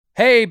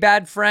Hey,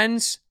 bad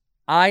friends.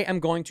 I am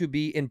going to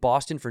be in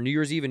Boston for New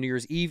Year's Eve and New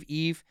Year's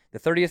Eve, the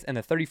 30th and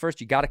the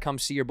 31st. You got to come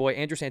see your boy,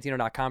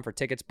 AndrewSantino.com for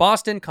tickets.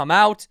 Boston, come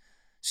out,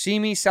 see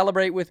me,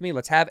 celebrate with me.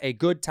 Let's have a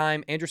good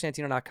time.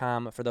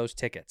 AndrewSantino.com for those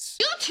tickets.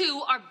 You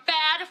two are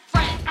bad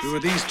friends. Who are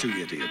these two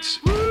idiots?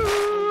 A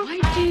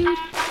white dude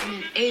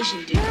and an Asian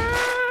dude.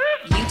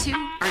 You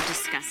two are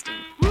disgusting.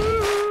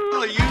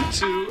 Well, you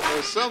two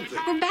are something.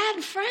 We're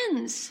bad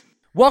friends.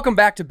 Welcome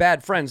back to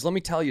Bad Friends. Let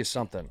me tell you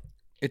something.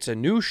 It's a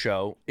new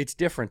show. It's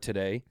different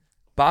today.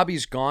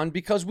 Bobby's gone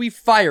because we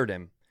fired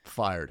him.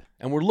 Fired.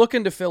 And we're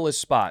looking to fill his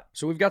spot.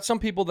 So we've got some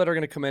people that are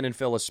going to come in and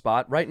fill his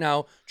spot. Right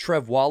now,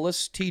 Trev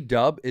Wallace,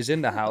 T-Dub, is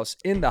in the house,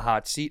 in the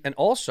hot seat. And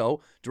also,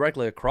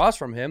 directly across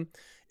from him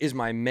is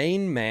my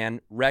main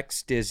man,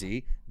 Rex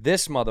Dizzy.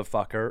 This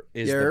motherfucker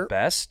is the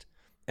best.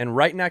 And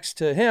right next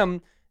to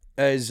him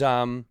is,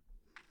 damn,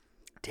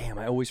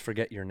 I always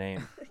forget your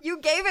name. You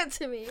gave it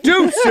to me.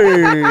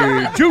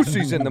 Juicy!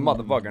 Juicy's in the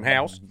motherfucking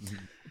house.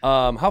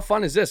 How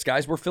fun is this,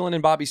 guys? We're filling in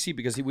Bobby's seat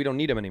because we don't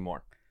need him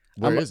anymore.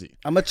 Where is he?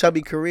 I'm a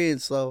chubby Korean,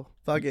 so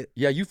fuck it.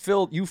 Yeah, you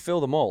fill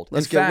the mold.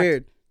 Let's In get fact,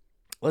 weird.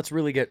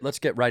 Let's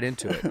get right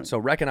into it. So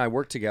Rec and I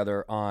worked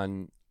together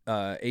on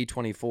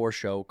A24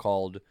 show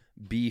called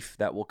Beef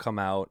that will come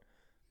out.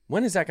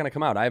 When is that going to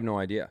come out? I have no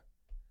idea.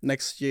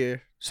 Next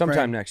year. Sometime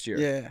Spring. next year.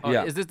 Yeah. Oh,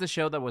 Yeah. Is this the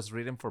show that was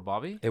written for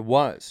Bobby? It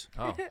was.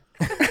 Oh.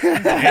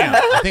 Damn.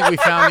 I think we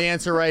found the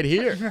answer right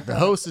here. The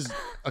host is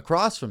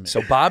across from me.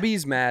 So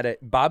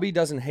Bobby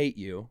doesn't hate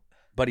you,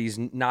 but he's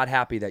not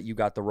happy that you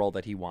got the role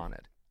that he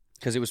wanted.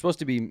 Because it was supposed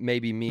to be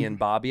maybe me and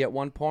Bobby at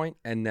one point,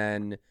 and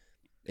then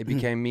it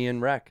became me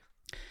and Rec.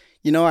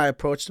 You know, I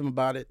approached him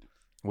about it.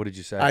 What did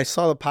you say? I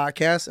saw the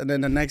podcast, and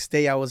then the next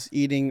day I was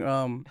eating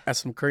at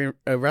some Korean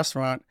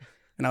restaurant,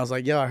 and I was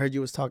like, yo, I heard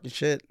you was talking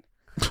shit.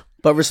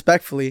 But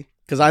respectfully,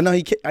 because I know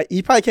he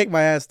probably kicked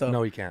my ass, though.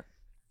 No, he can't.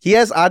 He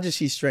has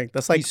Ajashi strength.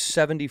 That's like, He's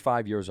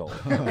 75 years old.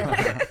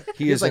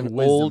 He He is has, like, an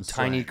wisdom old,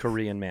 tiny strength.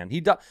 Korean man. He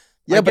does.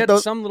 Yeah, I but get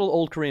those- some little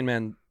old Korean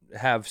men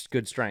have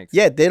good strength.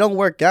 yeah, they don't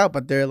work out,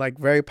 but they're like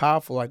very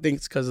powerful. I think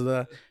it's because of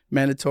the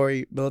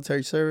mandatory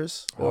military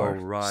service or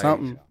right,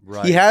 something.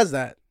 right. He has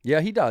that.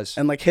 Yeah, he does.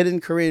 And like hidden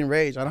Korean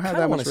rage. I don't I have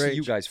kind that of want much to see rage.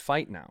 you guys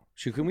fight now.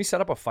 Can we set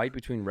up a fight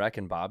between Rec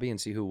and Bobby and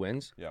see who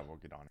wins? Yeah, we'll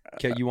get on it.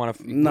 Okay, you want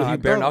to No, I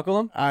bare don't. knuckle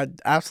him? I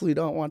absolutely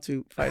don't want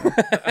to fight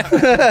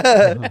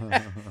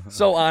him.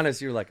 So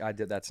honest, you're like, I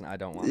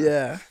don't want. It.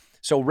 Yeah.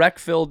 So Rec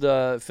filled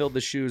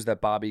the shoes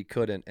that Bobby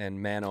couldn't, and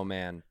man, oh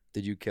man,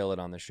 did you kill it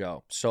on the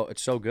show? So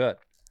it's so good.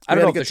 I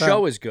don't We know had if a the good time.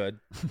 show is good,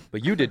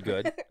 but you did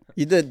good.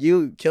 You did.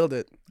 You killed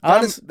it.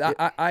 Honest,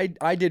 Honestly,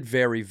 I did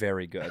very,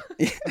 very good.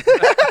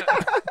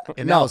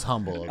 And No, that was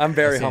humble. I'm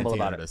very of humble Santino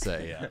about it. to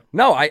say, yeah.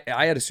 No, I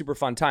had a super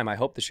fun time. I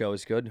hope the show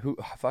is good.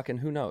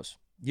 Who knows?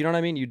 You know what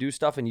I mean? You do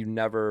stuff and you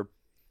never.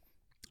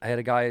 I had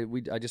a guy.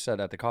 I just said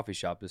at the coffee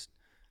shop. This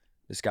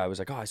guy was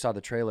like, "Oh, I saw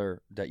the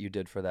trailer that you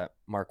did for that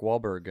Mark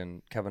Wahlberg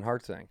and Kevin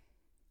Hart thing,"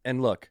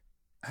 and look,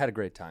 I had a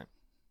great time.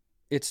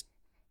 It's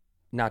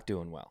not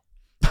doing well.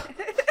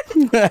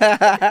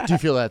 Do you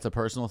feel that's a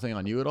personal thing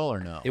on you at all or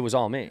no? It was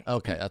all me.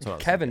 Okay, that's what I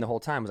was Kevin the whole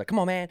time was like, "Come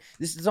on, man,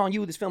 this is on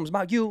you. This film is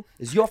about you.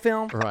 It's your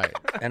film." thinking. Right.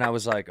 And I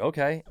was like,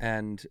 "Okay."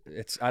 And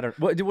I don't.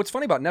 What's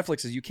funny about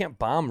Netflix is you can't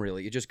bomb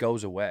really. It just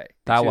goes away.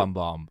 That Too. one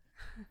bomb.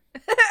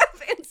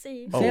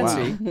 Fancy. Oh,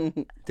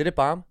 Fancy. Did it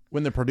bomb?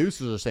 When the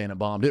producers are saying it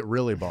bombed, it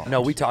really bombed.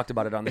 No, we talked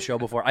about it on the show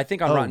before. I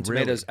think on Oh, Rotten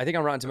really? Tomatoes. I think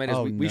on Rotten Tomatoes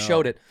Oh, we no.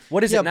 showed it.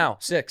 What is Yeah, it now?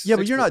 6. Yeah,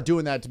 but 6 you're for- not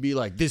doing that to be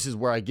like, this is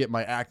where I get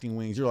my acting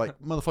wings. You're like,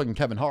 motherfucking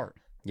Kevin Hart.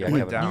 Yeah, Went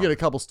Kevin. down. You get a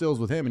couple stills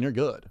with him and you're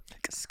good.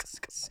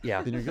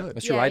 Yeah, Then you're good.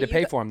 that's true. Yeah, I had to you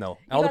pay got- for him though.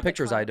 you All the got the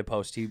pictures I had to clout.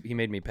 post, he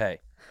made me pay.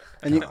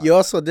 and you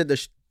also did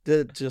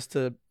did just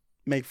to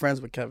make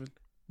friends with Kevin.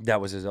 That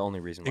was his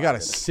only reason. You why I got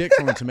a did it. 6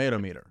 on the tomato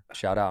meter.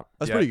 Shout out.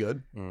 That's Yeah. pretty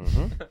good.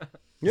 Mm-hmm.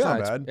 Yeah, not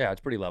it's, bad. yeah,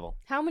 it's pretty level.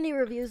 How many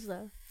reviews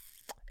though?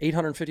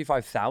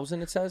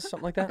 855,000. It says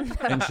something like that.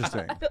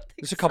 Interesting.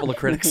 There's a couple of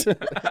critics.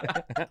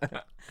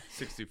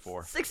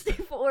 64.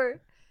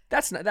 64.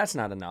 That's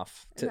not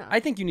enough. No. I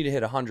think you need to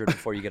hit 100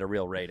 before you get a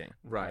real rating.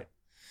 Right.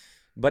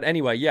 But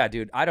anyway, yeah,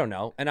 dude, I don't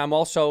know. And I'm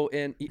also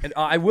in.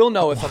 I will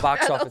know if a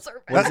box office. Those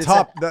are What does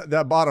That it top,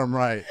 that bottom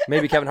right. say?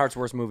 Maybe Kevin Hart's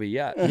worst movie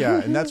yet.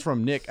 Yeah, and that's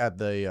from Nick at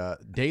the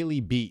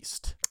Daily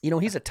Beast. You know,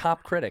 he's a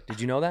top critic.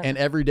 Did you know that? And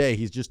every day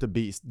he's just a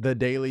beast. The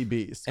Daily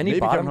Beast. Any Maybe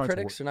bottom Kevin Hart's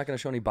critics? wor- You're not going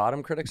to show any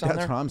bottom critics on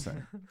That's there? what I'm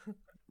saying.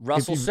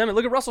 Russell Simmons.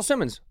 Look at Russell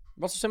Simmons.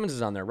 Russell Simmons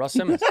is on there. Russ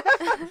Simmons.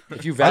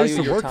 If you I value used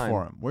to your work time.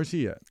 for him. Where's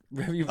he at?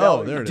 If you Oh,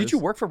 value- there it Did is. you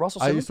work for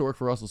Russell I Simmons? used to work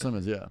for Russell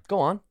Simmons, yeah. Go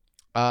on.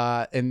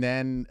 And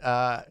then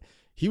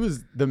he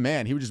was the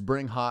man. He would just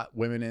bring hot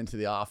women into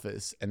the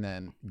office and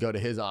then go to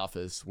his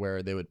office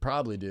where they would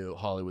probably do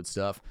Hollywood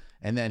stuff.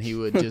 And then he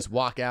would just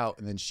walk out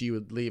and then she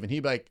would leave. And he'd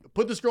be like,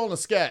 put this girl in a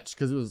sketch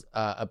because it was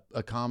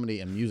a comedy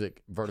and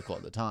music vertical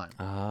at the time.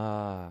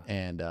 Ah.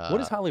 And What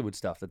is Hollywood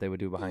stuff that they would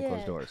do behind Yeah.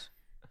 closed doors?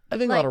 I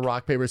think a lot of like-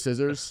 rock, paper,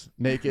 scissors,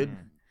 naked,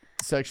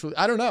 sexually.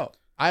 I don't know.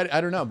 I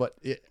don't know. But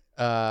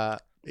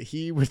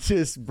he would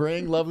just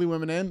bring lovely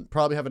women in,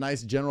 probably have a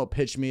nice general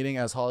pitch meeting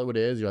as Hollywood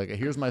is. You're like,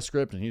 here's my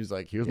script, and he's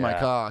like, here's my Yeah.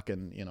 cock,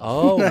 and you know.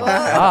 Oh my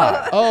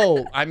God.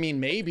 Oh, I mean,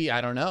 maybe,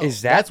 I don't know.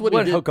 Is That's what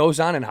he did. goes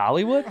on in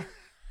Hollywood?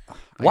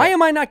 Why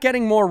am I not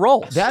getting more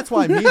roles? That's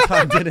why Me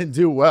Time didn't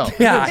do well.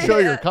 Yeah. Show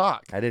your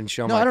cock. I didn't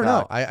show No, my I don't know.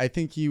 cock. I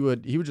think he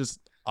would just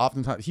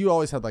oftentimes, he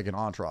always had like an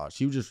entourage.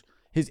 He would just,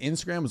 his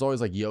Instagram was always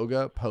like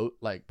yoga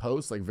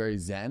posts, like very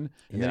zen.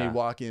 And then Yeah. he'd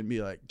walk in and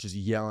be like just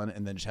yelling,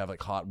 and then just have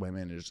like hot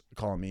women and just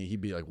calling me.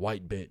 He'd be like,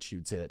 white bitch. He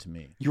would say that to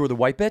me. You were the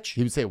white bitch?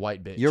 He would say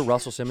white bitch. You're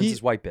Russell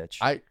Simmons' white bitch.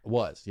 I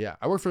was, yeah.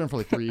 I worked for him for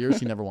like 3 years.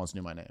 He never once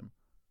knew my name.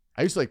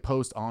 I used to like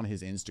post on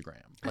his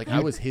Instagram. Like I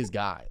was his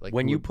guy. Like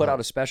when who you would put out a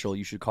post. special,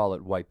 you should call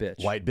it White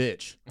Bitch. white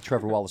bitch.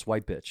 Trevor Wallace,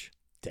 White Bitch.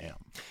 Damn.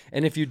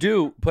 And if you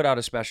do put out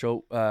a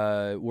special,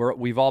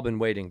 we've all been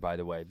waiting, by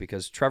the way,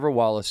 because Trevor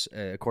Wallace,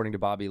 according to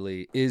Bobby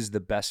Lee, is the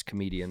best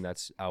comedian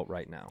that's out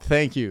right now.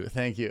 Thank you.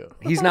 Thank you.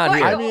 He's not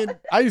here. I mean,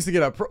 I used to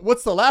get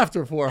what's the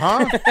laughter for,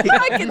 huh?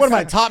 What am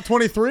I, top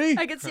 23?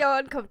 I can see how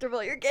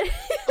uncomfortable you're getting.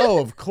 Oh,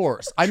 of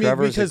course. I mean,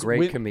 Trevor's a because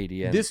great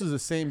comedian. This was the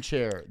same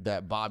chair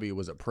that Bobby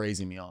was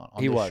praising me on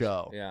He the was.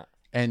 show. Yeah.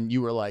 And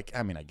you were like,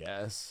 I mean, I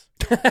guess.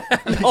 No,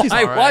 He's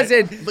I all right.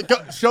 wasn't.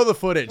 Look, show the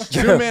footage.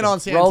 Zoom in on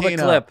Santino. Roll the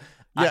clip.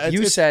 Yeah,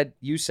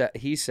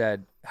 He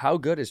said, how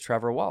good is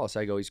Trevor Wallace?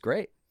 I go, he's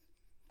great.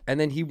 And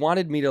then he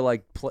wanted me to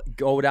like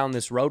go down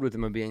this road with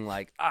him and being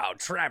like, oh,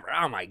 Trevor,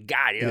 oh my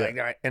God. You're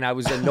like, and I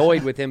was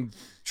annoyed with him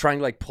trying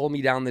to like pull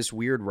me down this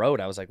weird road.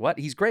 I was like, what?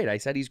 He's great. I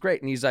said, he's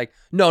great. And he's like,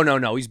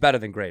 no, he's better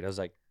than great. I was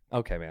like,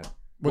 okay, man.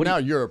 Well,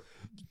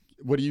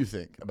 what do you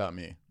think about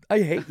me? I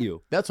hate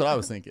you. That's what I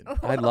was thinking.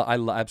 I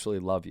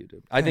absolutely love you,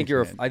 dude. I think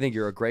Thanks, man. I think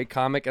you're a great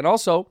comic, and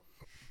also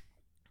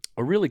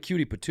a really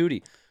cutie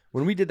patootie.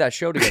 When we did that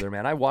show together,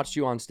 man, I watched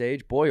you on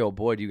stage. Boy, oh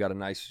boy, do you got a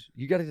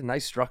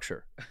nice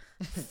structure.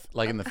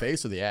 Like in the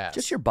face or the ass?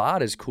 Just your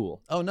bod is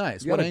cool. Oh,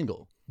 nice. You What gotta-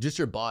 angle? Just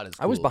your bod is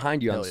cool. I was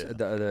behind you on Hell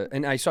yeah.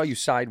 and I saw you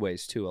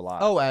sideways too a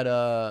lot. Oh, at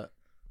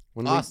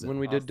when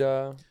we did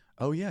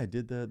Oh yeah, I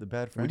did the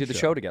Bad Friends. we did the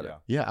show together.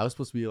 Yeah, I was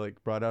supposed to be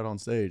like brought out on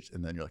stage,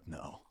 and then you're like,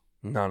 no.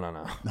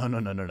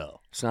 No.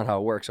 It's not how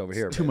it works over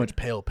here. Too baby. much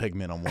pale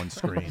pigment on one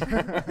screen.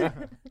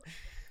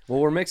 Well,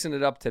 we're mixing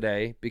it up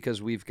today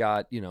because we've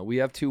got we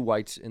have two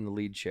whites in the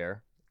lead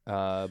chair,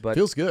 but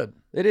Feels good.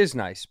 it is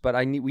nice. But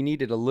we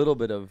needed a little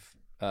bit of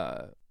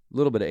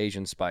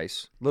Asian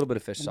spice, a little bit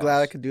of fish I'm sauce.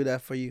 glad I could do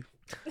that for you.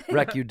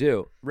 Rec, you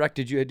do. Rec,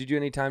 did you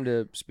any time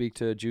to speak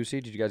to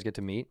Juicy? Did you guys get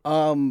to meet?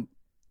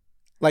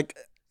 Like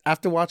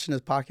after watching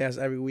this podcast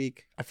every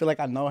week, I feel like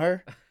I know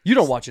her. You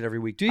don't watch it every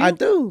week, do you? I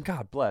do.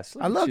 God bless.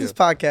 Look I at love you. this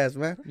podcast,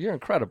 man. You're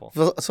incredible.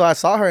 So I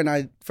saw her,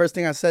 and first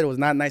thing I said was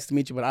not nice to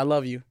meet you, but I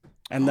love you.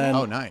 And then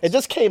Oh, nice. it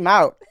just came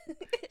out,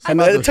 and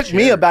love it those took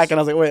me chairs. aback, and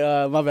I was like, wait,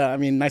 my bad. I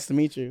mean, nice to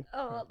meet you.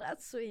 Oh, well,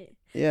 that's sweet.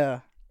 Yeah.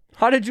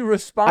 How did you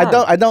respond?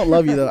 I don't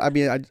love you though. I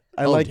mean, I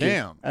Oh like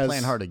damn, you. as-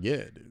 playing hard to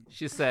get, dude.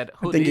 She said, I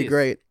 "Who think dis?" you're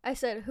great. I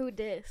said, who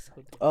dis?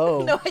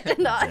 Oh, No, I did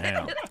not.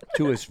 Damn.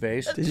 to his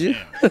face. did you?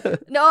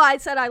 No, I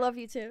said I love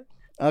you too.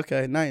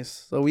 Okay, nice.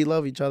 So we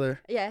love each other.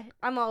 Yeah,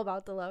 I'm all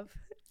about the love.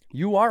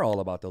 You are all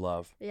about the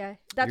love. Yeah,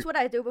 that's what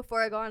I do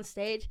before I go on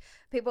stage.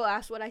 People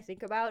ask what I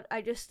think about.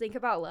 I just think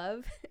about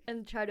love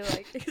and try to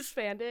like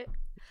expand it.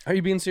 Are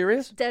you being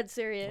serious? Dead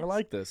serious. I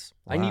like this.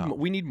 Wow.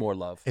 We need more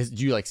love. Do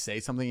you like say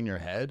something in your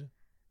head?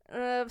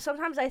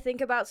 Sometimes I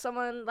think about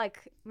someone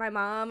like my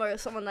mom or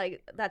someone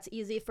like that's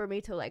easy for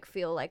me to like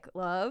feel like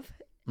love,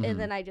 and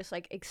then I just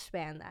like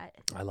expand that.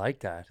 I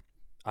like that.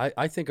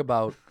 I think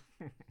about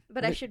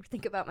But I should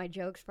think about my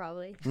jokes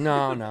probably.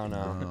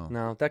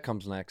 no. That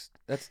comes next.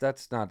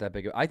 That's not that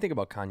big. I think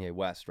about Kanye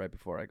West right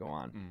before I go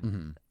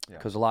on,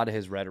 because a lot of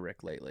his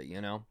rhetoric lately,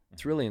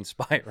 it's really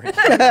inspiring.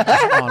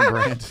 On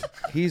brand.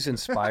 He's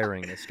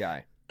inspiring. This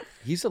guy.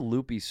 He's a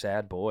loopy,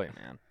 sad boy,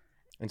 man.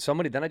 And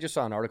then I just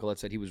saw an article that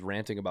said he was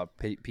ranting about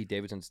Pete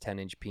Davidson's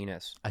 10-inch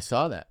penis. I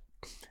saw that.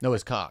 No,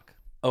 his cock.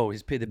 Oh,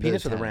 the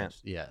penis or the 10 rant?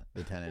 inch. Yeah,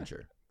 the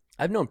 10-incher.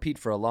 I've known Pete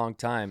for a long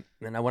time,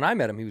 and when I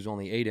met him, he was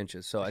only 8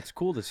 inches. So it's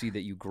cool to see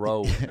that you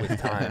grow with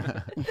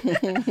time.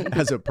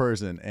 As a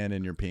person and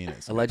in your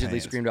penis. Allegedly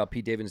pants. screamed out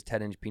Pete Davidson's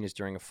 10-inch penis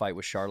during a fight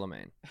with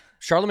Charlemagne.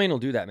 Charlemagne will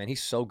do that, man.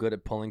 He's so good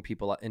at pulling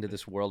people into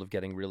this world of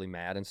getting really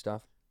mad and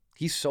stuff.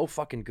 He's so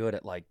fucking good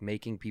at like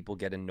making people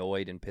get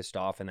annoyed and pissed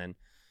off, and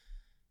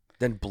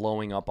then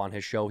blowing up on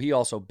his show. He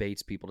also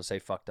baits people to say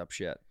fucked up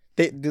shit.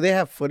 Do they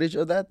have footage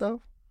of that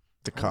though?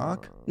 The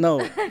cock? No.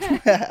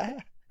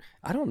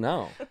 I don't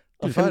know.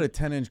 If I had a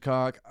 10-inch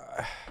cock,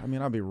 I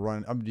mean, I'd be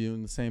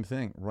doing the same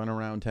thing. Run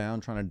around town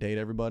trying to date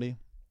everybody.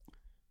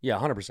 Yeah,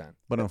 100%.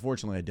 But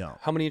unfortunately, I don't.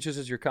 How many inches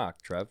is your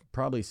cock, Trev?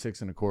 Probably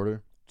 6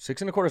 1/4.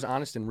 6 1/4 is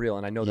honest and real,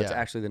 and I know that's Yeah.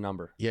 actually the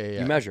number.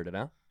 Yeah. You measured it,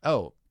 huh?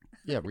 Oh,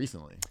 yeah,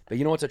 recently. But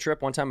you know what's a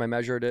trip? One time I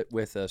measured it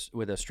with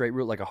a straight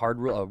rule, like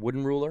a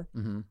wooden ruler,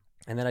 Mm-hmm.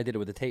 and then I did it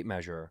with a tape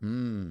measure,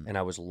 and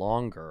I was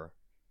longer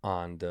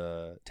on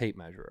the tape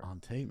measure. On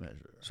tape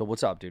measure. So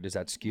what's up, dude? Is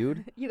that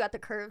skewed? You got the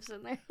curves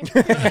in there.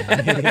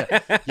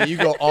 Yeah, you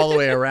go all the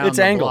way around It's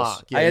the angles.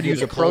 block. Yeah, I had to you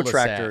use a get the cul-de-sac,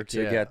 protractor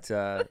to yeah.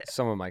 get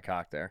some of my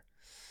cock there.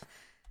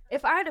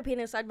 If I had a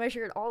penis, I'd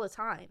measure it all the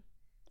time.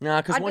 Nah,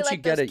 because I'd once be you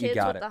like get those it, you kids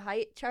got with it. the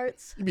height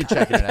charts. You'd be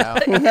checking it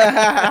out.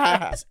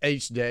 It's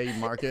H-Day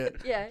market.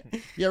 Yeah.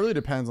 Yeah, it really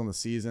depends on the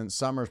season.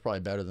 Summer's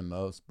probably better than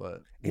most,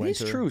 but It is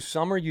true.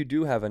 Summer, you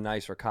do have a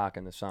nicer cock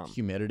in the summer.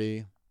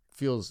 Humidity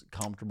feels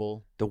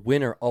comfortable. The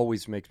winter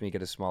always makes me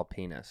get a small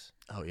penis.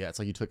 Oh yeah, it's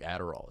like you took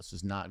Adderall. It's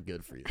just not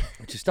good for you.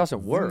 It just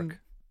doesn't work.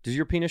 Does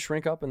your penis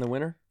shrink up in the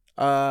winter?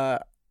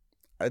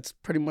 It's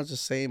pretty much the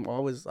same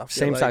always. I feel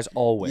Same like. size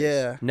always.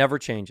 Yeah. Never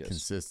changes.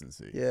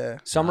 Consistency. Yeah.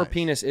 Summer Nice.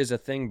 penis is a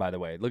thing, by the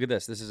way. Look at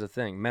this. This is a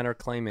thing. Men are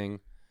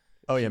claiming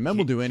Oh yeah, men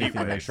will do anything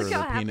to make sure Look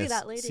how their happy penis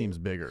that lady seems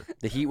bigger.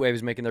 the heat wave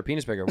is making their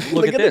penis bigger. Look,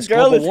 Look at at the this.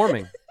 girl Global is-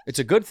 warming. It's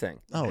a good thing.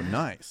 Oh,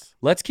 nice.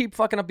 Let's keep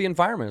fucking up the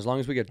environment as long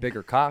as we get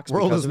bigger cocks.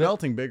 World because is of it.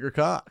 melting, bigger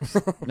cocks.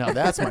 Now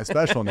that's my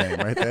special name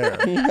right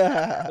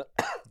there.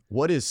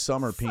 What is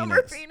summer penis?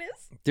 Summer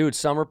penis. Dude,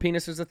 summer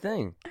penis is a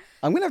thing.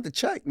 I'm gonna have to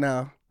check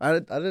now. I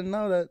didn't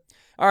know that.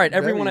 All right,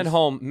 everyone at Varies.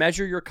 home,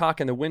 measure your cock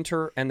in the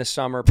winter and the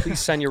summer. Please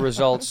send your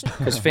results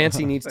because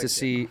Fancy needs to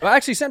see. Well,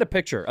 actually, send a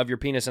picture of your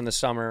penis in the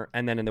summer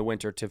and then in the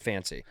winter to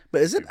Fancy.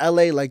 But isn't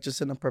LA like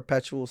just in a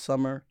perpetual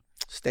summer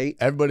state?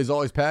 Everybody's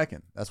always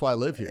packing. That's why I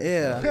live here.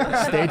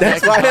 Yeah. Stay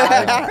That's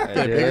packing. why.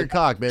 Get a bigger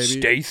cock, baby.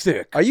 Stay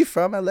thick. Are you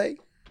from LA?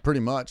 Pretty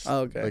much.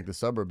 Oh, okay. Like the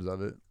suburbs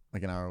of it,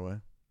 like an hour away.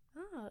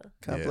 Oh.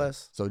 God Yeah.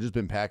 bless. So just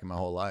been packing my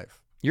whole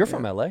life. You're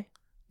from LA?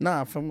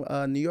 Nah, I'm from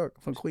New York,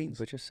 from Queens.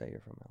 But just say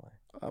you're from LA.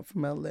 I'm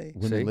from LA.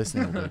 Women See?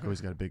 listening, like, always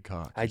got a big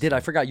cock. I did. I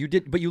forgot. You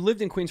did. But you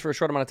lived in Queens for a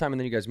short amount of time and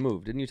then you guys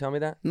moved. Didn't you tell me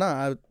that? Nah,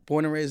 I was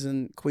born and raised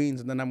in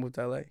Queens, and then I moved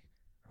to LA.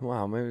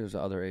 Wow, maybe there's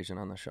other Asian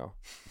on the show.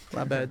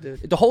 My bad,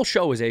 dude. The whole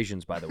show is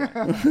Asians, by the way.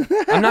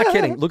 I'm not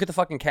kidding. Look at the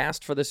fucking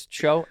cast for this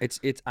show.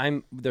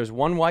 There's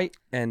one white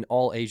and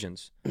all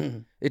Asians.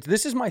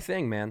 This is my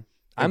thing, man.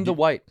 I'm the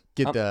white.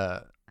 Get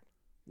the,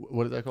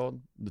 what is that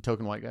called? The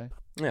token white guy?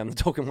 Yeah, I'm the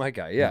token white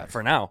guy. Yeah,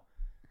 for now.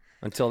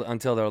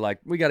 Until they're like,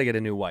 we got to get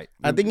a new white.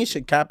 I think you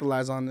should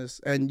capitalize on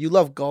this. And you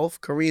love golf.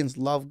 Koreans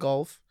love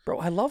golf. Bro,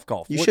 I love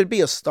golf. You should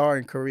be a star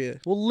in Korea.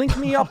 Well, link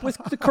me up with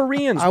the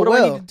Koreans. I What do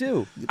I will. need to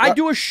do? I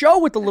do a show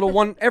with the little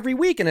one every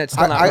week, and it's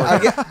still not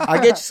working. I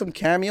get you some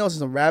cameos,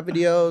 some rap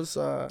videos.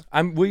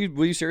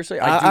 Will you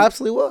seriously? I do-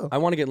 absolutely will. I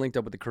want to get linked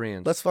up with the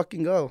Koreans. Let's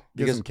fucking go.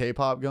 Get some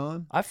K-pop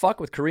going? I fuck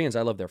with Koreans.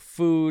 I love their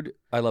food.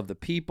 I love the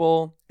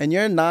people. And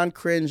you're a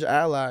non-cringe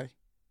ally.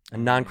 A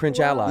non-cringe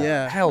Wow. ally.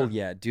 Yeah. Hell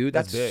yeah, dude.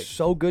 That's That's big.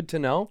 so good to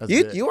know. That's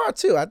You big. you are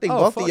too. I think Oh,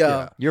 both fuck of y'all.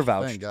 yeah. You're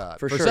vouched. Thank God.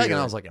 For For sure a second, you're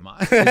I right. was like, am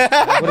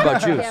I? What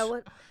about Juice? Yeah,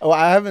 what? Oh,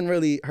 I haven't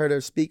really heard her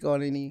speak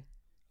on any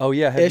Oh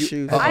yeah, have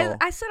issues. You,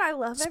 I said I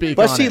love Speak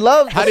But on she it.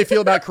 loves- How do you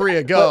feel about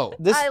Korea? Go.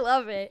 This I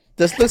love it.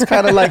 this looks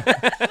kind of like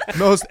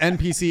Most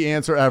NPC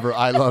answer ever.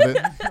 I love it.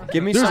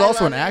 give me There's some.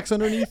 also an love it. axe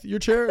underneath your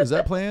chair. Is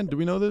that planned? Do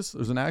we know this?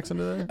 There's an axe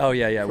under there? Oh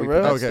yeah. We,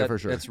 real? that's- Okay, that- for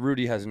sure. That's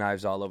Rudy has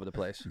knives all over the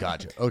place.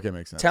 Gotcha. Okay,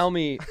 makes sense. Tell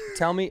me.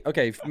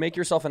 Okay, make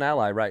yourself an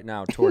ally right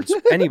now towards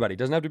anybody.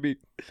 Doesn't have to be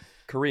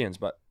Koreans,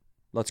 but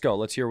let's go.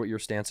 Let's hear what your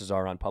stances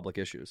are on public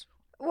issues.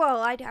 Well,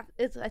 I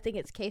think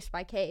it's case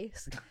by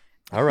case.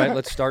 All right,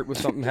 let's start with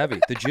something heavy.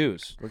 The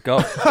Jews. Let's go.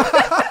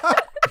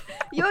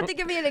 You have to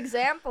give me an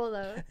example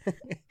though.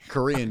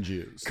 Korean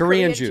Jews.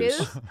 Korean Korean Jews.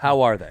 Jews?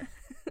 How are they?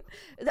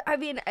 I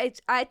mean,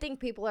 I think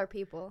people are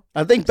people.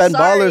 I think Ben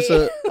Sorry.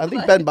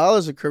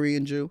 Baller's a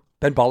Korean Jew.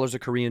 Ben Baller's a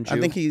Korean Jew. I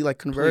think he like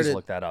Please converted.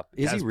 look that up.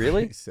 Is That's he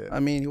really? pretty sick. I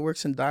mean, he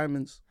works in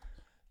diamonds.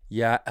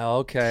 Yeah.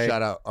 Okay.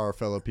 Shout out our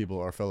fellow people,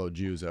 our fellow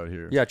Jews out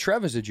here. Yeah,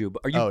 Trev is a Jew.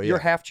 But Oh, yeah. you're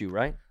half Jew,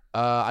 right?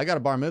 I got a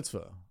bar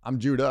mitzvah. I'm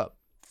Jewed up.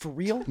 For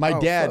real? My Oh,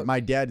 dad, fuck. my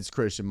dad is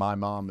Christian. My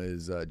mom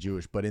is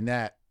Jewish. But in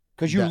that,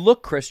 Because you that-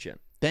 look Christian.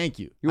 thank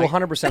you. You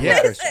 100% Yeah.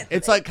 look Christian.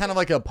 It's like kind of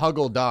like a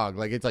puggle dog.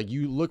 Like it's like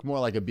you look more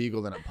like a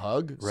beagle than a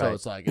pug. Right. So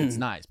it's like it's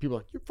nice. People are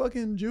like, you're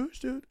fucking Jewish,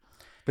 dude.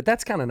 But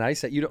that's kind of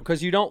nice that you don't,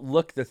 because you don't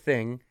look the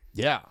thing.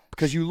 Yeah.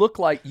 Because you look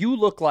like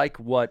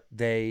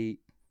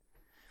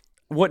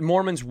what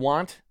Mormons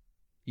want.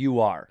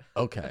 You are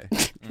Okay.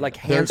 like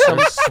They're handsome.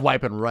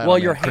 swiping right. Well,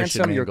 on you're that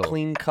Christian handsome. You're angle.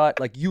 clean cut.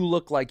 Like you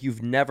look like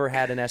you've never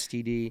had an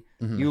STD.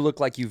 Mm-hmm. You look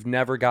like you've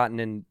never gotten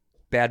in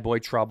bad boy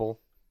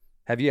trouble.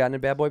 Have you gotten in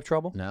bad boy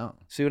trouble? No.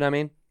 See what I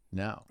mean?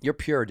 No. You're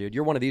pure, dude.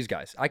 You're one of these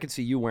guys. I could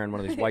see you wearing one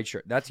of these white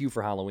shirts. That's you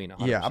for Halloween.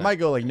 100%. Yeah, I might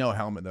go like no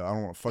helmet though. I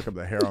don't want to fuck up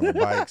the hair on the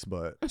bikes,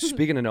 but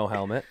Speaking of no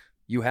helmet,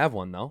 you have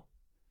one though.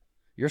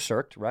 You're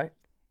circed, right?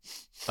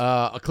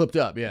 I clipped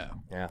up. Yeah.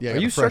 Yeah. Yeah. Are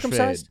got you the fresh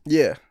circumcised? fade.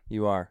 Yeah.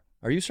 You are.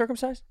 Are you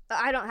circumcised?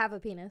 I don't have a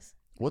penis.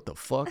 What the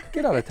fuck?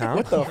 Get out of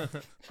town.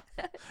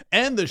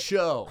 End the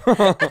show.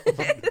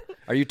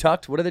 Are you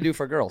tucked? What do they do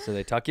for girls? Do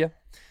they tuck you?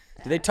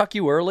 Do they tuck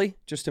you early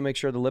just to make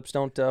sure the lips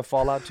don't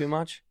fall out too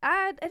much?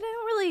 I don't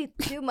really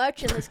do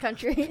much in this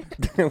country.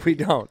 We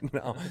don't.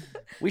 No,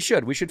 we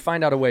should. We should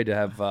find out a way to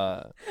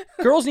have.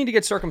 Girls need to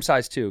get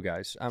circumcised too,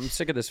 guys. I'm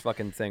sick of this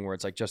fucking thing where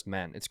it's like just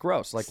men. It's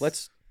gross. Like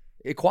let's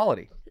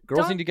equality.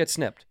 Girls Don't- need to get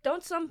snipped.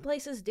 Don't some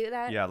places do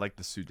that? Yeah, like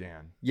the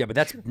Sudan. Yeah, but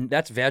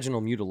that's vaginal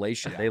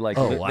mutilation. They like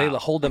Oh, they wow.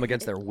 hold them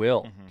against their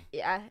will.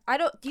 Yeah. I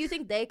don't. Do you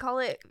think they call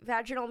it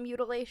vaginal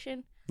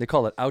mutilation? They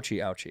call it ouchie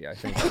ouchie. I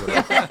think.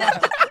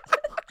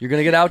 You're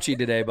gonna get ouchie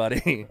today,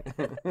 buddy.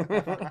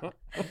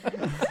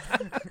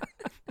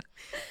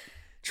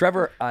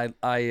 Trevor, I'm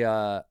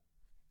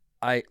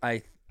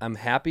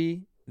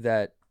happy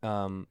that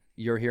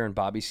you're here in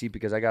Bobby's seat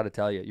because I got to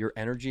tell you, your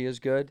energy is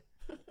good,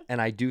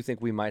 and I do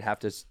think we might have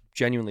to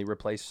genuinely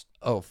replace.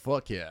 Oh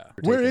fuck yeah!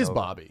 We're Where taking is over.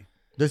 Bobby?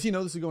 Does he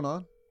know this is going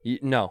on?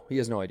 No, he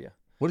has no idea.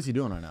 What is he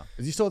doing right now?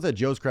 Is he still at that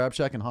Joe's Crab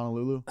Shack in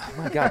Honolulu? Oh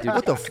my god, dude!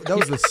 What the? That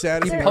was the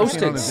saddest He thing I've seen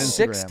posted on his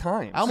 6 Instagram.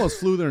 times. I almost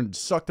flew there and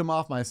sucked him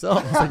off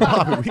myself. I was like,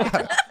 Bobby, we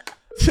got.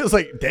 It was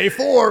like day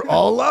 4,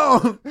 all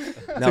alone.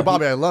 It's like,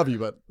 Bobby, I love you,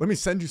 but let me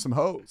send you some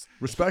hoes.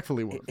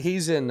 Respectfully, one.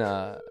 He's in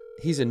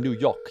New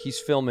York. He's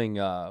filming.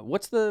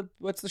 What's the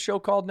show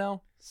called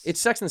now?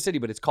 It's Sex and the City,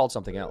 but it's called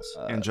something else.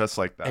 And just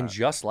like that. And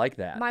just like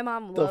that. My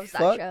mom The loves that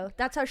fuck? show.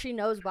 That's how she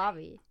knows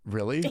Bobby.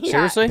 Really? Yeah.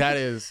 Seriously? That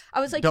is.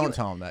 I was like, don't you-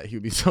 tell him that. He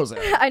would be so sad.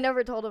 I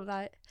never told him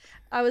that.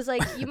 I was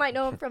like, you might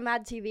know him from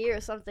Mad TV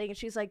or something. And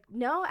she's like,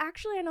 no,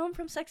 actually, I know him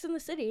from Sex and the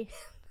City.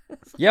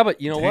 Yeah, but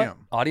you know what?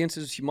 Damn.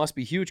 Audiences must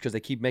be huge because they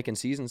keep making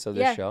seasons of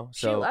this Yeah, show.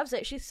 she So loves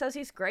it. She says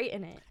he's great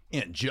in it.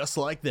 And just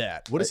like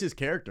that. What is his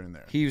character in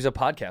there? he's a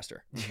podcaster.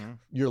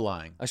 You're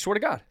lying. I swear to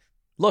God.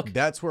 Look.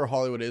 That's where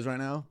Hollywood is right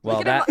now? Well,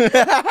 Look at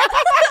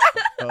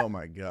that. Oh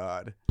my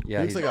God. Yeah,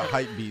 He looks he's- like a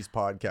hype beast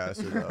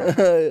podcaster,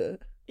 though.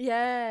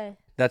 Yeah.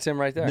 That's him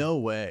right there. No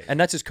way. And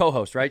that's his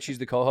co-host, right? She's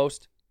the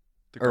co-host.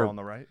 The girl or on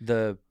the right.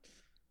 The.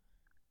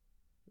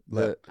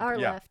 Our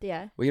Yeah. left,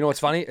 yeah. Well, you know what's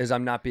funny is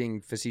I'm not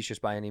being facetious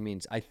by any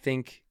means. I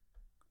think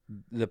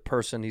the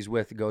person he's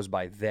with goes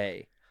by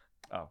they.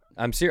 Oh.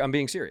 I'm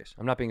being serious.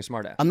 I'm not being a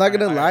smartass. I'm not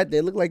gonna I- lie,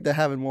 they look like they're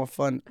having more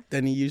fun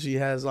than he usually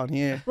has on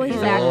here. Well,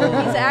 he's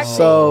acting. He's acting.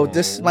 So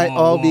this might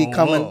all be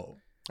coming Whoa.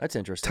 That's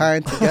interesting.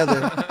 tying together.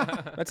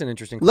 That's an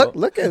interesting. look, quote.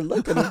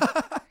 look at him.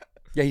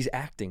 Yeah, he's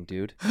acting,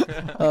 dude.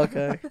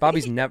 Okay.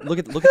 Bobby's never look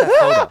at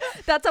that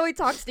That's how he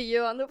talks to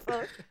you on the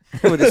phone.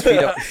 photo with his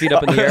feet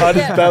up in the air. On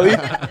his belly.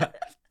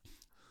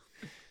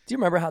 Do you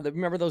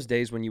remember those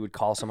days when you would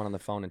call someone on the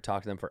phone and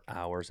talk to them for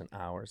hours and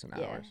hours and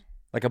Yeah. hours?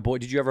 Like a boy,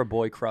 did you ever have a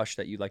boy crush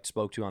that you like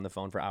spoke to on the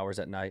phone for hours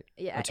at night?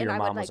 Yeah, Until and your I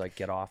would, mom was like- like,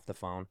 "Get off the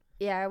phone."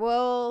 Yeah,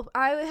 well,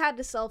 I had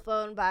a cell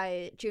phone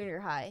by junior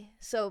high.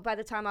 So by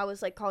the time I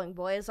was like calling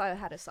boys, I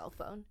had a cell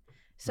phone.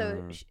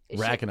 So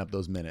Racking up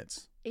those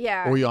minutes.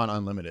 yeah. Or you on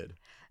unlimited?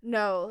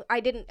 No, I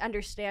didn't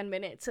understand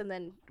minutes, and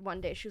then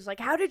one day she was like,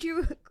 "How did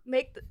you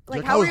make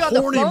Like, how I were was you on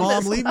the horny, phone?" Mom.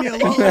 this Leave me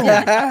long?"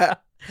 alone.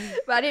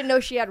 But I didn't know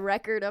she had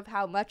record of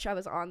how much I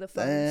was on the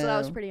phone, so that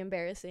was Damn. pretty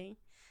embarrassing.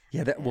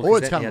 Yeah, that. Well, Or 'cause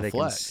it's then- kind of yeah, a they can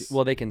flex. see-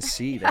 well, they can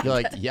see that. You're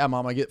like, yeah,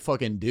 Mom, I get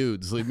fucking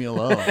dudes. Leave me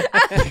alone.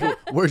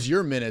 Where's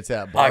your minutes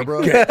at,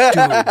 Barbara?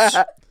 Dudes.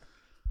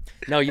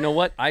 No, you know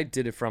what? I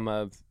did it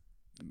from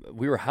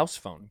we were house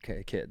phone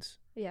kids.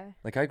 Yeah,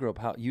 Like I grew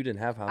up. You didn't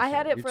have house. I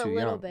had phone. it You're for a too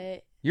little young.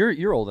 bit.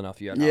 You're old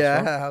enough. You had Yeah, I house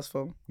phone. had a house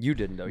phone. You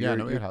didn't though. Yeah, I You're-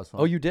 know we had house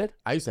phone. Oh, you did?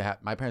 I used to have,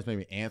 my parents made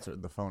me answer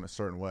the phone a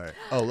certain way.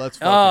 Oh, let's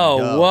fucking Oh,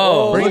 go.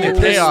 whoa! Bring Look the at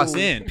this chaos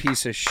in.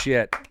 piece of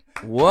shit.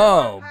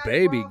 Whoa,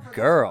 baby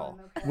girl.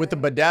 With the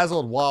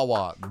bedazzled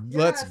Wawa.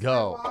 Let's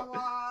go.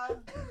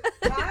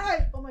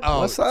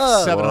 Oh, What's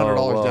up? $700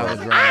 Whoa, down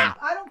the drain.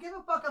 I don't give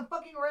a fuck. I'm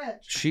fucking rich.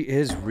 She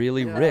is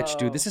really rich,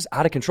 dude. This is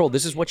out of control.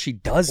 This is what she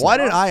does. Why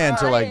now. didn't I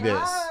enter like this?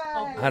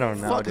 I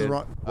don't know, Fuck is dude.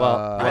 wrong?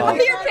 Well, Oh,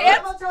 your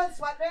pants. I'm throwing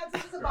sweatpants.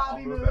 This is a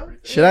Bobby move.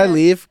 Should I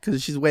leave?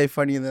 Because she's way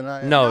funnier than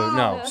I am.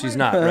 no, she's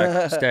not.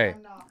 Rick, stay.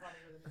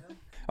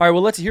 All right,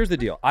 well, here's the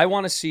deal. I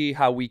want to see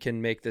how we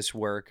can make this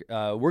work.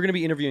 We're going to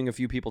be interviewing a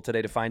few people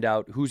today to find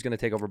out who's going to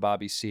take over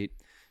Bobby's seat.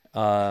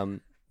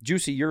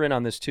 Juicy, you're in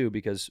on this too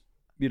because,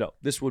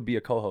 this would be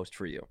a co-host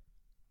for you.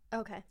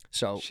 Okay.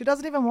 So She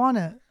doesn't even want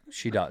it.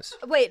 she does.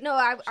 Wait, no,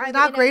 I'm She's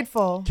not in it.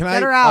 grateful. Can Get I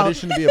her out.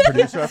 audition to be a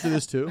producer after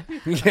this too?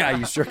 Yeah,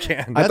 you sure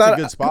can. That's thought-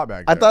 a good spot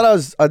back I there. thought I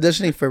was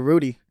auditioning for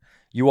Rudy.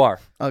 You are.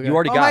 Okay. You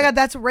already Oh got my it. god,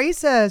 that's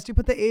racist. You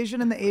put the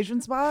Asian in the Asian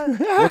spot?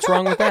 What's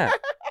wrong with that?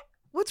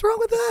 What's wrong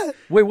with that?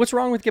 Wait, what's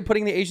wrong with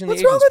putting the Asian in the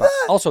What's Asian wrong with spot?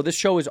 that? Also, this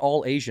show is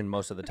all Asian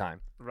most of the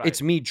time. Right.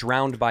 It's me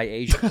drowned by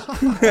Asians.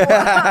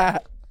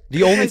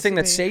 The only Nice thing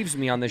to that me. saves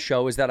me on this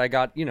show is that I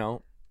got,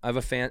 I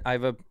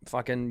have a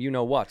fucking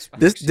what.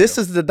 This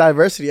is the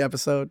diversity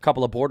episode.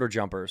 couple of border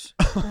jumpers.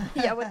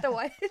 Yeah, with the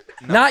white.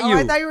 Not Oh, you.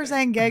 I thought you were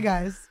saying gay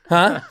guys.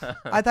 Huh?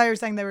 I thought you were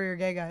saying they were your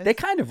gay guys. They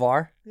kind of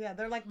are. Yeah,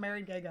 they're like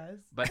married gay guys.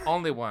 But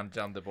only one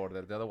jumped the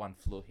border. The other one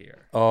flew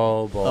here.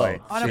 Oh boy.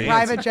 On a Fancy.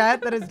 private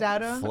jet that his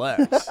dad owns.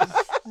 Flex.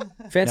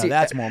 Fancy. Now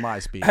that's more my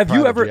speed. have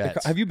you Private ever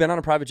jets. have you been on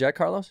a private jet,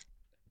 Carlos?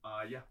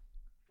 Yeah.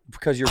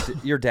 Because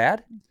your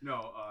dad?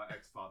 No,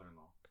 ex-father-in-law.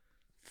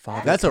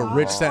 Father. That's a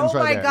rich sentence Oh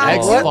right my there. God,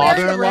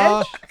 Ex-father-in-law.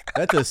 Rich?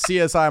 That's a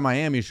CSI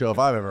Miami show if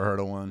I've ever heard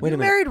of one. Wait a You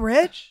minute. married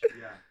rich?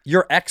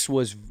 Your ex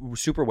was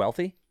super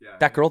wealthy? Yeah.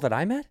 That girl that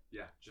I met?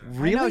 Yeah.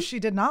 Really? No, she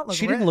did not look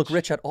She rich. didn't look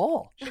rich at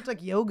all. She looked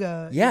like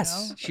yoga.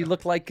 Yes. You know? She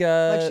looked like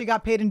Like she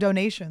got paid in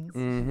donations.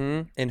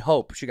 mm-hmm. In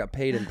hope. She got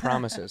paid in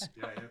promises.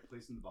 Yeah, I had a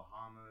place in the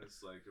Bahamas,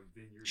 like a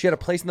vineyard. She had a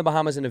place in the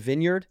Bahamas in a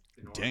vineyard.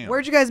 Damn.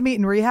 Where'd you guys meet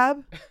in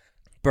rehab?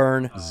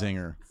 Burn.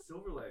 Zinger.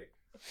 Silver Lake.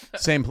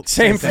 Same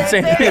Same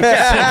thing. thing.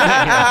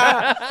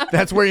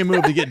 That's where you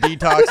move to get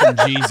detox and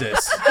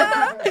Jesus.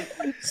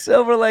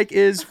 Silver Lake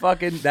is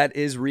that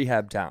is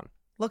rehab town.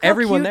 Look how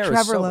Everyone cute there is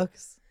Trevor sober.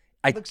 looks.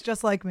 Looks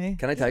just like me.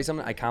 Can I tell you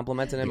something? I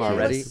complimented him Yeah, he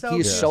already. looks so He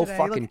is cute so today. He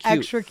fucking looked cute.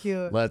 extra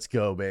cute. Let's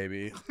go,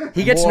 baby.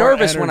 He gets More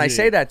nervous when I energy.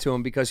 say that to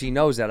him because he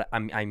knows that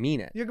I mean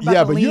it. You're about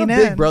Yeah, to but you have lean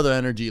big in. brother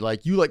energy.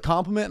 Like you like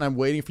compliment, and I'm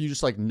waiting for you to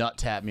just like nut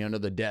tap me under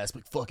the desk,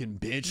 like fucking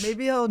bitch.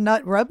 Maybe he'll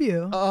nut rub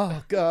you.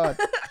 Oh God,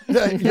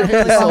 your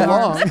hand is so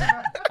long.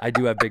 I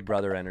do have big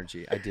brother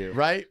energy. I do.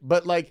 Right?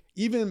 But like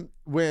even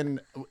when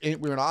we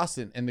were in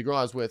Austin and the girl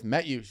I was with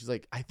met you, she's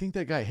like, I think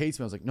that guy hates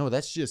me. I was like, no,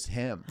 that's just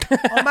him.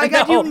 Oh my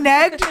God, you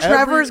negged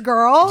Trevor's girl?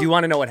 Do you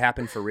want to know what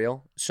happened for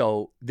real?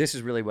 So this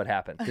is really what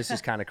happened. This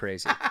is kind of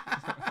crazy.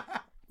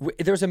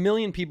 There's a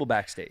million people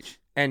backstage,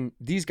 and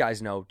these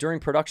guys know during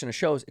production of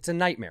shows, it's a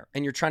nightmare,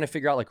 and you're trying to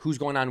figure out like who's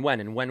going on when,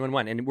 and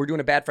and we're doing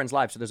a Bad Friends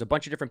Live, so there's a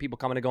bunch of different people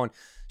coming and going.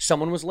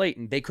 Someone was late,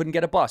 and they couldn't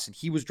get a bus, and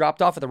he was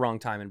dropped off at the wrong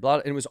time, and blah,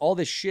 and it was all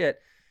this shit.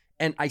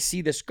 And I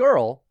see this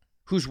girl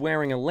who's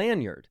wearing a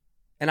lanyard,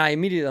 and I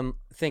immediately am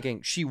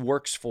thinking she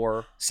works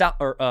for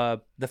the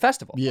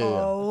festival. Yeah.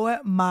 Oh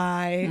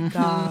my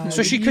God.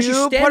 So she's You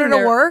standing put her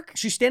there, to work?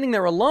 She's standing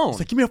there alone. It's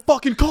like, give me a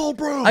fucking call,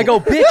 bro. I go,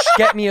 bitch,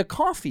 get me a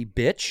coffee,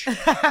 bitch.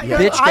 Bitch,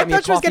 get I me a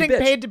thought she was coffee, getting bitch.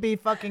 paid to be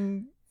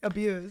fucking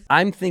abused.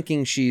 I'm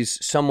thinking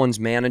she's someone's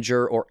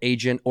manager or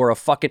agent or a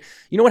fucking.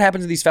 You know what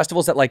happens at these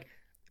festivals that like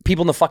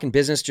people in the fucking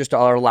business just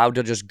are allowed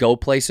to just go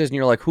places, and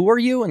you're like, who are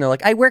you? And they're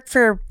like, I work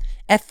for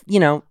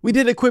We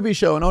did a Quibi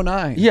show in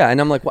 09. Yeah,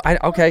 and I'm like, well,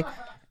 okay.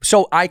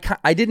 So I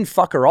didn't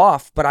fuck her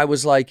off, but I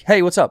was like,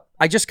 hey, what's up?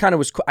 I just kind of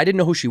was. I didn't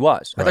know who she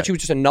was. I thought she was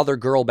just another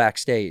girl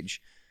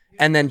backstage.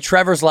 And then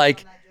Trevor's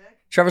like,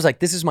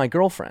 this is my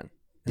girlfriend.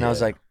 And I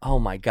was like, oh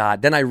my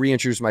God. Then I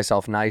reintroduced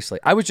myself nicely.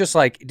 I was just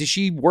like, does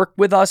she work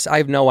with us? I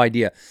have no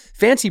idea.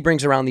 Fancy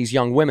brings around these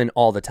young women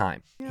all the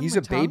time. He's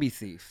a baby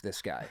thief,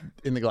 this guy.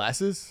 In the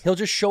glasses? He'll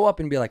just show up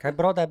and be like, I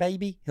brought a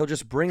baby. He'll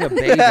just bring a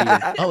baby.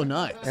 Oh,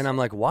 nice. And I'm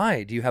like,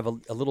 why? Do you have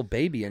a little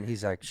baby? And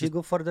he's like, she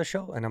go for the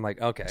show. And I'm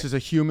like, okay. It's just a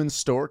human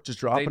stork just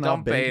They dropping out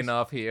don't pay babies.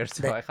 enough here,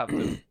 so I have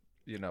to,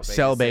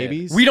 Sell babysit.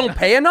 babies? We don't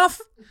pay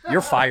enough?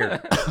 You're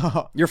fired.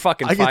 You're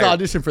fucking I fired. get the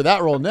audition for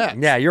that role next.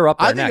 Yeah, you're up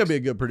there I think next. I'd be a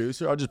good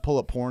producer. I'll just pull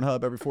up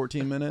Pornhub every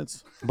 14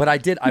 minutes. But I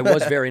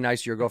was very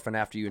nice to your girlfriend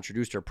after you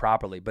introduced her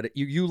properly. But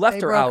you left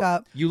They her broke out.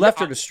 up. You left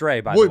her to stray,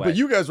 by Wait, the way. but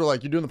you guys were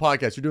like, you're doing the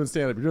podcast, you're doing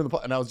stand-up, you're doing the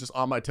and I was just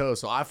on my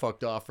toes, so I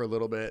fucked off for a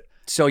little bit.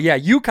 So yeah,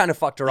 you kind of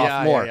fucked her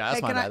off more. Yeah, that's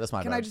Hey, my can bad. I- That's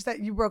my Can bad. I just say,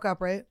 you broke up,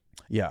 right?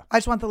 Yeah. I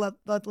just want to let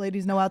the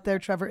ladies know out there,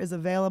 Trevor is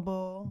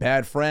available.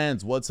 Bad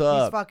friends, what's He's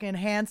up? fucking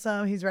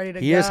handsome. He's ready to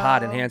go. He is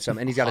hot and handsome,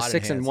 and he's got a Hot and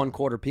 6 handsome.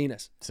 1/4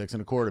 penis. 6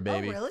 1/4,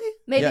 baby. Oh, really?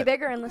 Maybe Yeah.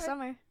 bigger in the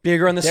summer.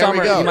 Bigger in the There we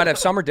summer. go. You might have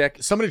summer dick.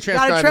 Somebody Gotta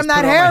transcribe trim this, that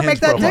put it on my hair, Hinge make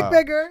that profile. dick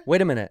bigger.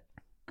 Wait a minute.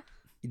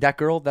 That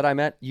girl that I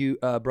met, you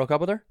broke up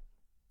with her?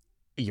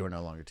 You are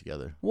no longer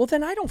together. Well,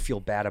 then I don't feel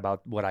bad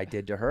about what I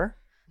did to her.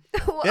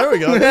 There we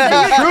go.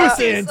 This is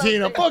true,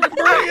 Santina. Fucking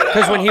bring it up.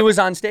 Because when he was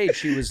on stage,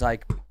 she was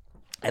like,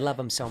 I love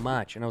him so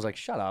much. And I was like,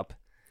 shut up.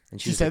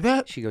 And She was said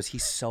like- that? She goes,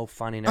 he's so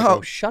funny. And I Oh,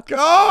 go, shut the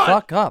God.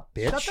 fuck up,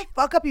 bitch. Shut the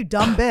fuck up, you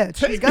dumb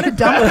bitch. He's gonna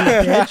dump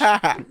you,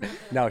 bitch.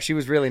 No, she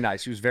was really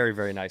nice. She was very,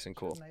 very nice and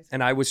cool.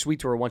 And I was sweet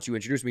to her once you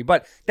introduced me.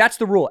 But that's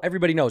the rule.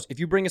 Everybody knows. If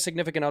you bring a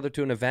significant other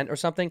to an event or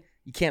something,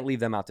 you can't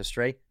leave them out to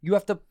stray. You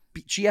have to.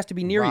 She has to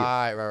be near you.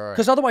 Right.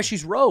 Because otherwise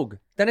she's rogue.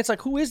 Then it's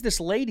like, who is this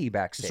lady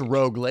backstage? It's a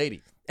rogue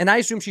lady. And I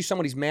assume she's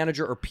somebody's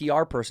manager or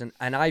PR person.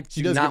 And I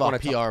She do does not give off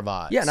want to PR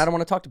vibes. Yeah, and I don't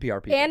want to talk to PR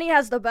people. Annie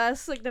has the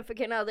best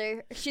significant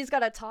other. She's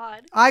got a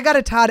Todd. I got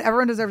a Todd.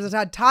 Everyone deserves a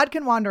Todd. Todd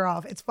can wander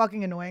off. It's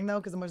fucking annoying though,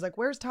 because I'm always like,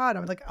 "Where's Todd?"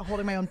 I'm like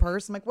holding my own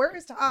purse. I'm like, "Where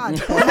is Todd?"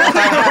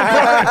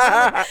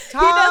 Todd. He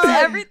does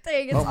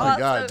everything. It's Oh my awesome.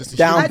 God. Just a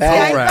Down huge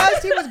bad. ball rack.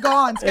 Skagfest, he was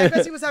gone.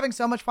 Skagfest, he was having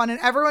so much fun, and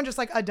everyone just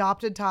like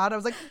adopted Todd. I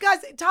was like, "Guys,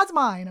 Todd's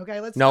mine. Okay,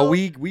 let's." No, go.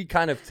 we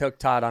kind of took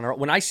Todd on our.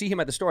 When I see him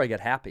at the store, I get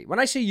happy. When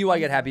I see you, I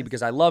get happy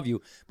because I love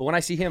you. But when I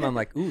see him, I'm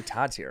like, ooh,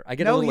 Todd's here. I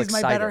get a No, little he's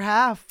excited. my better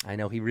half. I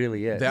know he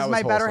really is. That He's was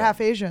my better wholesome.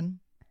 half Asian.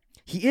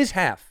 He is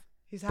half.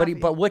 He's But happy.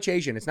 but which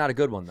Asian? It's not a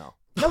good one though.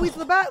 No, he's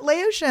the best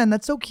Laotian.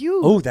 That's so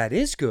cute. Oh, that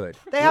is good.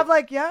 They have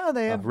like they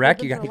have. Rec,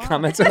 they've you been got any through a lot.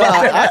 comments about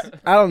that?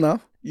 I don't know.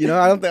 You know,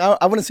 I don't think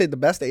I wouldn't say the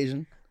best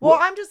Asian. Well,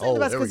 I'm just saying Oh, the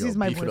best there we because go. he's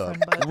my Beef it up.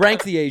 boyfriend. But...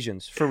 Rank the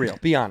Asians for real.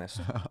 Be honest.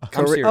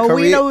 I'm serious. Oh, we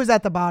Korea- know who's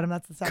at the bottom.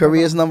 That's the second.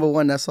 Korea's bottom. number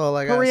one. That's all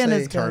I got to Korean say.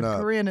 is good. Turn up.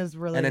 Korean is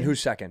really. And then who's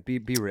second? Be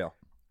real.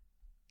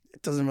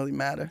 It doesn't really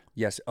matter.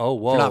 Yes. Oh,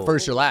 If whoa. you're not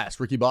first, you're last.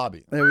 Ricky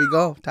Bobby. There we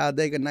go.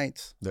 Talladega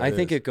Nights. There I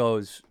think is. it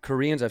goes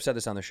Koreans. I've said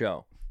this on the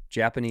show.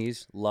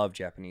 Japanese love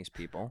Japanese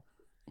people.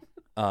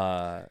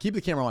 Keep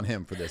the camera on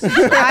him for this.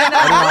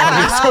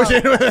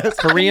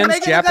 Koreans, Make it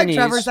look Japanese.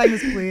 Like Trevor saying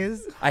this,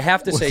 please, I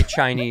have to say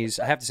Chinese.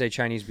 I have to say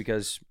Chinese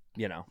because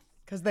you know.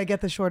 because they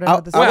get the short end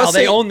of the I would Well,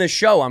 they say- own this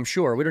show. I'm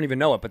sure we don't even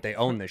know it, but they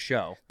own this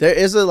show. There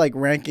is a like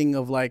ranking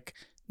of like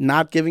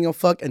not giving a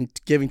fuck and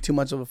giving too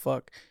much of a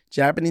fuck.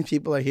 Japanese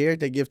people are here.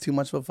 They give too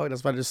much of a fuck.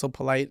 That's why they're so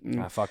polite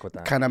and I fuck with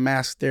that. kind of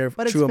mask their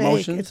But it's true fake.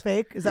 emotions. It's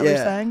fake. Is that what you're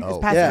Yeah. saying? Oh, It's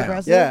passive yeah,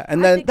 aggressive. yeah. And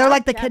I then think They're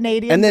like the Japanese.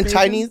 Canadians. and then Asians.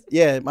 Chinese,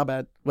 yeah, my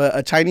bad.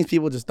 But Chinese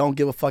people just don't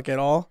give a fuck at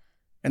all.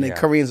 And then Yeah.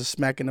 Koreans are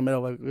smack in the middle.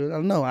 Like I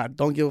don't know, I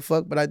don't give a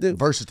fuck, but I do.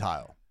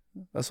 Versatile.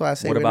 That's why I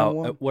say What we're about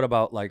number one. what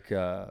about like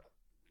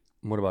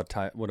what about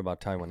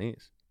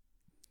Taiwanese?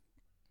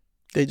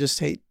 They just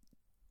hate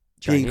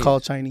being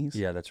called Chinese.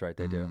 Yeah, that's right.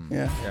 They do.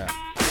 Yeah.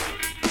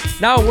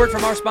 Now, a word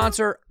from our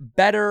sponsor,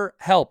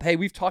 BetterHelp. Hey,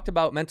 we've talked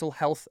about mental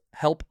health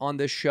help on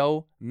this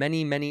show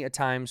many a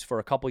times for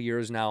a couple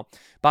years now.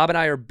 Bob and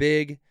I are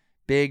big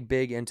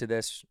into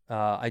this.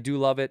 I do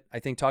love it. I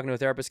think talking to a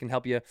therapist can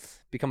help you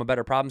become a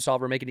better problem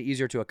solver, making it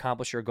easier to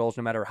accomplish your goals,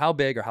 no matter how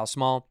big or how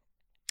small.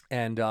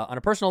 And on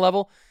a personal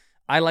level,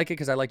 I like it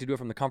because I like to do it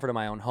from the comfort of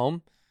my own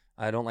home.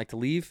 I don't like to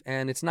leave,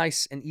 and it's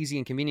nice and easy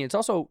and convenient. It's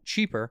also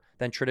cheaper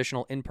than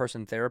traditional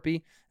in-person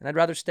therapy, and I'd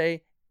rather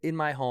stay in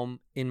my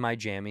home, in my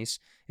jammies.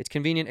 It's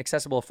convenient,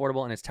 accessible,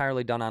 affordable, and it's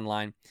entirely done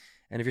online.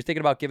 And if you're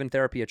thinking about giving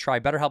therapy a try,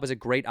 BetterHelp is a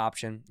great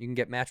option. You can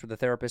get matched with a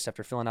therapist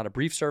after filling out a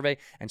brief survey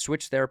and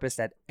switch therapists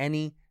at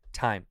any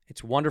time.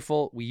 It's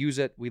wonderful. We use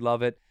it. We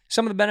love it.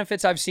 Some of the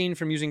benefits I've seen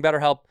from using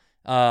BetterHelp,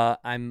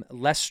 I'm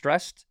less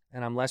stressed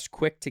and I'm less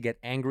quick to get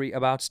angry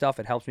about stuff.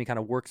 It helps me kind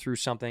of work through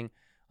something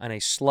on a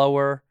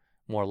slower,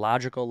 more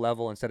logical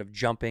level instead of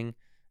jumping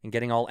and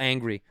getting all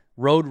angry.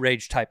 Road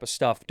rage type of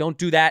stuff. Don't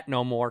do that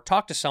no more.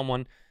 Talk to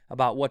someone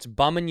about what's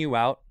bumming you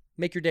out.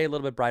 Make your day a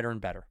little bit brighter and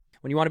better.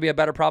 When you want to be a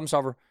better problem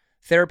solver,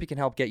 therapy can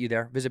help get you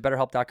there. Visit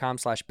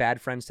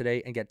BetterHelp.com/badfriends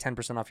today and get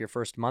 10% off your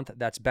first month.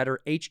 That's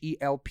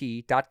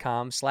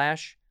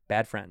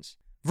BetterHelp.com/badfriends.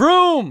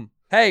 Vroom!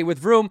 Hey, with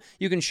Vroom,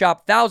 you can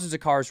shop thousands of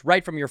cars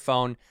right from your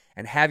phone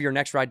and have your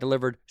next ride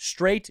delivered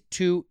straight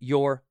to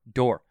your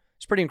door.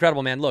 It's pretty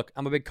incredible, man. Look,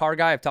 I'm a big car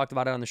guy. I've talked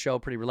about it on the show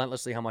pretty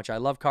relentlessly how much I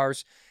love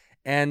cars.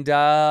 And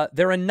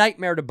they're a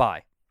nightmare to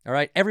buy, all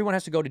right? Everyone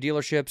has to go to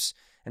dealerships,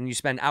 and you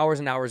spend hours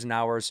and hours and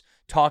hours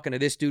talking to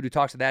this dude who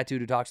talks to that dude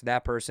who talks to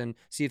that person,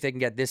 see if they can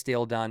get this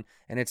deal done.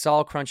 And it's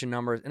all crunching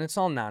numbers, and it's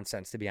all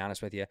nonsense, to be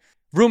honest with you.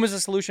 Vroom is a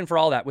solution for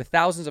all that. With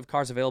thousands of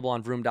cars available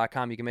on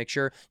Vroom.com, you can make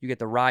sure you get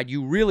the ride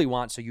you really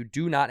want so you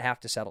do not have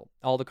to settle.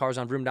 All the cars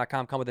on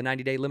Vroom.com come with a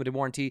 90-day limited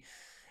warranty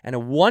and a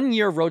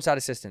 1-year roadside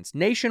assistance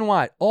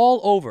nationwide,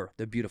 all over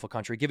the beautiful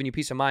country, giving you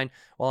peace of mind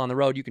while on the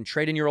road. You can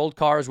trade in your old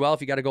car as well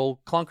if you got to go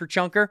clunker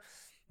chunker.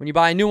 When you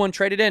buy a new one,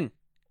 trade it in.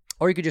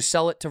 Or you could just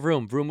sell it to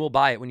Vroom. Vroom will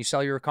buy it. When you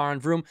sell your car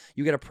on Vroom,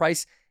 you get a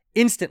price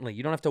instantly.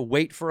 You don't have to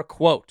wait for a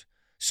quote.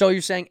 So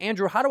you're saying,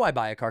 Andrew, how do I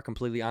buy a car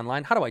completely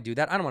online? How do I do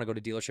that? I don't want to go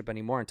to dealership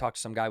anymore and talk to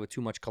some guy with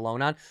too much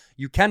cologne on.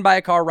 You can buy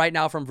a car right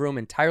now from Vroom,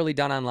 entirely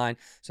done online.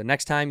 So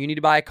next time you need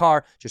to buy a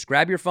car, just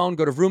grab your phone,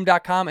 go to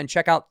Vroom.com, and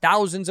check out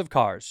thousands of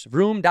cars.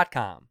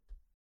 Vroom.com.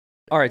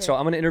 All right, so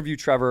I'm going to interview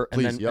Trevor,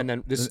 and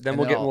Please, then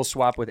we'll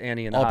swap with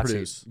Annie in the I'll hot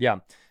produce. seat. Yeah.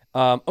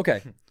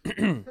 Okay.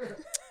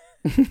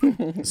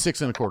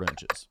 6 1/4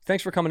 inches.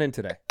 Thanks for coming in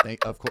today.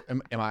 Of course.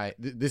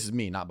 This is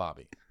me, not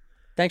Bobby.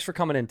 Thanks for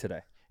coming in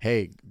today.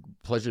 Hey,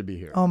 pleasure to be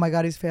here. Oh my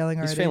God, he's failing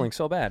already. He's failing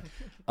so bad.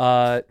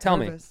 Tell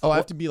me. Nervous. Oh, I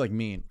have to be like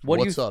mean.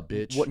 What's up,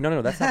 bitch?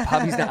 No, that's not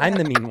Bobby's. I'm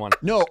the mean one.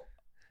 No,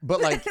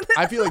 but like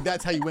I feel like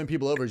that's how you win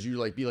people over. Is you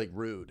like be like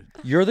rude.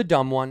 You're the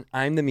dumb one.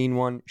 I'm the mean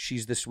one.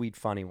 She's the sweet,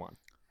 funny one.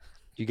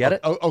 You get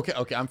it? Oh, okay.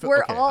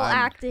 We're okay, all I'm-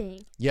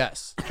 acting.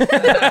 Yes.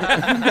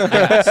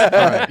 Yes.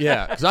 All right.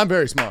 Yeah, because I'm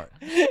very smart.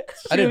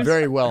 I did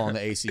very well on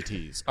the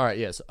ACTs. All right.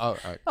 Yes. All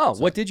right. Oh,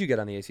 what did you get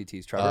on the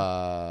ACTs,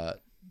 Trevor?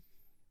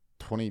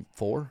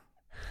 24.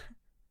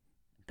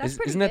 That's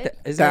pretty isn't good.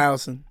 that the,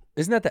 1,000.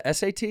 isn't that the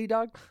SAT,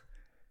 dog?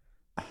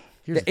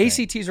 Here's The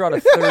thing. ACTs are out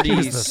of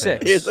 36.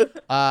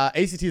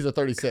 ACTs are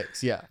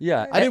 36. Yeah.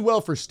 Yeah. I did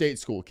well for state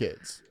school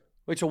kids.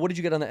 Wait, so what did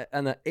you get on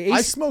the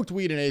I smoked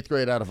weed in 8th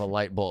grade out of a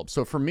light bulb.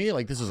 So for me,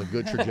 like, this is a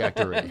good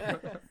trajectory.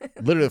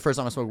 Literally, the first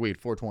time I smoked weed,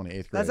 420,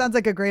 8th grade. That sounds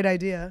like a great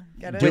idea.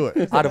 Get it? Do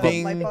it. out of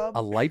Bing. light bulb?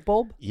 a light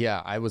bulb?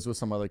 Yeah, I was with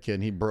some other kid,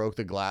 and he broke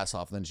the glass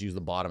off, and then just used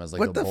the bottom as like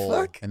What the the bowl,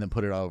 fuck? and then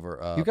put it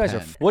over. You guys are.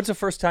 pen. What's the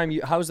first time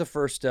you? How was the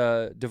first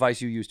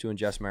device you used to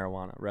ingest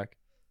marijuana, Rick?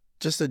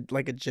 Just a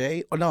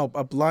J? Oh, no,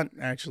 a blunt,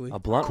 actually. A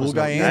blunt. Cool was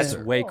guy That's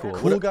answer. way cool.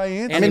 Cool guy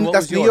answer. Andy, I mean, what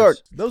that's was New yours? York.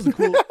 Those are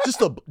cool.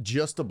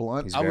 just a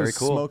blunt. He's I very was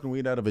cool. smoking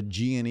weed out of a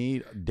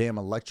G&E damn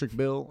electric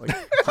bill.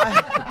 Like,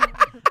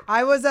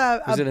 I was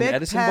a Was it an Bic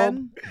Edison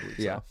pen. bulb?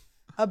 Yeah.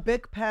 A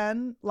Bic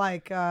pen,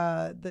 like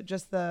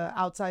just the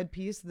outside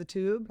piece of the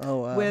tube Oh,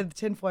 wow. with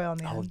tinfoil on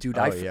the Oh, end. dude,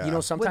 Oh, you yeah. know,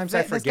 With sometimes Vic,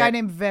 I this guy forget.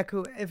 named Vic,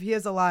 who, if he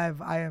is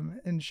alive, I am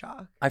in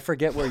shock. I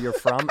forget where you're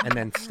from, and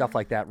then stuff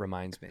like that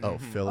reminds me. oh,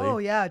 Philly. Oh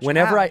yeah.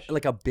 Whenever trash.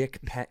 like a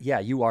Bic pen, yeah,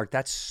 you are.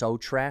 That's so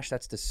trash.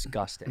 That's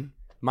disgusting.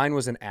 Mine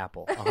was an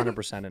Apple,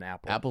 100% an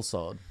Apple. Apple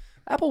solid.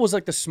 Apple was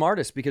like the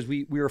smartest because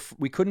we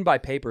couldn't buy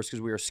papers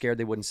because we were scared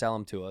they wouldn't sell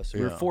them to us. We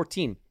were Yeah.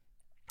 14,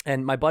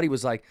 and my buddy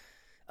was like,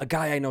 "A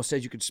guy I know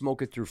says you could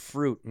smoke it through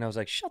fruit," and I was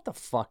like, "Shut the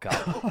fuck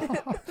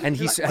up." And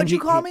he said, What'd you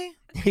call me?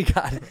 He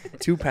got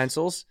 2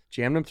 pencils,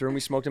 jammed them through, and we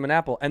smoked him an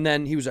apple. And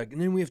then he was like,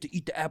 and then we have to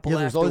eat the apple Yeah,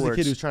 there's afterwards. always a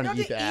kid who's trying You to have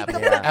eat the to apple the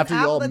fucking after you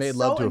all apple. made That's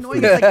love so to a annoying.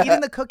 food. It's like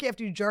eating the cookie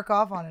after you jerk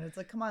off on it. It's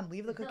like, come on,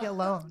 leave the cookie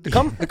alone. The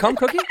cum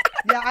cookie?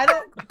 Yeah, I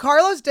don't.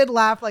 Carlos did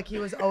laugh like he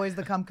was always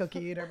the cum cookie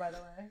eater, by the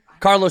way.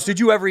 Carlos, did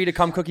you ever eat a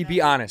cum cookie?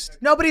 Be honest.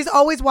 No, but he's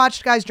always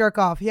watched guys jerk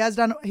off. He has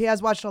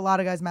watched a lot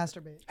of guys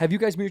masturbate. Have you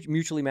guys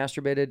mutually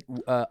masturbated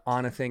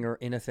on a thing or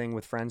in a thing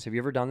with friends? Have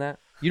you ever done that?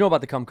 You know about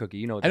the cum cookie.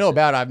 You know what I this know is.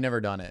 about it. I've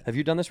never done it. Have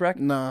you done this, Rec?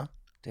 Nah.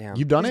 Damn.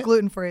 You've done He's it?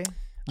 gluten free.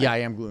 Yeah, I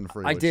am gluten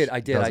free. I did.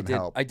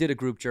 Help. I did a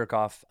group jerk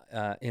off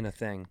in a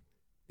thing.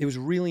 It was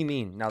really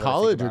mean. Now that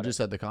College I think or about just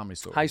it. at the comedy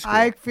store? High school?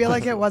 I feel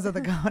like it was at the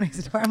comedy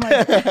store. I'm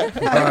like,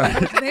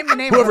 name the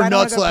name. Whoever I don't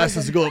wanna nuts go last prison.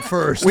 has to go up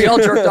first. We all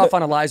jerked off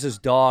on Eliza's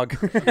dog.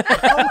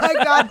 Oh my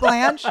God,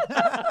 Blanche.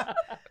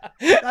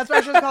 That's why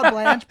she's called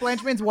Blanche.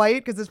 Blanche means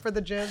white because it's for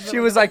the jizz. She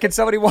was like, "Can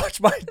somebody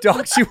watch my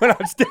dog?" She went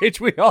on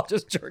stage. We all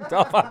just jerked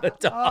off on the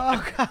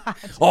dog. "Oh God,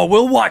 Oh,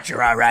 we'll watch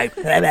her, all right.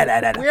 we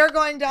are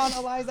going down."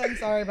 Eliza, I'm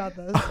sorry about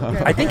this.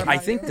 Okay, I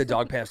think the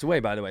dog passed away.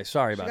 By the way,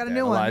 sorry about got a that,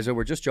 new one. Eliza.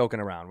 We're just joking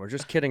around. We're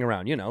just kidding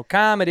around. You know,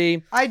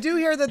 comedy. I do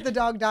hear that the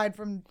dog died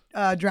from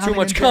drowning. Too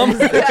much in cum.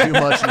 jizz. Too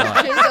much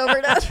nut. Jizz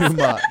overdose. Too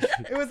much.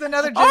 It was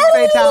another jizz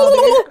fatality.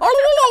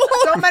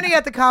 So many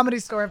at the comedy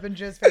store have been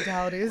jizz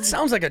fatalities.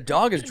 Sounds like a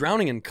dog is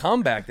drowning in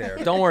cum back there.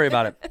 Don't worry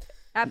about it.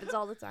 Happens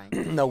all the time.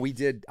 No,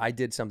 I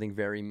did something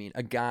very mean.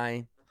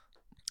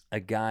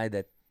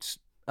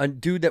 A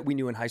dude that we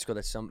knew in high school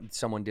that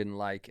someone didn't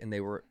like, and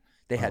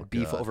they had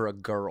beef over a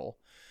girl.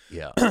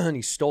 Yeah. And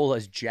he stole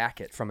his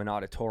jacket from an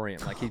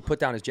auditorium. Like he put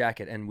down his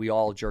jacket, and we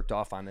all jerked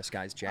off on this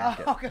guy's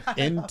jacket. Oh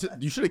God.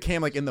 You should have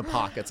came like in the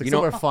pockets, like You know-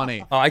 somewhere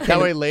funny. Oh, I that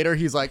came- way later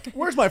he's like,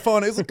 "Where's my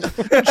phone?" He's like,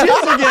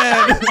 "Jizz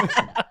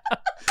again."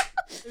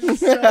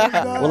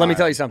 Well, let me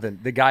tell you something.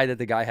 The guy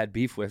had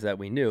beef with that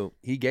we knew,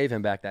 he gave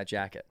him back that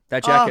jacket.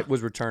 That jacket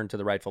was returned to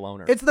the rightful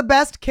owner. It's the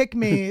best kick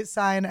me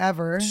sign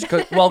ever.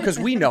 Because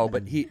we know,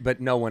 but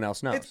no one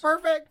else knows. It's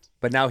perfect.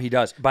 But now he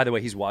does. By the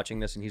way, he's watching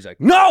this and he's like,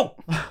 "No,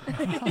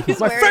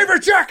 it's my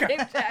favorite jacket.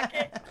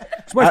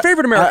 It's my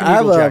favorite American I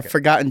have Eagle a jacket."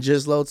 forgotten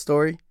jizz load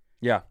story.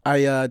 Yeah.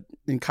 I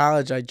in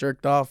college I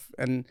jerked off,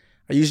 and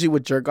I usually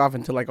would jerk off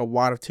into like a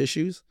wad of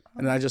tissues,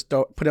 and then I just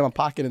put it in my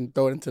pocket and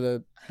throw it into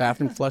the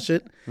bathroom, flush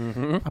it.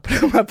 Mm-hmm. I put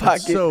it in my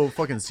pocket. So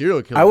fucking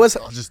serial killer. I'll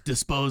just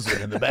dispose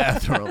it in the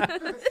bathroom.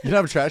 You don't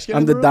have a trash can?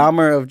 I'm the bro?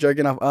 Dahmer of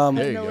jerking off.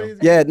 There you go.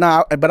 Yeah,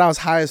 no, but I was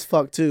high as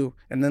fuck too,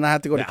 and then I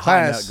had to go That to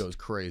high class. nut goes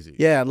crazy.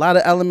 Yeah, a lot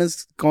of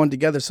elements going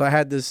together. So I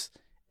had this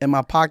in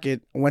my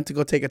pocket. I went to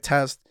go take a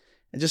test.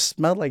 It just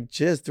smelled like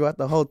jizz throughout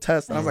the whole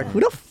test. And I was like, who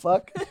the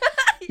fuck?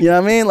 You know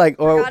what I mean? Like,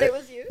 or Forgot it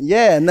was you.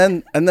 yeah. And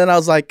then I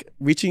was like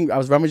I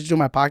was rummaging through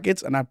my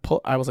pockets, and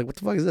I was like, what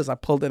the fuck is this? I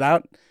pulled it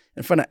out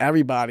in front of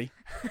everybody.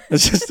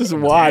 It's just this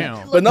wad,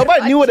 Damn. but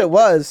nobody knew what it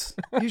was.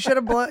 You should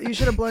have blown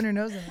your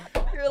nose in it.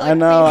 You're like, I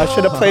know. I "People."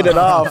 should have played it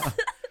off.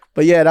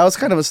 But yeah, that was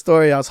kind of a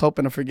story I was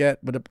hoping to forget,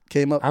 but it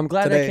came up. I'm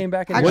glad today. that came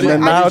back. Actually, What And did,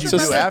 then I now what it's did you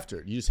just do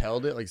after? You just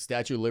held it like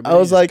Statue of Liberty? I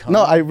was You just like, come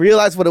no, up? I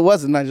realized what it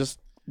was, and I just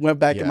went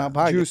back in Yeah. my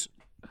pocket. Juice.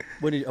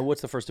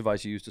 What's the first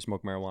device you used to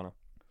smoke marijuana?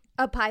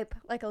 A pipe,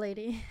 like a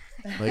lady.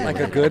 Like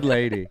a good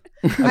lady.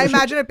 I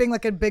imagine it being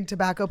like a big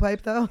tobacco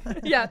pipe, though.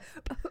 Yeah.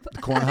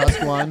 corn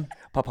husk one.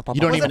 You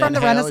don't Was even it from the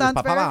inhale. Renaissance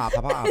Pa, pa,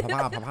 fair? pa, pa,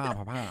 pa, pa, pa,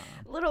 pa, pa.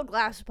 Little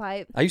glass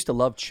pipe. I used to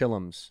love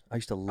Chillums. I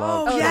used to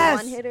love. Oh, the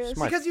yes. one-hitters. It's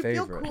my Because you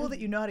feel favorite. cool that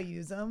you know how to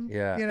use them.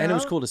 Yeah, you and it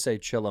was know? cool to say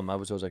Chillum. I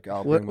was always like,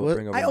 "Oh, What-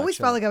 bring over I my always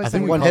felt like I was I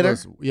think saying we one call hitter?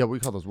 those. Yeah, we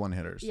call those one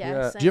hitters. Yeah.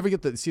 Yeah. same. Do you ever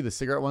get see the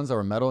cigarette ones that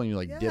are metal and you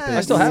like dip it? Yeah,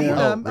 I still have you one.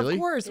 see Oh, them. really? Of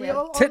course. We Yeah.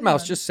 all own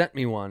Titmouse one. just sent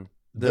me one.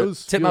 The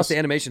Those Titmouse, the feels-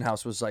 animation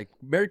house, was like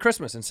 "Merry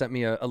Christmas" and sent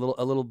me a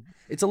little.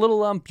 It's a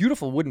little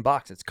beautiful wooden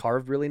box. It's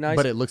carved really nice.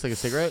 But it looks like a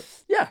cigarette.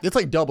 Yeah. It's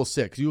like double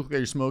sick. You look like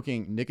you're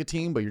smoking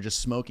nicotine, but you're just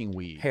smoking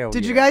weed. Hell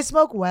Did yeah. you guys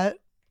smoke wet?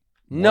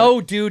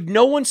 No, dude.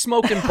 No one's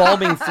smoking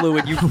embalming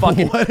fluid. You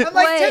fucking. I'm like,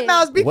 Wait.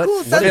 Titmouse, be What- cool.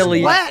 what Send is us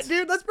wet? wet,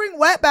 dude. Let's bring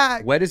wet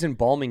back. Wet is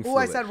embalming Oh,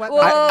 fluid. I said wet Whoa.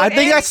 back. I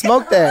think I Andy.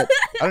 smoked that.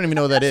 I don't even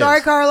know what that is.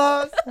 Sorry,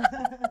 Carlos.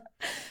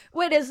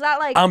 Wait, is that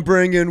like I'm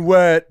bringing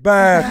wet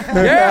back.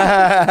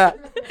 Yeah.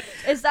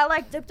 is that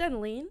like dipped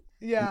in lean?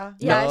 Yeah.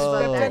 Yeah, I No.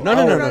 smoked that. No,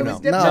 no, no, it no, was no.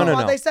 dipped No, in- no,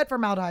 well, no. They said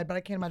formaldehyde, but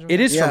I can't imagine. It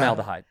is Yeah.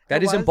 formaldehyde.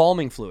 That It is was?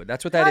 embalming fluid.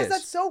 That's what that Guys, is.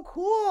 that's so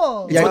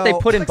cool. It's what they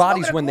Well- put in It's like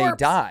bodies smoking a when they corpse.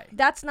 die.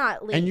 That's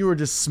not lean. And you were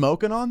just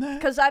smoking on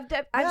that? Because I've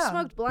Yeah.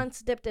 smoked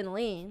blunts dipped in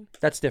lean.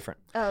 That's different.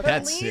 Oh,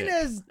 That's Lean sick.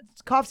 is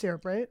cough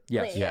syrup, right?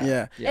 Yes. Lean.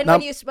 Yeah. Yeah. And Now-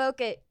 when you smoke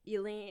it,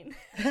 you lean.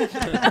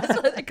 That's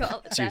what they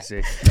call it.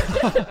 Juicy.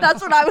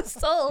 That's what I was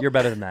told. You're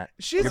better than that.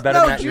 She's You're better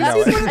than that. You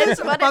know Juicy's it. one of It's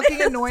those what it fucking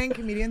is. annoying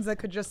comedians that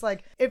could just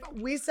like if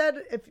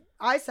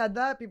I said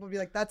that, people would be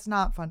like, that's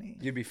not funny.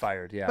 You'd be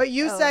fired. Yeah. But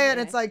you Oh, say it,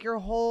 okay. it's like your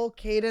whole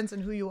cadence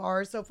and who you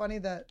are is so funny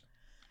that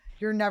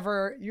you're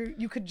never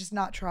you could just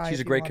not try. She's if a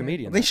you great wanted.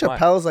 comedian. I think That's why.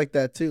 Chappelle's like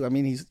that too. I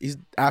mean, he's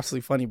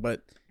absolutely funny,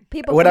 but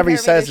People whatever he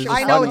compare me says to is Sean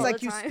just I know funny. it's all like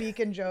the you time. speak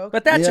and joke.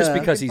 But that's just Yeah.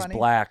 because It'd be he's funny.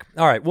 black.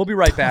 All right, we'll be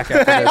right back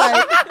after this.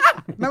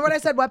 Like, remember when I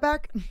said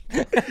wetback?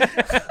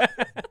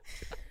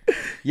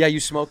 Yeah, you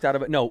smoked out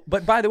of it. No,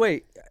 but by the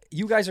way,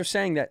 you guys are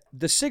saying that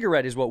the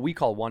cigarette is what we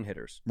call one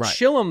hitters. Right.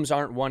 Chillums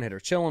aren't one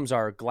hitters. Chillums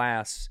are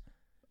glass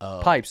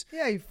pipes.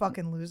 Yeah, you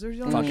fucking losers.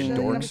 You don't Fucking know shit.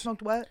 You never dorks.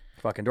 smoked what?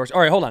 Fucking dorks.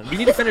 All right, hold on. We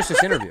need to finish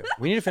this interview.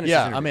 We need to finish this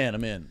Yeah, interview.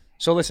 I'm in.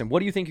 So listen, what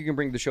do you think you can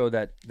bring to the show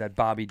that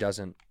Bobby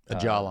doesn't? A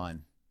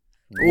jawline.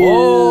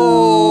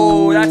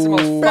 Whoa, that's the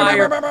most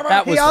fire.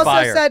 That was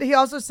fire. He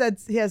also said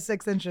he has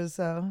 6 inches,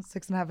 so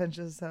 6.5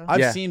 inches. So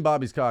I've seen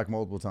Bobby's cock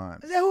multiple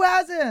times. who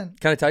hasn't?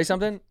 Can I tell you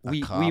something?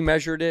 We cop.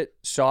 measured it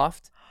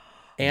soft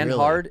and Really?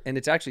 hard, and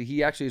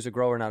he actually is a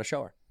grower, not a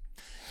shower.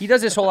 He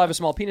does this whole I have a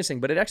small penis thing,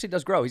 but it actually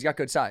does grow. He's got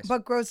good size.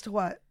 But grows to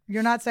what?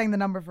 You're not saying the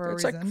number for a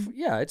It's reason. like,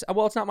 yeah, it's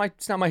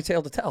not my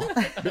tale to tell.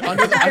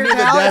 Under the Your tail,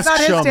 desk, it's not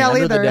his show me. tail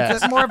Under the either. It's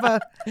desk. more of a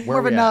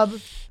Where we at? nub.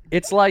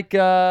 It's like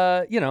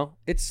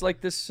it's like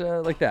this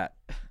like that.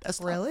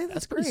 That's Really?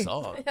 That's pretty great.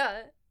 solid.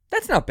 Yeah.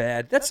 That's not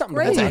bad. That's something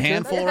great. to That's a hold on to.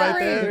 handful That's right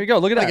great. there. There you go.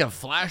 Look at Like that. a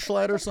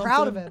flashlight or something.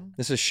 Proud of him.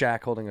 This is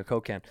Shaq holding a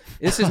Coke can.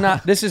 This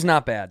is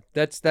not bad.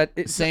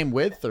 It's Same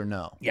width or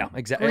no? yeah,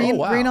 exactly. Green,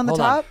 wow. green on the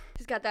Hold on. top.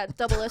 He's got that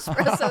double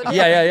espresso.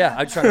 Yeah.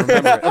 I'm trying to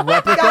remember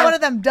it. You got one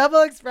of them double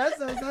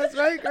espressos. That's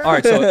right, girl. All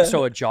right,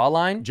 so a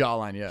jawline,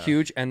 Jawline, yeah.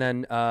 huge, and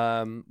then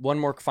one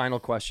more final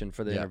question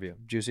for the Yeah. interview,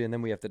 Juicy, and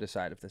then we have to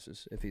decide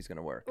if he's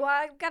gonna work. Well,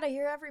 I gotta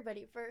hear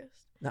everybody first.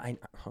 No, I know.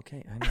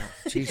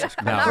 Jesus.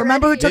 No. Christ.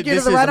 Remember who took you to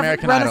This the is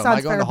American Idol. Am I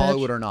Renaissance going Fair, to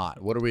Hollywood bitch? or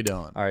not? What are we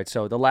doing? All right,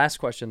 so the last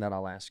question that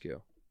I'll ask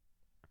you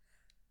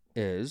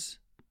is: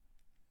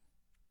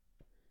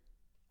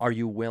 are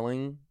you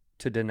willing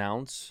to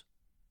denounce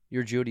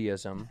your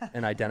Judaism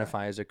and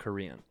identify as a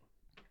Korean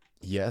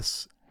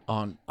Yes,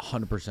 on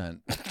 100%,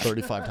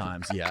 35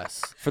 times.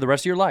 Yes, for the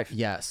rest of your life?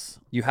 yes,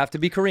 You have to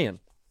be Korean.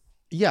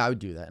 yeah. I would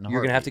do that. In a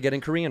You're gonna have to heartbeat. get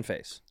in Korean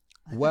face.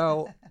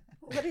 Well,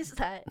 What is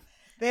that?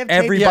 They have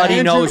tape- Everybody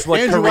Andrew- knows what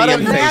Andrew, why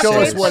don't Korean you face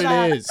show us is. what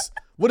it is?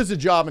 What does the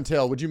job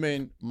entail? Would you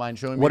mind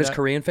showing me? What does that?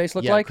 Korean face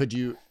look Yeah, like? could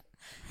you?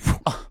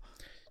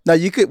 No,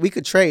 we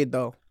could trade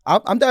though.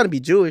 I'm down to be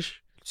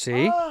Jewish.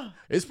 See?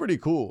 It's pretty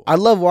cool. I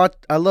love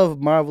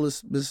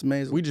Marvelous Miss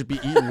Maisel. We just be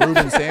eating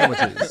Reuben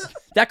sandwiches.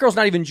 That girl's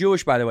not even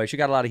Jewish, by the way. She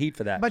got a lot of heat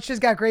for that. But she's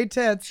got great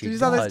tits. She Did you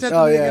saw those does. tits?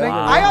 Oh, in the yeah. beginning?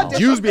 Wow. I auditioned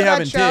Jews be for that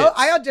having show. tits.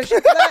 I auditioned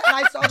for that, and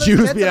I saw those Jews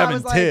tits, be and I having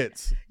was like,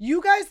 tits.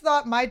 you guys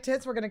thought my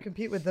tits were going to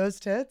compete with those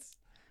tits?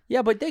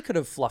 Yeah, but they could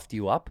have fluffed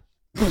you up.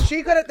 They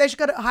should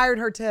have hired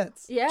her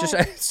tits. Yeah. Just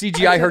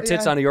CGI her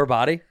tits Yeah. onto your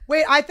body.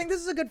 Wait, I think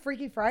this is a good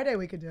Freaky Friday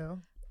we could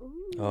do.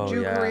 Oh,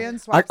 Jew yeah. Korean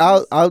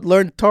I'll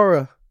learn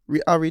Torah.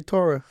 I'll read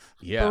Torah.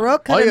 Yeah.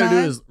 Baruch All you gotta do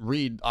Adonai. is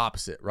read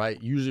opposite,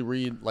 right? Usually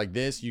read like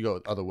this, you go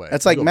the other way.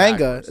 That's You like go manga.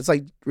 backwards. It's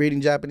like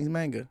reading Japanese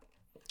manga.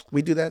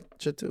 We do that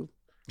shit too.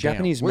 Damn,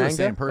 Japanese we're manga? the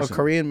same Or person.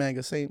 Korean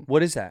manga, same.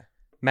 What is that?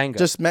 Manga.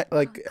 Just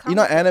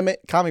anime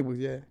comic books,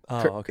 yeah.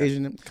 Oh, okay.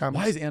 Asian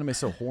comics. Why is anime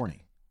so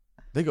horny?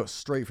 They go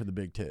straight for the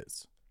big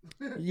tits.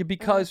 Yeah,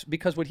 because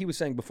what he was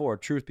saying before,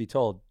 truth be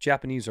told,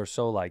 Japanese are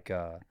so like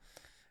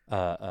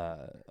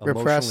emotionally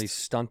Repressed.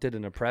 stunted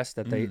and oppressed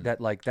that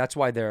that's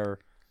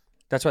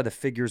why the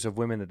figures of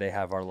women that they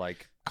have are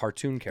like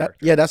cartoon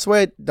characters. Yeah, that's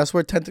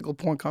where tentacle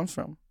porn comes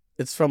from.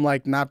 It's from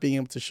like not being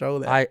able to show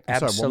that. I I'm sorry, one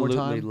more absolutely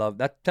time? love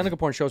that. Tentacle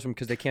porn shows them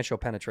because they can't show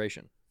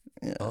penetration.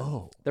 Yeah.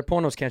 Oh. Their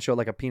pornos can't show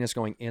like a penis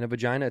going in a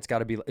vagina. It's got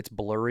to be. It's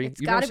blurry.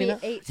 It's You've never gotta seen be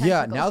that? 8 Yeah,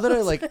 tentacles. now that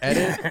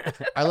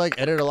I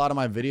edit a lot of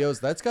my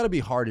videos. That's got to be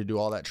hard to do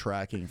all that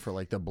tracking for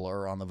like the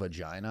blur on the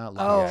vagina. A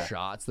lot of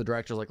shots. The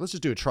director's like, let's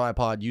just do a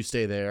tripod. You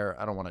stay there.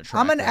 I don't want to track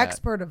I'm an that.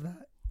 expert of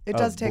that. It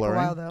does take blurring? a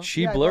while though.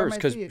 She Yeah, I blur blurs my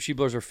because feet. she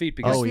blurs her feet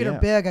because Oh, My feet yeah.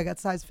 are big. I got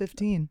size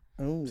 15.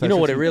 Ooh. you know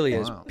what it Size really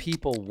 15. is. Wow.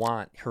 People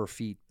want her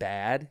feet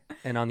bad,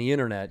 and on the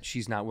internet,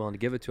 she's not willing to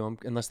give it to them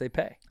unless they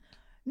pay.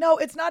 No,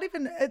 it's not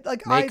even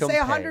like Make I 'em say pay.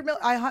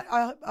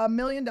 $100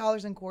 million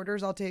in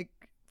quarters. I'll take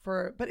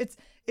for, but it's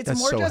That's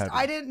more so just heavy.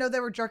 I didn't know they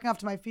were jerking off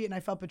to my feet, and I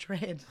felt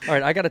betrayed. All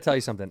right, I got to tell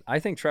you something. I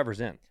think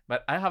Trevor's in.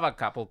 But I have a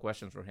couple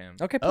questions for him.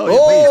 Okay. Oh, please.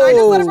 yeah, please. Can I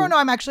just let everyone know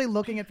I'm actually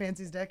looking at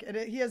Fancy's dick?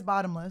 He is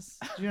bottomless.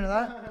 Do you know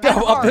that? And Oh,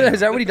 up hard. there? Is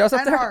that what he does up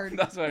And there? hard.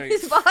 That's very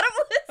He's bottomless.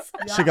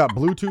 She got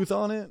Bluetooth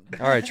on it.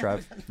 All right,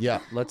 Trev. Yeah.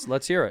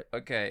 Let's hear it.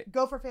 okay.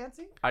 Go for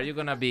Fancy. Are you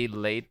gonna be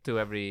late to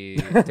every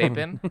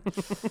taping?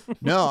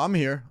 No, I'm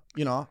here.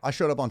 You know, I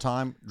showed up on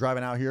time,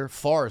 driving out here,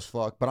 far as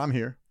fuck, but I'm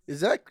here. Is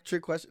that a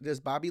trick question?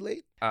 Is Bobby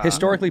late?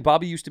 Historically,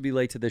 Bobby used to be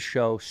late to this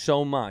show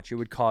so much it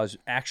would cause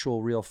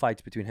actual real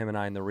fights between him and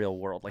I in the real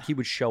world. Like he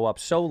would show up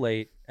so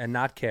late and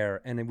not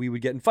care, and then we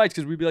would get in fights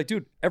because we'd be like,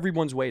 "Dude,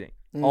 everyone's waiting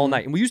all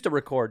night." And we used to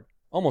record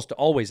almost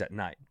always at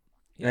night,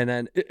 and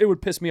then it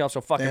would piss me off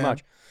so fucking Damn.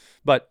 much.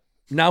 But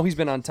now he's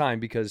been on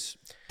time because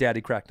Daddy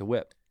cracked the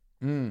whip.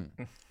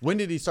 When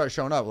did he start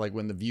showing up? Like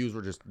when the views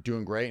were just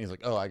doing great, and he's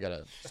like, "Oh, I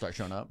gotta start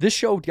showing up." This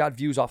show got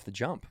views off the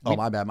jump. Oh,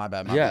 my bad, my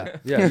bad, my Yeah,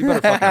 bad. yeah. You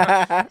better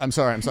fucking I'm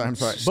sorry.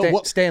 stay,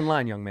 stay in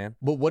line, young man.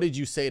 But what did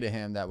you say to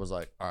him that was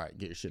like, "All right,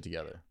 get your shit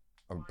together,"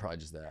 or probably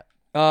just that?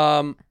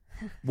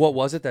 What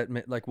was it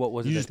that like what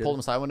was You it? just that pulled him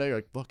did it? aside one day, you're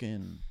like,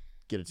 "Fucking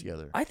get it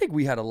together." I think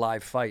we had a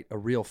live fight, a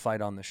real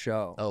fight on the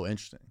show. Oh,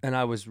 interesting. And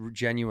I was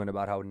genuine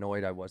about how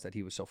annoyed I was that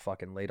he was so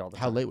fucking late all the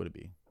time. How late would it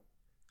be?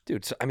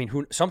 Dude, so, I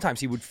mean, sometimes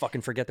he would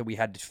fucking forget that we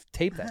had to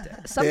tape that day.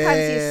 Sometimes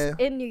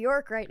he's in New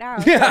York right now.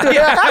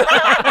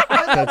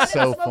 That's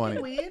so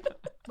funny. Weed?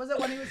 Was it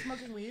when he was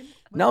smoking weed?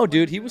 No,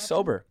 dude, he was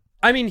sober.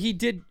 I mean,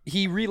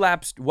 he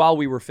relapsed while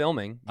we were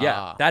filming.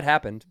 Yeah, that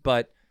happened,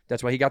 but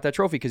that's why he got that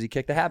trophy, because he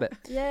kicked the habit.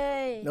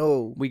 Yay.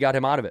 No. We got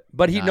him out of it.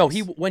 But you know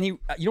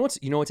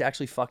what's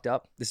actually fucked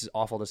up? This is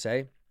awful to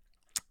say.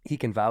 He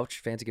can vouch,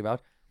 Fancy can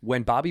vouch.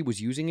 When Bobby was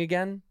using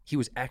again, he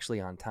was actually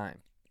on time.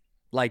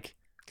 Like,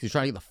 he's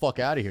trying to get the fuck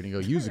out of here and go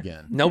use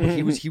again. No, but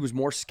he was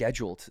more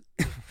scheduled.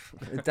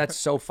 That's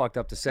so fucked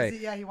up to say.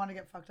 Yeah, he wanted to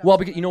get fucked up. Well,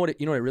 because you know what it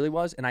really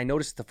was, and I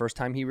noticed the first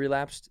time he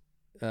relapsed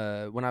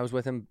when I was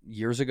with him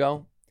years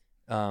ago.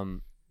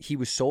 He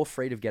was so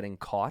afraid of getting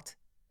caught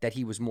that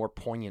he was more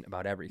poignant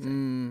about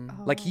everything.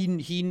 Like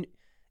he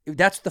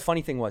that's the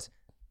funny thing was,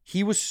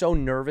 he was so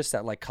nervous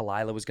that like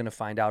Kalila was going to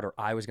find out or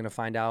I was going to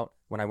find out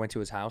when I went to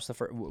his house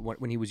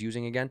when he was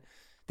using again,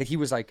 that he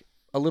was like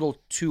a little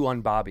too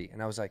on Bobby.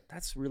 And I was like,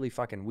 that's really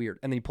fucking weird.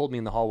 And then he pulled me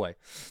in the hallway.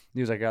 He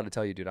was like, I got to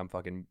tell you, dude, I'm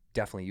fucking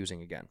definitely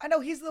using again. I know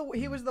he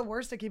was the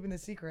worst at keeping the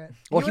secret.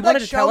 Well, he he would wanted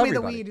like to show tell me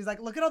everybody. the weed. He's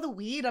like, look at all the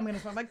weed I'm gonna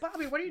smoke. I'm like,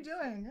 Bobby, what are you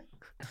doing?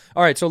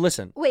 All right, so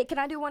listen. Wait, can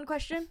I do one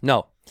question?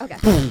 No. Okay.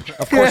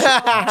 Of course.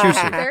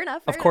 Juicy. Fair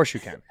enough. Of course you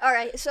can. All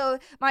right. So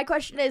my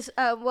question is,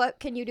 what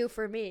can you do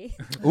for me?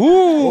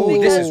 Ooh,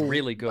 this is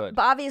really good.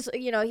 Bobby's,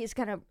 he's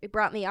kind of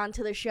brought me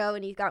onto the show,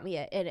 and he got me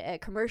a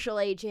commercial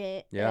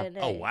agent. Yeah. And,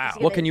 Oh, wow.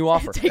 What can you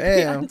offer? take me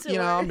Damn. on tour.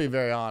 I'll be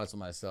very honest with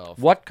myself.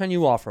 What can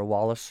you offer,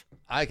 Wallace?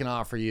 I can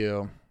offer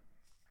you.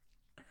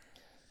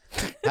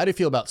 How do you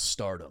feel about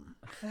stardom?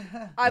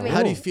 I mean,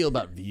 How do you feel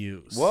about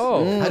views?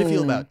 Whoa. How do you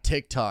feel about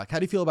TikTok? How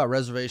do you feel about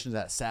reservations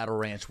at Saddle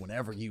Ranch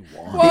whenever you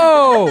want?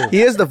 Whoa.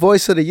 He is the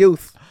voice of the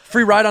youth.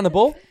 Free ride on the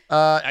bull?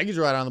 I could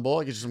ride on the bull.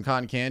 I get you some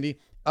cotton candy.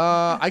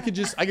 I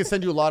could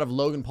send you a lot of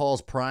Logan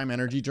Paul's Prime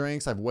energy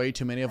drinks. I have way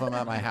too many of them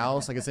at my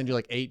house. I could send you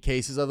like 8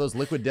 cases of those.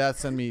 Liquid Death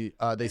send me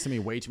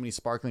way too many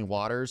sparkling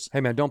waters.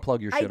 Hey man, don't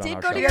plug your shit on did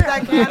our go show. to You get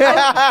that candle? You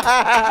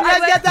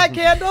guys get that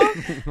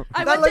candle?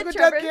 I That went to liquid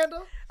death Trevor.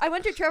 candle? I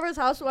went to Trevor's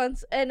house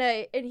once, and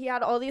he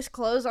had all these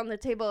clothes on the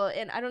table,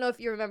 and I don't know if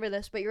you remember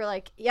this, but you were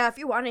like, "Yeah, if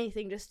you want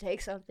anything, just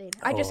take something."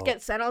 I just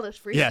get sent all this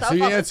free Yeah, stuff. so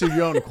you all the answered time.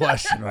 your own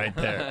question right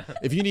there.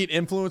 If you need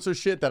influencer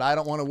shit that I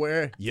don't want to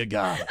wear, you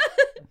got it.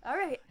 All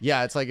right.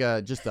 Yeah, it's like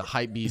just a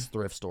hype beast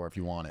thrift store if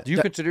you want it. Do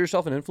you consider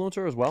yourself an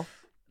influencer as well?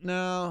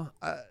 No,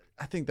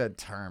 I think that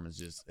term is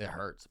just, it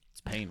hurts.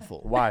 It's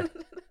painful. Why?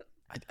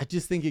 I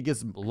just think it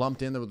gets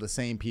lumped in there with the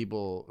same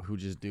people who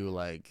just do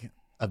like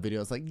a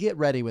video. It's like, get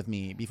ready with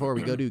me before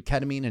we go do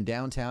ketamine in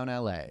downtown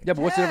LA. Yeah, but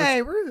what's the difference?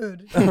 Hey,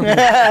 rude.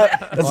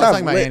 I was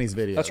talking about Annie's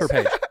video. That's her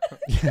page.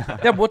 Yeah,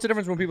 but what's the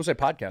difference when people say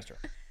podcaster?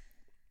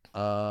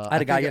 I I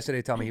had a guy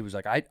yesterday tell me, he was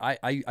like,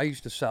 I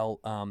used to sell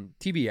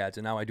TV ads,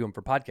 and now I do them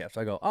for podcasts.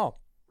 I go, oh,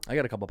 I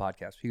got a couple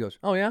podcasts. He goes,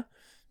 oh yeah,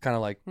 kind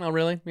of like, oh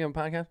really? You have a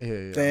podcast?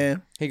 Yeah.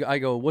 Damn. I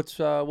go, what's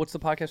the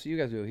podcast that you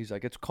guys do? He's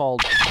like, it's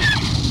called.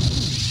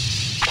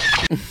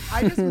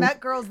 I just met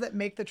girls that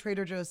make the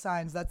Trader Joe's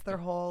signs. That's their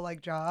whole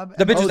like job.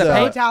 The bitches And that they're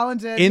so paint?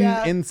 talented. In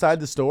yeah.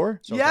 inside the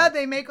store? Yeah,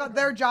 they make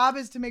their job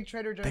is to make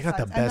Trader Joe's They got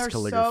the signs, best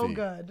and they're calligraphy.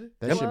 so good.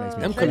 That shit makes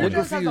me Them Trader crazy.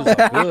 Joe's calligraphy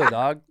has is a whole- good,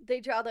 dog. They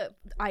draw the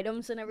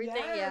items and everything.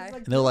 Yeah, Yeah. it's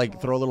like And they'll like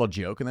beautiful. throw a little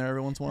joke in there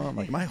every once in a while. I'm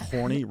like, am I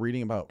horny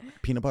reading about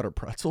peanut butter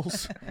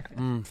pretzels?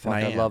 Fuck, I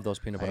I am. love those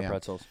peanut I butter am.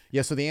 pretzels.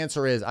 Yeah, so the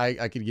answer is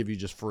I could give you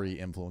just free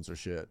influencer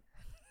shit.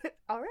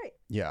 All right.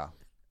 Yeah,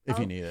 if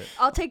you need it.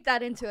 I'll take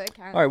that into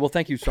account. All right, well,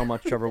 thank you so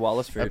much, Trevor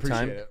Wallace, for I your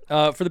time.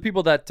 appreciate For the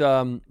people that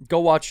go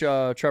watch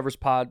Trevor's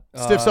pod,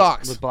 Stiff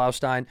Socks. with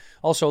Blaustein.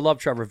 Also, love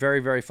Trevor. Very,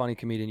 very funny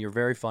comedian. You're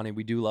very funny.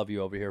 We do love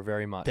you over here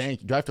very much.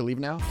 Thank you. Do I have to leave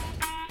now?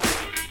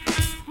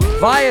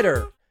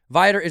 Viator.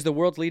 Viator is the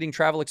world's leading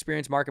travel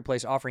experience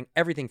marketplace, offering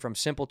everything from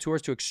simple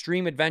tours to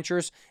extreme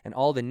adventures and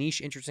all the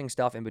niche, interesting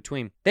stuff in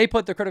between. They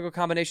put the critical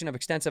combination of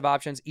extensive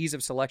options, ease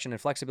of selection,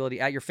 and flexibility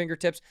at your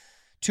fingertips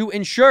to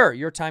ensure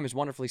your time is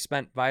wonderfully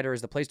spent. Viator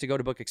is the place to go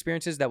to book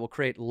experiences that will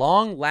create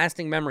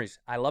long-lasting memories.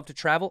 I love to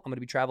travel. I'm going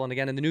to be traveling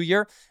again in the new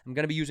year. I'm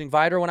going to be using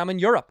Viator when I'm in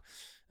Europe.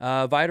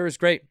 Viator is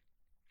great.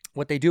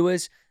 What they do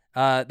is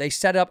they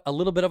set up a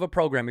little bit of a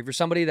program. If you're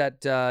somebody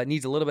that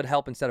needs a little bit of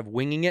help instead of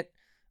winging it,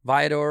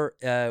 Viator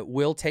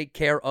will take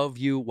care of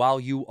you while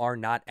you are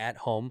not at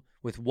home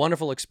with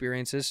wonderful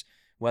experiences,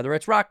 whether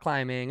it's rock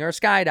climbing or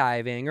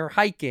skydiving or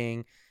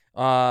hiking,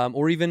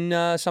 or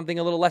even something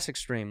a little less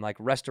extreme like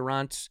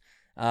restaurants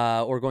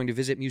or going to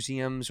visit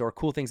museums or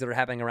cool things that are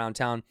happening around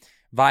town.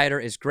 Viator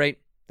is great.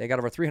 They got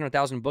over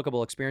 300,000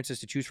 bookable experiences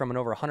to choose from in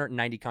over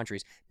 190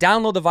 countries.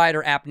 Download the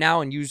Viator app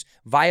now and use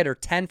Viator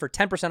 10 for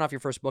 10% off your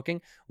first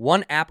booking.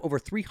 One app, over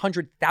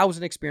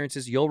 300,000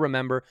 experiences you'll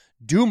remember.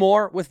 Do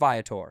more with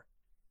Viator.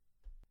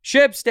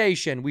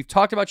 ShipStation. We've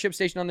talked about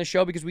ShipStation on the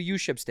show because we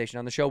use ShipStation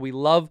on the show. We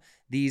love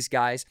these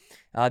guys.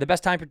 The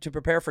best time to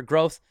prepare for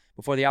growth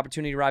before the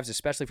opportunity arrives,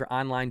 especially for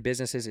online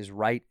businesses, is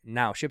right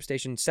now.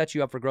 ShipStation sets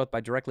you up for growth by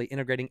directly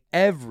integrating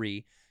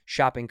every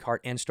shopping cart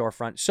and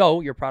storefront,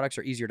 so your products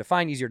are easier to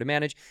find, easier to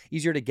manage,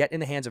 easier to get in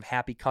the hands of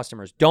happy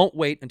customers. Don't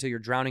wait until you're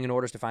drowning in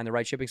orders to find the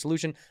right shipping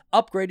solution.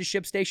 Upgrade to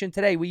ShipStation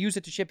today. We use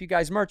it to ship you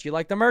guys merch. You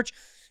like the merch?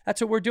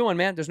 That's what we're doing,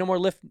 man. There's no more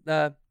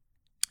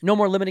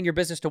limiting your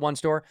business to one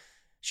store.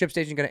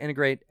 ShipStation is going to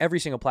integrate every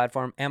single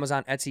platform,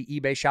 Amazon, Etsy,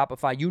 eBay,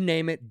 Shopify, you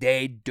name it,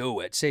 they do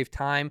it. Save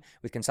time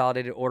with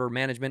consolidated order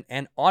management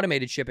and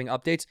automated shipping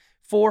updates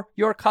for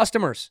your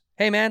customers.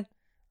 Hey, man,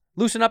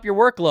 loosen up your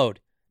workload.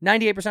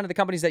 98% of the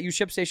companies that use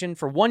ShipStation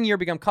for 1 year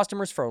become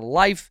customers for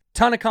life.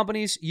 Ton of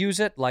companies use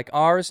it, like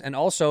ours, and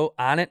also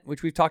On It,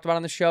 which we've talked about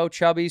on the show,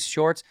 Chubby's,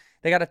 Shorts.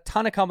 They got a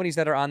ton of companies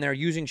that are on there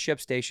using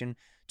ShipStation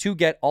to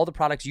get all the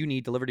products you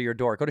need delivered to your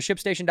door. Go to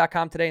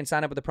ShipStation.com today and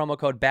sign up with the promo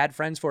code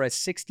BADFRIENDS for a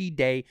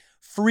 60-day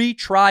free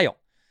trial.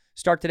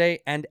 Start today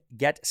and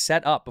get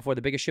set up before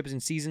the biggest shipping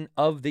season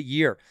of the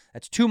year.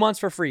 That's 2 months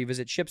for free.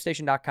 Visit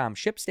ShipStation.com.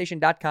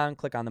 ShipStation.com.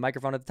 Click on the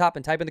microphone at the top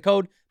and type in the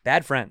code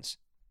BADFRIENDS.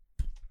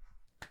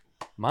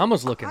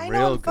 Mama's looking I know,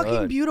 real I'm fucking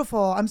good.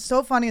 beautiful. I'm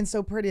so funny and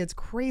so pretty. It's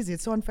crazy.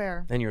 It's so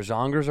unfair. And your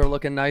zongers are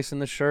looking nice in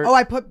the shirt. Oh,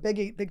 I put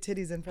big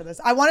titties in for this.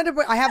 I wanted to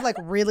put, I have like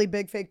really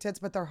big fake tits,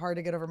 but they're hard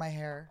to get over my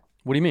hair.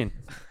 What do you mean?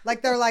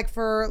 Like they're like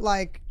for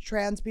like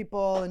trans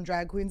people and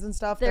drag queens and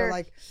stuff. They're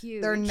like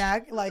huge. their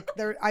neck, like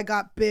I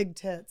got big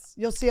tits.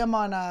 You'll see them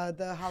on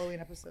the Halloween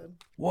episode.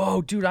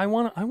 Whoa, dude, I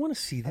want to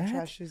see that.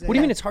 Trash shoes, What do yeah.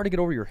 you mean it's hard to get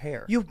over your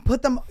hair? You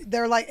put them.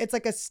 They're like it's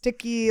like a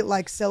sticky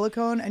like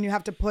silicone, and you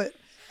have to put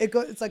it.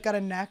 It's like got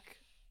a neck,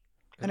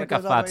 and like it a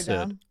goes all the fat way suit.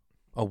 down.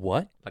 A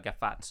what? Like a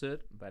fat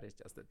suit, but it's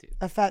just the teeth.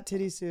 A fat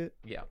titty suit.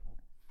 Yeah.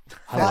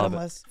 I love it.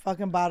 Bottomless,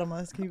 fucking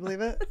bottomless. Can you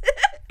believe it?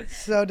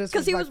 So disrespectful.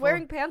 Because he was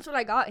wearing pants when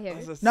I got here.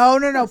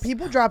 No.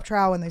 People drop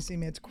trow when they see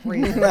me. It's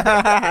crazy.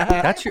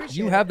 That's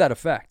you have that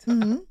effect.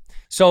 Mm-hmm.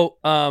 So,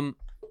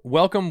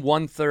 welcome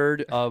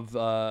 1/3 of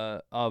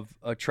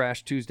a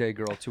Trash Tuesday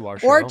girl to our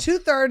show. Or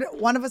 2/3.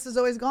 One of us is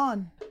always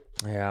gone.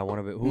 Yeah, one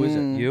of it. Who is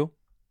it? You?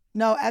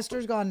 No,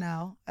 Esther's gone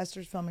now.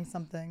 Esther's filming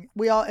something.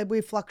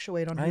 We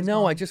fluctuate on. I who's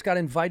know. gone. I just got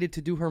invited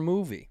to do her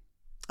movie.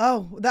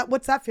 Oh,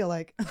 what's that feel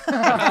like?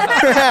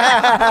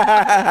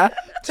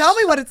 Tell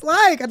me what it's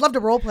like. I'd love to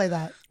role play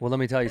that. Well, let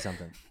me tell you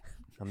something.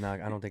 I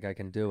don't think I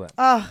can do it.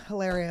 Oh,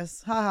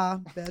 hilarious. Haha,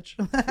 bitch.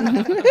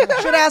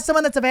 Should ask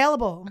someone that's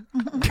available.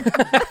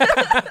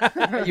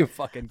 You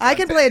fucking. I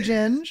can play a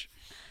ginge.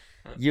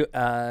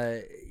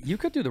 You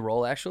could do the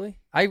role actually.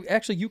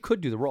 You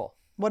could do the role.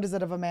 What is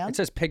it of a man? It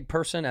says pig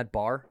person at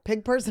bar.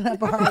 Pig person at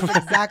bar is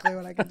exactly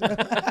what I could do.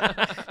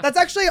 That's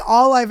actually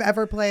all I've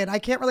ever played. I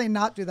can't really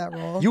not do that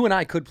role. You and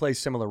I could play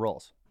similar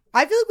roles.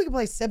 I feel like we could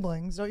play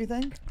siblings, don't you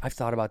think? I've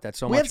thought about that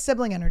so We much. have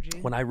sibling energy.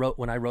 When I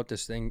wrote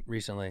this thing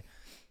recently,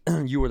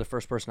 you were the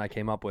first person I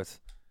came up with.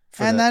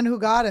 And then who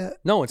got it?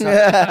 No, it's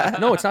not.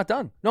 No, it's not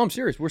done. No, I'm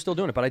serious. We're still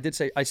doing it. But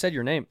I said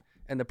your name,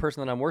 and the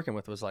person that I'm working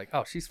with was like,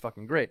 "Oh, she's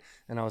fucking great,"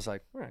 and I was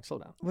like, "All right, slow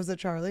down." Was it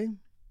Charlie?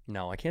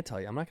 No, I can't tell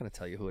you. I'm not going to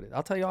tell you who it is.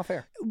 I'll tell you off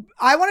air.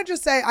 I want to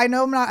just say, I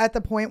know I'm not at the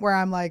point where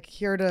I'm like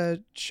here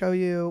to show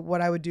you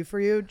what I would do for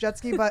you,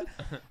 Jetski, but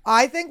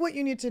I think what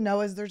you need to know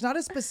is there's not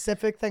a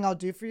specific thing I'll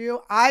do for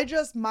you.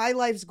 My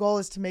life's goal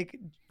is to make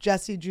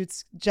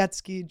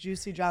Jetski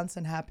Juicy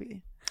Johnson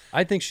happy.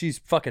 I think she's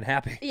fucking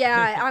happy.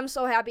 Yeah, I'm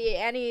so happy.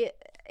 Annie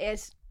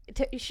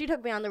she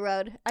took me on the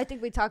road. I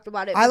think we talked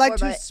about it I like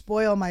before, to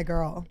spoil my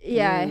girl.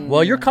 Yeah.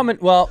 Well, you're coming.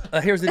 Well,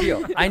 here's the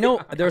deal. I know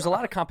there's a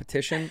lot of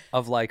competition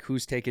of like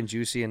who's taking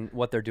Juicy and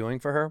what they're doing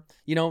for her.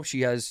 You know,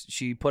 she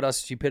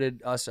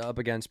pitted us up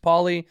against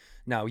Pauly.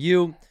 Now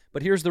you.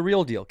 But here's the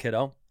real deal,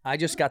 kiddo. I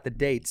just got the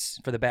dates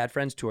for the Bad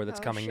Friends tour that's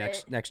coming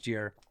next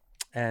year.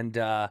 And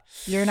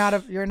you're not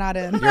in. You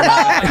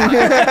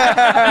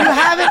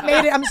haven't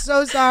made it. I'm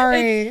so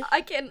sorry.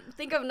 I can't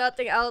think of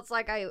nothing else.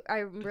 Like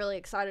I'm really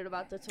excited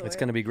about the tour. It's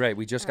going to be great.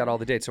 We just got all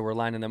the dates, so we're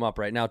lining them up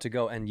right now to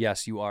go. And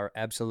yes, you are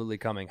absolutely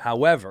coming.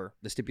 However,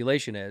 the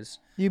stipulation is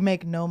you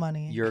make no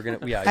money. You're gonna.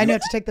 Yeah, I know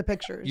to take the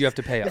pictures. You have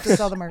to pay us. You have to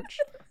sell the merch.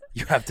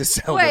 You have to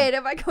sell. Wait,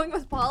 am I going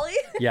with Pauly?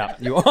 Yeah,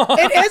 you are.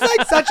 It is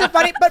like such a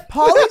funny, but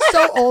Pauly's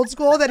so old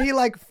school that he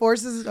like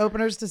forces his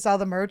openers to sell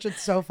the merch.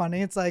 It's so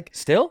funny. It's like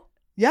still.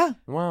 Yeah.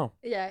 Wow.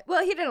 Yeah.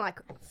 Well, he didn't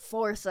like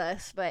force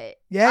us, but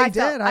yeah, he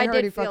did. I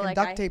heard he feel fucking like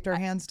duct taped her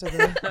hands to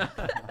the.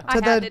 I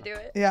had to do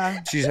it.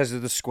 Yeah. She has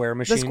the square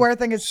machine. The square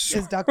thing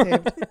is duct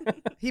taped.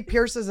 He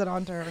pierces it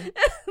onto her.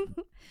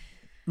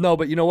 No,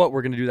 but you know what?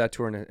 We're going to do that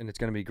tour, and it's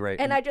going to be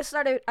great. And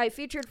I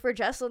featured for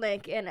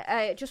Jesselnik, and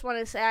I just wanted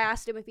to say, I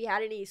asked him if he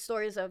had any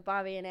stories of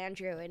Bobby and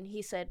Andrew, and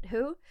he said,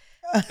 who?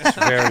 It's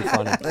very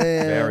funny.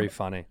 Very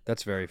funny.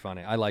 That's very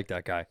funny. I like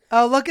that guy.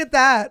 Oh, look at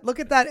that. Look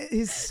at that.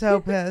 He's so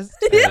pissed.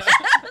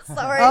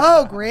 Sorry.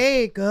 Oh,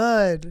 great.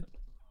 Good.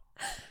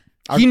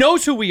 He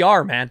knows who we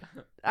are, man.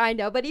 I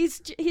know, but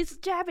he's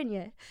jabbing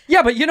you.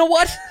 Yeah, but you know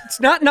what? It's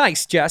not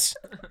nice, Jess.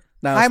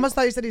 No, I almost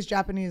thought you said he's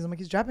Japanese. I'm like,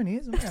 he's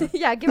Japanese? Okay.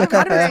 Yeah, give him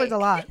a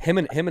lot. Him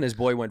and his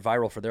boy went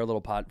viral for their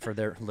little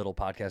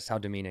podcast. How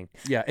demeaning.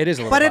 Yeah, it is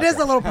a little But podcast. it is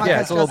a little podcast.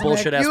 Yeah, it's a little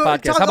bullshit ass you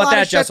podcast. talk How a about lot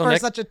that, of shit for Jesselnik?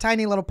 such a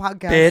tiny little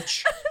podcast.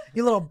 Bitch.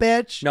 You little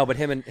bitch. No, but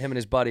him and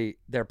his buddy,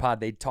 their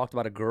pod, they talked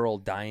about a girl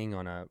dying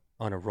on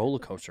a roller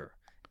coaster.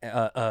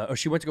 or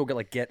she went to go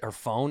get her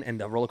phone, and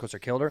the roller coaster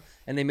killed her.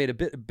 And they made a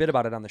bit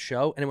about it on the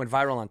show, and it went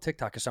viral on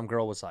TikTok because some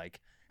girl was like,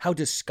 "How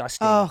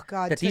disgusting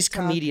that these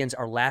TikTok. comedians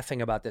are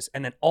laughing about this,"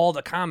 and then all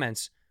the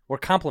comments were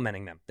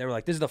complimenting them. They were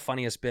like, "This is the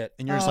funniest bit."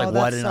 And you're just like,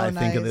 why didn't I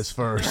think of this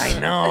first? I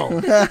know.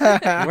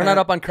 We're not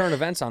up on current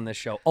events on this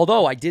show.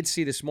 Although I did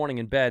see this morning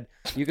in bed,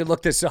 you could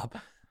look this up,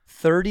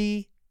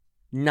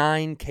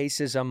 39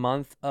 cases a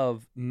month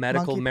of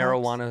medical Monkeypox.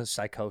 marijuana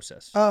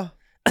psychosis. Oh,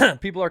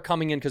 People are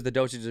coming in because the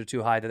dosages are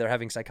too high that they're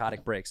having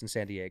psychotic breaks in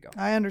San Diego.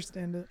 I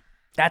understand it.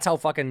 That's how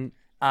fucking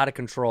out of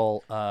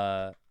control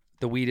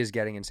the weed is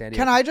getting in San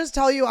Diego. Can I just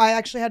tell you, I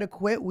actually had to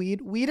quit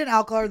weed. Weed and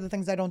alcohol are the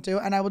things I don't do,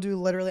 and I will do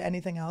literally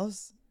anything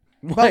else.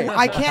 But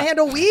I can't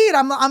handle weed.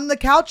 I'm the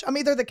couch. I'm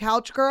either the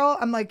couch girl.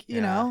 I'm like,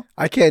 you know.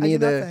 I can't I do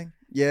either. nothing.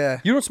 Yeah.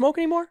 You don't smoke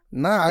anymore?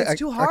 Nah, It's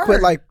too hard. I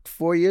quit like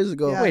 4 years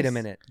ago. Yeah. Wait a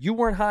minute. You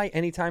weren't high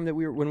any time that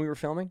when we were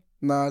filming?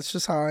 Nah, it's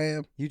just how I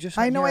am. You just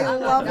I know. I yeah.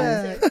 love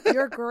it.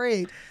 You're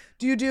great.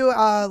 Do you do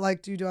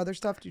other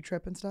stuff? Do you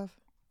trip and stuff?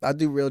 I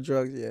do real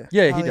drugs, yeah.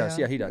 Yeah, he Oh, does.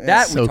 yeah. Yeah, he does. Yeah.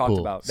 That So we talked cool.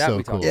 about. That So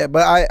we talked cool. Yeah, about.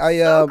 but I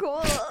So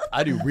cool.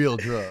 I do real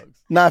drugs.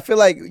 I feel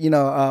like,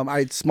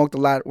 I smoked a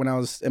lot when I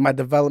was in my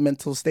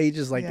developmental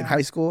stages, like in Yeah.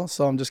 high school.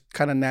 So I'm just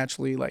kind of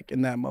naturally like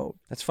in that mode.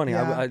 That's funny.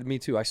 Yeah. Me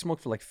too. I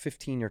smoked for like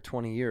 15 or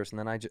 20 years, and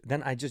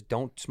then I just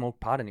don't smoke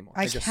pot anymore.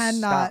 I just cannot.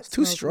 stopped. It's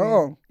too smoke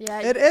strong. Yeah.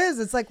 weed. It is.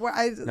 It's like where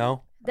I.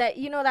 No. That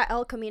that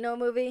El Camino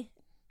movie.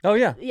 Oh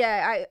yeah.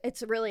 Yeah,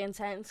 it's really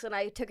intense, and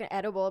I took an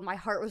edible, and my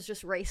heart was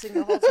just racing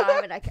the whole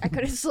time, and I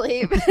couldn't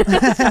sleep. I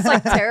was just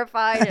like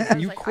terrified. And I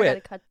was You like, I quit.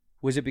 gotta cut.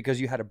 Was it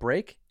because you had a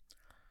break?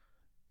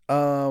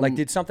 Like,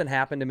 Did something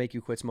happen to make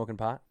you quit smoking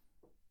pot?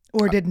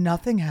 Or did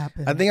nothing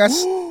happen? I think I,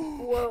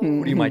 Whoa. What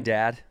are you, my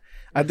dad?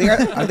 I think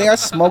I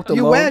smoked alone.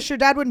 You wish your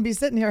dad wouldn't be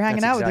sitting here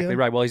hanging That's out exactly with you.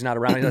 right. Well, he's not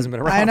around. He hasn't been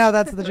around. I know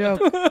that's the joke.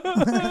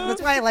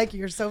 That's why I like you.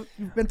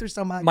 You've been through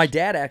so much. My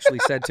dad actually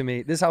said to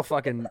me, this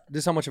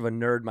is how much of a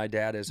nerd my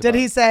dad is. Did about-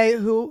 he say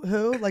who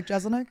like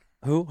Jeselnik?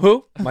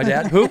 Who? My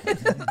dad? Who?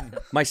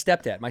 My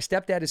stepdad. My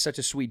stepdad is such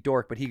a sweet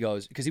dork, but he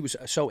goes, because he was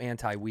so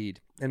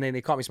anti-weed, and then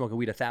they caught me smoking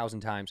weed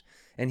 1,000 times,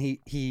 and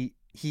he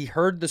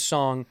heard the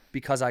song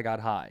Because I Got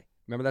High.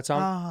 Remember that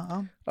song?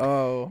 Uh-huh.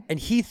 Oh. And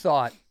he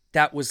thought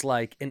that was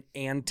like an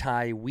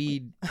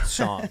anti-weed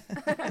song.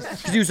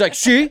 Because he was like,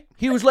 see?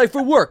 He was late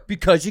for work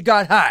because he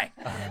got high.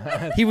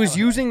 He was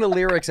using the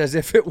lyrics as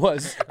if it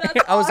was.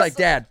 I was like,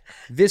 Dad,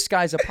 this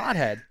guy's a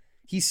pothead.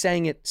 He's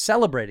saying it,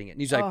 celebrating it.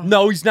 And he's like,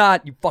 no, he's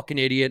not, you fucking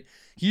idiot.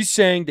 He's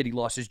saying that he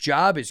lost his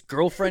job, his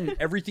girlfriend, and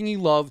everything he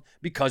loved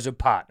because of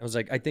pot. I was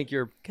like, I think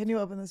you're Can you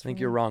open this? I think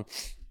for you're me? wrong.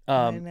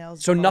 My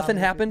nails So fall nothing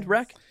out of happened, your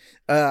Rec?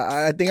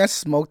 I think I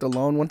smoked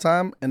alone one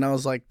time, and I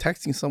was like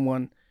texting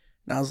someone,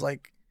 and I was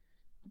like,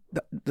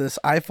 this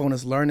iPhone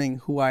is learning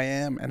who I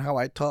am and how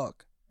I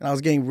talk. And I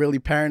was getting really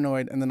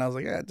paranoid, and then I was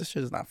like, yeah, this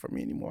shit is not for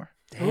me anymore.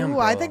 Damn, Ooh,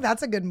 I bro. think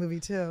that's a good movie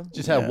too.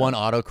 Just have one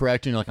autocorrect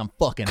and you're like, I'm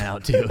fucking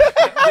out, dude.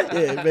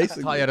 Yeah,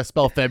 basically. Tell you how to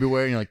spell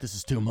February and you're like, this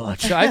is too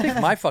much. So I think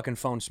my fucking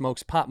phone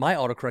smokes pot. My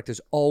autocorrect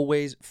is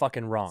always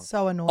fucking wrong.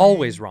 So annoying.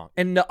 Always wrong.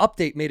 And the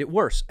update made it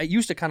worse. It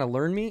used to kind of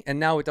learn me, and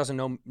now it doesn't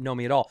know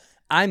me at all.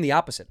 I'm the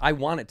opposite. I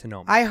want it to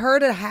know me. I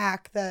heard a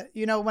hack that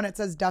when it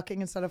says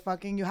ducking instead of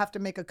fucking, you have to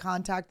make a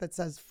contact that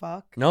says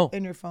fuck. No.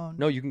 In your phone.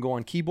 No, you can go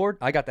on keyboard.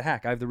 I got the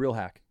hack. I have the real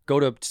hack. Go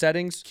to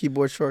settings,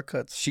 Keyboard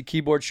shortcuts.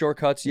 keyboard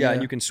shortcuts. Yeah, Yeah.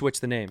 and you can switch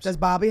the names. Does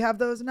Bobby have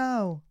those?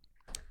 No.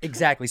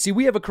 Exactly. See,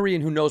 we have a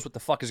Korean who knows what the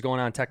fuck is going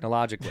on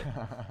technologically.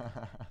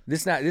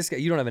 This guy.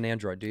 You don't have an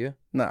Android, do you?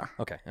 Nah.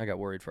 Okay, I got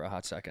worried for a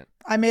hot second.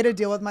 I made a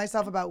deal with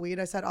myself about weed.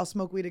 I said I'll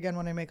smoke weed again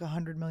when I make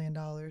 $100 million.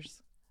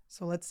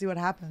 So let's see what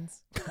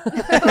happens.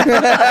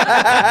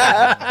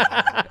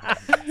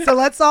 So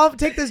let's all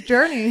take this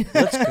journey.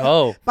 Let's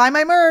go. Buy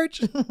my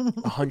merch.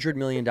 $100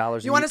 million.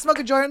 You want to smoke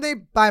a joint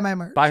today? Buy my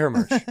merch. Buy her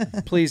merch,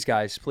 please,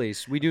 guys.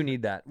 Please, we do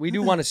need that. We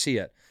do want to see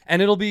it, and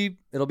it'll be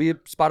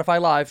Spotify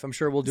Live. I'm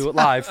sure we'll do it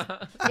live.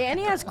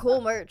 Annie has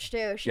cool merch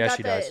too. She Yeah, got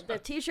she does. the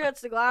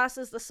t-shirts, the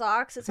glasses, the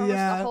socks. It's almost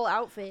Yeah. the whole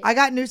outfit. I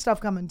got new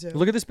stuff coming too.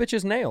 Look at this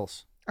bitch's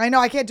nails. I know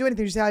I can't do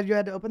anything. You see how you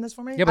had to open this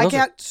for me? Yeah, but I those are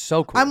can't.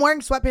 so cool. I'm wearing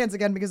sweatpants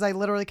again because I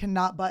literally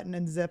cannot button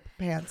and zip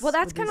pants. Well,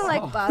 that's with kind of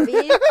these- like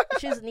Bobby.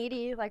 She's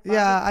needy, like Bobby.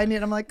 Yeah,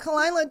 I'm like,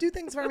 Kalila, do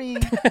things for me.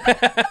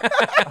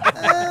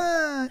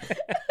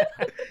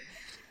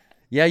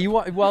 Yeah, you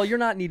are. Well, you're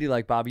not needy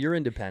like Bobby. You're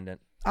independent.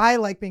 I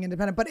like being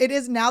independent, but it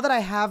is now that I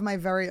have my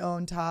very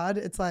own Todd.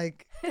 It's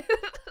like,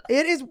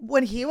 it is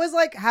when he was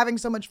like having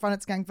so much fun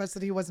at Skankfest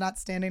that he was not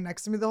standing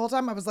next to me the whole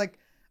time. I was like,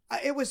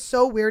 it was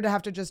so weird to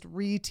have to just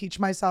reteach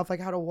myself like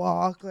how to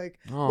walk, like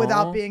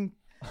without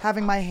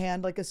having my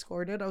hand like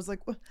escorted. I was like,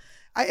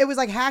 it was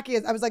like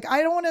hacky. I was like,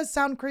 I don't want to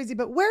sound crazy,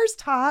 but where's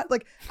Todd?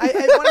 Like, I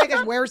want to make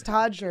a where's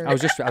Todd shirt. I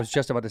was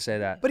just about to say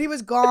that. But he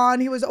was gone.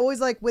 He was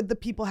always like with the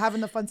people having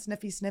the fun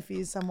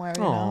sniffies somewhere.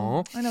 You know?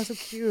 Aw. I know, so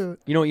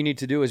cute. You know what you need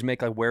to do is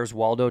make like Where's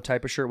Waldo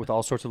type of shirt with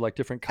all sorts of like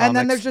different comics. And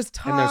then there's just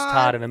Todd. And there's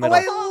Todd in the middle. Oh,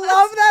 I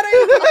love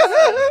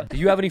that. Do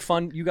you have any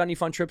fun? You got any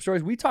fun trip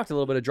stories? We talked a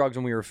little bit of drugs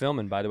when we were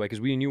filming, by the way,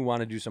 because we knew we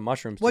wanted to do some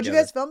mushrooms. What'd you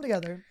together. guys film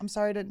together? I'm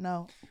sorry I didn't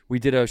know. We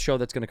did a show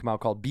that's going to come out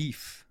called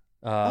Beef.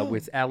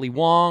 with Ali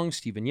Wong,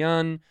 Stephen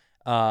Yun.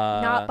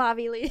 Not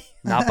Bobby Lee.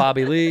 Not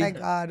Bobby Lee. Thank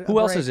God. Who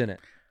A else break. is in it?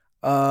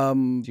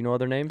 Do you know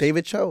other names?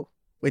 David Cho.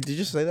 Wait, did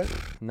you say that?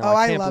 No, Oh,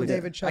 I can't love believe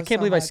David Cho I can't so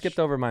believe I much. skipped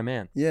over my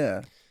man.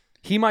 Yeah.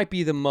 He might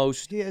be the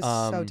most. He is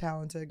so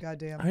talented.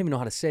 Goddamn. I don't even know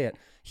how to say it.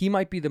 He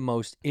might be the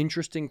most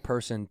interesting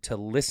person to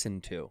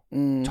listen to.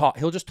 Mm.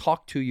 He'll just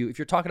talk to you. If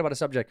you're talking about a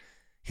subject,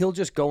 he'll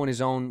just go in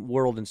his own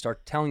world and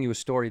start telling you a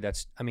story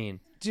that's, I mean,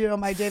 Do you know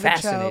my David Cho?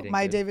 fascinating,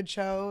 My dude. David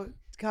Cho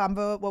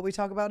combo. What we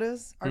talk about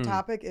is our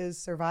topic is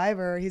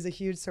Survivor. He's a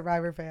huge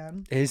Survivor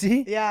fan. Is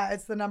he? Yeah,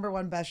 it's the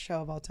 #1 best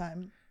show of all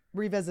time.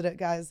 Revisit it,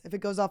 guys. If it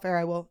goes off air,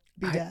 I will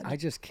be dead. I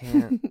just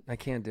can't. I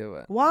can't do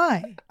it.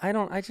 Why?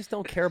 I just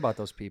don't care about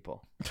those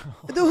people.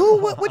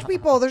 Which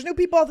people? There's new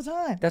people all the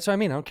time. That's what I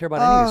mean. I don't care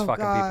about any of these Oh,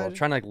 fucking people. God.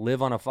 Trying to like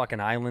live on a fucking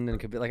island and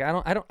could be like,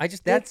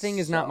 that thing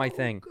is not my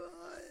thing.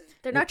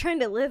 They're not trying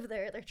to live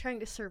there. They're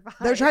trying to survive.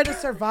 They're trying to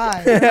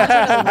survive. They're not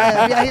trying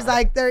to live. Yeah, he's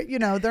like they're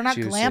not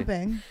Juicy.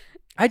 glamping.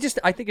 I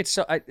think it's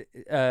so.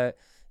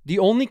 The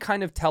only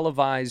kind of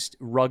televised,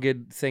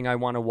 rugged thing I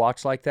want to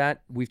watch like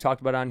that, we've talked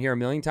about on here a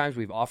million times.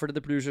 We've offered to the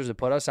producers to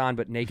put us on,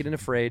 but Naked and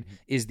Afraid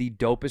is the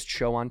dopest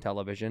show on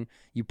television.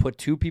 You put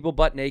two people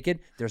butt naked,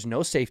 there's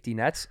no safety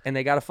nets, and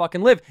they got to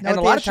fucking live. Know And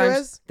a what lot the of times,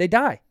 issue is? they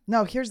die.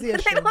 No, here's the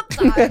issue.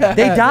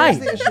 They die. Here's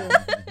the issue.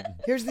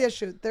 Here's the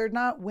issue. They're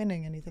not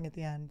winning anything at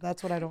the end.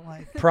 That's what I don't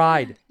like.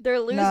 Pride. They're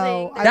losing.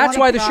 No, I That's want a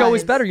why the show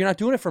is prize. better. You're not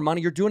doing it for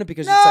money. You're doing it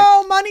because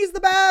No, money's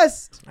the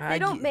best. it's like... They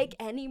don't make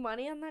any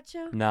money on that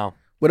show. No.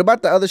 What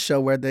about the other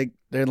show where they're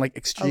in like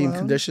extreme Alone?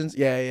 conditions?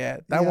 Yeah.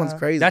 That one's Yeah.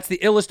 crazy. That's the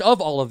illest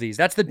of all of these.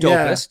 That's the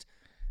Yeah. dopest. Can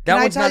That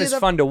I one's tell not you as the-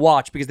 fun to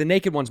watch because the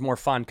naked one's more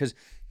fun because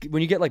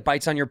when you get like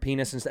bites on your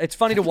penis and stuff, it's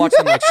funny to watch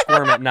them like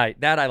squirm at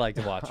night. That I like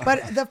to watch.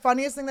 But the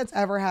funniest thing that's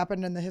ever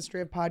happened in the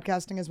history of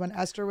podcasting is when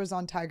Esther was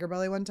on Tiger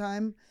Belly one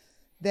time.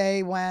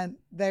 They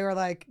were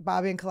like,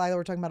 Bobby and Kalila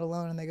were talking about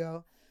Alone, and they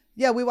go,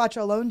 yeah, we watch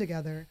Alone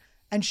together.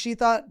 And she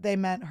thought they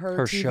meant her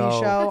TV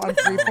show on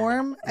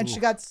Freeform, and she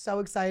got so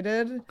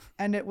excited,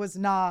 and it was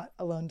not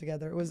Alone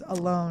Together. It was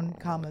Alone,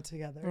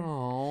 together.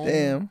 Oh,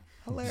 Damn.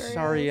 Hilarious.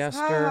 sorry,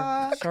 Esther.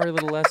 Ha. Sorry,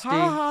 little Esty.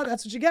 Ha ha,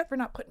 that's what you get for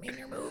not putting me in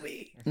your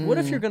movie. What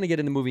if you're going to get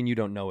in the movie and you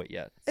don't know it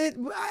yet?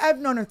 I've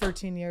known her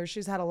 13 years.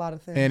 She's had a lot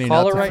of things. Annie,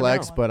 Call not her to right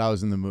flex, now. but I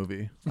was in the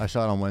movie. I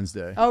shot on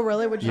Wednesday. Oh,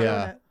 really? What'd you do in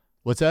Yeah. it?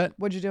 What's that?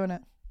 What'd you do in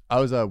it? I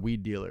was a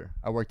weed dealer.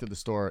 I worked at the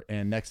store,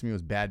 and next to me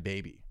was Bad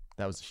Baby.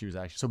 She was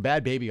actually so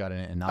Bad Baby got in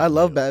it, and not I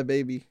love you. Bad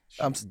Baby.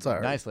 I'm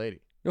sorry. Nice lady.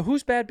 No,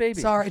 who's Bad Baby?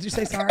 Sorry, did you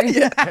say sorry?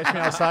 Catch Me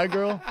Outside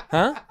Girl.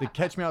 Huh? The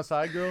Catch Me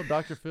Outside Girl,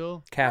 Dr.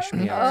 Phil. Cash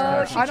me Oh,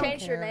 out. she I don't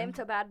changed her care. name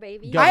to Bad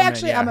Baby. Government,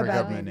 actually am a her Bad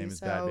government Baby, name is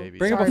Bad so- Baby.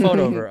 Bring up a Sorry.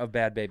 photo of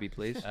Bad Baby,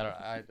 please.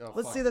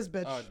 Let's see this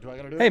bitch. Do I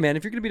gotta do Hey, man,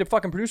 if you're going to be the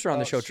fucking producer on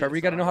the show, Trevor,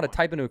 you got to know how to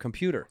type into a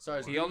computer.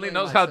 He only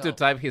knows how to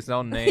type his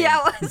own name.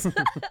 Yeah, it was.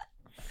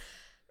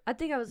 I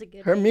think I was a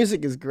good. Her name.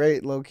 music is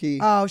great, low key.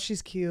 Oh,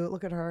 she's cute.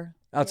 Look at her.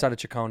 Outside of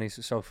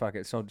Chiconi's, so fuck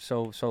it. So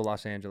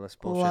Los Angeles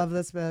bullshit. Love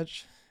this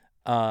bitch.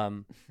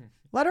 Um,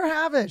 Let her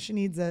have it. She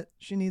needs it.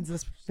 She needs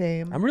this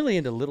fame. I'm really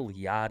into Lil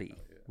Yachty.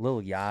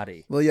 Lil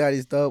Yachty. Lil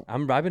Yachty's dope.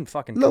 I've been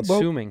fucking Lil Bo.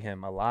 consuming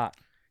him a lot.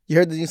 You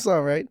heard the new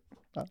song, right?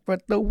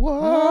 But the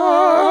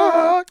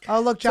walk.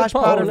 Oh, look, Josh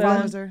Chipotle. Potter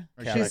follows her.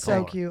 Yeah, She's I so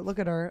call her. cute. Look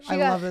at her. She I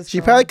got- love this. She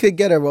girl. probably could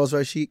get a Rolls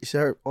Royce.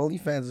 Her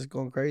OnlyFans is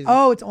going crazy.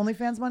 Oh, it's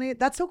OnlyFans money?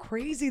 That's so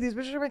crazy. These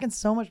bitches are making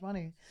so much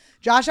money.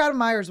 Josh Adam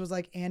Myers was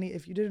like, Annie,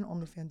 if you did an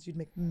OnlyFans, you'd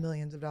make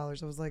millions of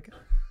dollars. I was like,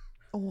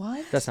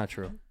 what? That's not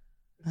true.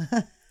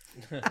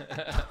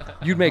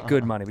 You'd make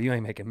good money, but you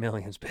ain't making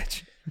millions,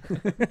 bitch.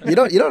 You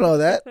don't know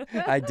that.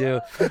 I do.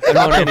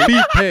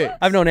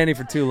 I've known Annie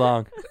for too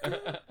long.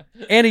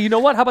 Annie, you know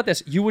what? How about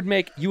this? You'd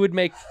make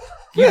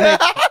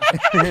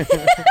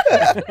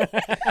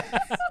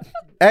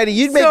Annie,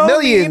 you'd make so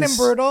millions. mean and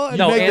brutal. And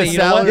No, Make Annie, the you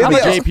know what? salary of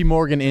a It'd be- JP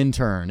Morgan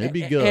intern. It'd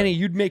be good. Annie,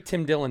 you'd make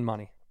Tim Dillon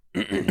money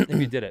if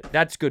you did it.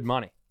 That's good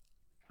money.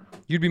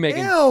 You'd be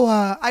making. Ew,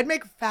 I'd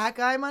make fat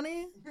guy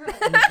money.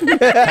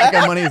 That kind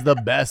of money is the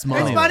best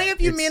money. It's funny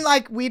if you mean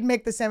like we'd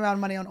make the same amount of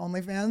money on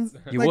OnlyFans.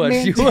 You Like would. me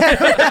and You would.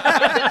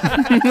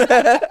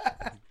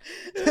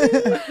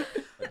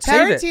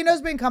 Save it.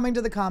 Tarantino's been coming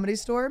to the Comedy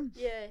Store.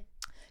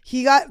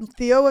 Yeah.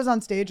 Theo was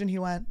on stage and he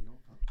went,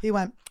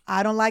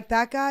 I don't like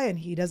that guy and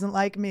he doesn't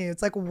like me.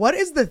 It's like, what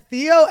is the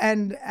Theo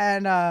and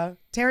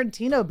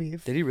Tarantino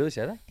beef? Did he really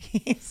say that?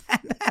 He said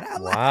that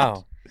out loud.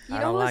 Wow. You I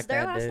know don't who was like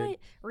there that, last dude. night?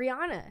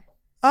 Rihanna.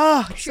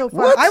 Oh, so fun.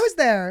 What? I was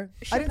there.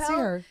 I didn't see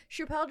her.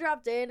 Chappelle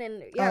dropped in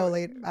and yeah. Oh,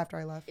 late after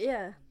I left.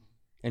 Yeah.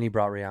 And he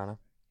brought Rihanna.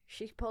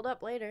 She pulled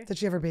up later. Did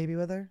she have her baby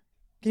with her?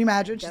 Can you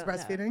imagine? She's Don't know.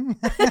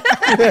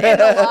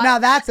 breastfeeding. Now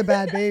that's a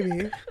bad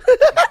baby.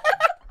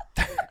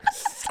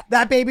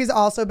 That baby's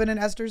also been in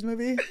Esther's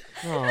movie.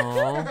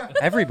 Oh,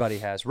 everybody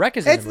has. Wreck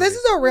is in the This movie.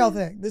 is a real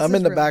thing. This I'm is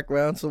in the real.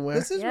 background somewhere.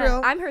 This is Yeah,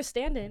 real. I'm her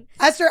stand-in.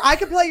 Esther, I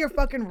could play your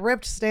fucking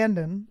ripped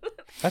stand-in.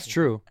 That's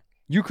true.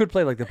 You could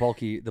play like the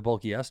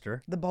bulky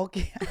Esther. The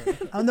bulky.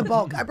 I'm the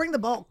bulk. I bring the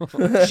bulk.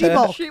 She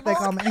bulk. They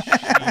call me.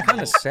 I'm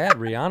kind of sad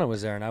Rihanna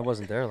was there and I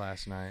wasn't there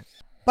last night.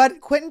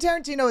 But Quentin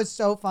Tarantino is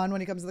so fun when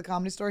he comes to the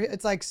Comedy Store.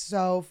 It's like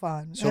so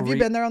fun. So Have you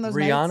been there on those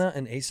Rihanna nights?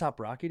 and ASAP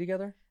Rocky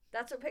together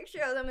That's a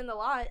picture of them in the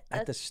lot.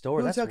 at the store.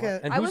 Who That's took wild.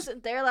 it? And I who's,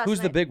 wasn't there last who's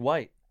night. the big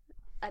white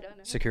I don't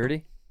know.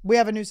 security? We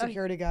have a new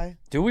security guy.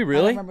 Do we I don't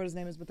really? remember what his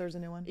name is, but there's a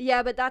new one.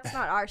 Yeah, but that's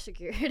not our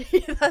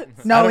security.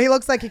 That's... No, he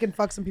looks like he can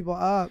fuck some people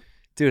up.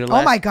 Dude,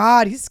 Oh my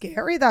God, he's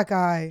scary, that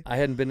guy. I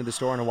hadn't been to the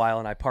store in a while,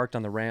 and I parked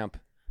on the ramp,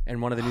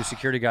 and one of the new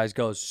security guys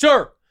goes,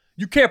 "Sir,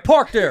 you can't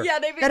park there." Yeah,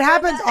 It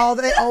happens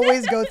they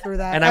always go through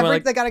that. And I went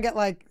like- they gotta get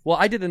like, Well,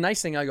 I did the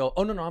nice thing. I go,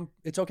 "Oh no,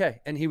 it's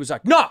okay." And he was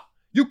like, "No,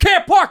 you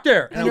can't park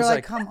there." and I you're was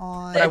like, come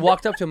on. But I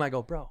walked up to him. I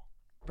go, "Bro,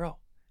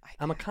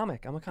 I'm a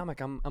comic.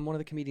 I'm one of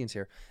the comedians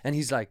here." And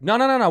he's like,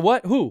 "No.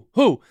 What?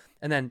 Who?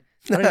 And then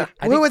I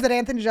Who think was it?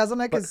 Anthony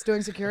Jeselnik is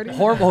doing security.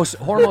 Hormos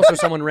or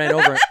someone ran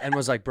over and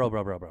was like, bro.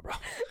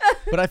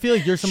 But I feel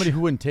like you're somebody who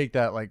wouldn't take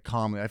that like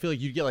calmly. I feel like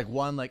you'd get like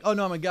one like, oh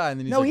no, I'm a guy, and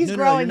then he's No, like, he's no,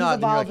 growing, you're he's not.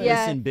 And you're like, evolving.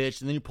 Yeah. listen,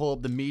 bitch. And then you pull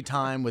up the Me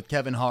Time with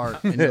Kevin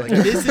Hart, and you're like,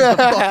 this is the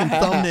fucking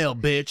thumbnail,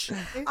 bitch.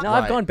 No,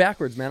 I've gone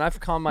backwards, man. I've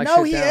calmed my No,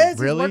 shit he down. is.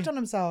 Really? He's worked on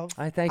himself.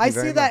 I thank you I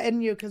very see that much.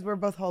 in you because we're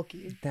both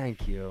hulky.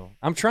 Thank you.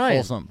 I'm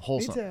trying.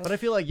 Wholesome. too. But I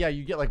feel like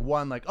you get like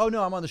one like, oh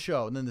no, I'm on the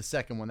show, and then the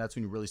second one, that's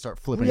when you really start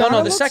flipping. Rihanna out. No,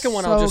 the looks second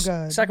one so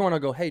good. second one I'll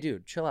go, hey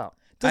dude, chill out.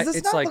 Does this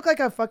it's not look like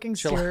a fucking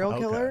chill out. serial Okay.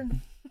 killer?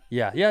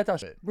 Yeah, it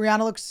does. Rihanna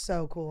looks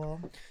so cool.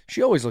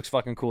 She always looks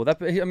fucking cool.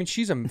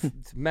 She's a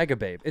mega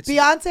babe. It's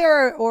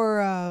Beyonce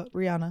or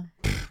Rihanna?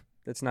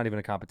 It's not even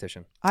a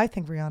competition. I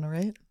think Rihanna,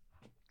 right?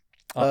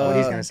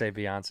 He's gonna say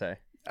Beyonce.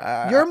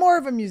 You're more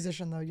of a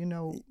musician, though. You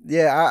know,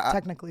 Yeah,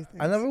 technically.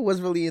 I never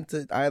was really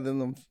into either of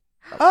them.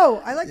 Oh,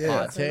 I like Yeah. Beyonce. Hot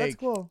That's take.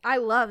 cool. I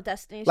love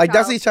Destiny's Like Child.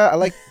 Destiny's Child, I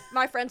like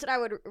My friends and I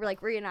would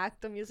like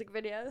reenact the music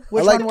video.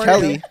 Which I like one were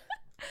Kelly. you?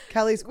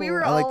 Kelly's cool. We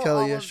were I like all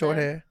Kelly. Yeah, of short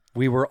them. hair.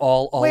 We were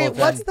all Wait, of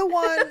them. what's the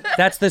one?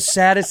 That's the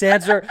saddest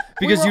answer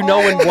because were you know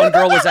all when of one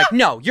girl was like,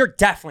 "No, you're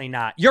definitely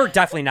not. You're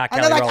definitely not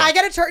And Kelly they're like, Rowland." I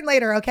get a turn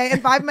later, okay?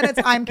 In 5 minutes,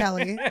 I'm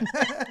Kelly.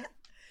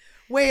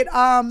 Wait,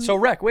 So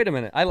Rec, wait a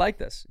minute. I like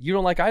this. You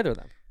don't like either of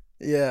them.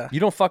 Yeah, You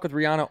don't fuck with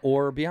Rihanna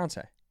or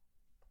Beyonce.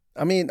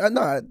 I mean,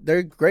 no,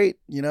 they're great.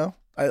 You know,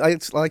 I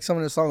like some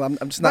of their songs.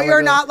 I'm just not. but you're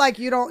like not like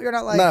you're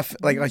not like Not f-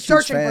 like a huge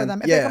searching for fan.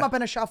 them. If they Yeah. come up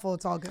in a shuffle,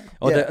 it's all good.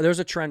 Oh, Yeah. there's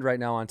a trend right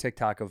now on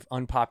TikTok of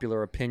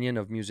unpopular opinion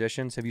of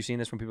musicians. Have you seen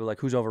this when people are like,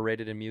 who's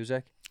overrated in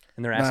music?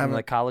 And they're I asking haven't.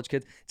 like college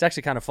kids. It's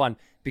actually kind of fun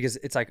because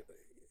it's like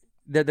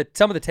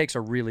some of the takes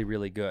are really,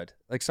 really good.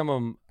 Like some of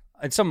them,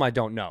 and some of 'em I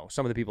don't know.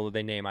 Some of the people that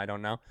they name, I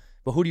don't know.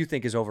 But who do you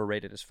think is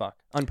overrated as fuck?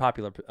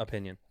 Unpopular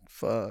opinion.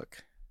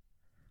 Fuck.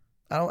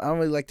 I don't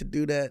really like to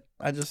do that.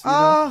 I just, you know,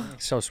 Oh,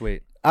 So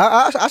sweet.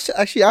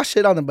 I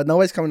shit on them, but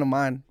nobody's coming to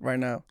mind right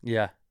now.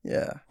 Yeah.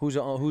 Yeah, Who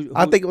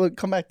I think it would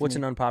come back. To what's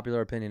me. an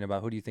unpopular opinion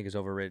about who do you think is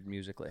overrated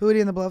musically? Hootie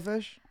and the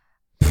Blowfish.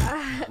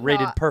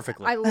 Rated No,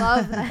 perfectly. I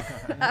love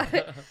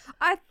that.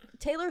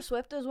 Taylor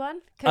Swift is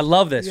one. 'cause- I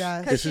love this.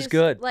 Yes. 'cause This is she's,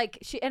 good. Like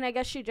and I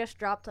guess she just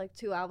dropped like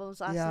 2 albums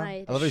last Yeah.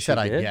 night. I love how you She said,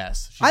 I did?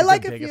 guess. She's I the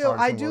like a biggest few.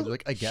 artist I in the world. do- You're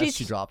like, I guess She's-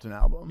 she dropped an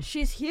album.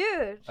 She's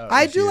huge. Oh,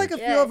 I she's do like a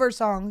huge. few Yeah. of her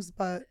songs,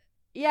 but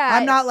Yeah,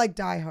 I'm not like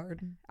diehard.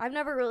 I've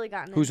never really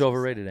gotten. Who's into-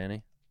 overrated,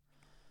 Annie?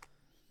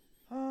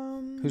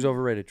 Who's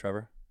overrated,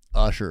 Trevor?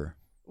 Usher.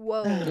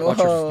 Whoa.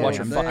 Watch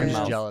your man. fucking He's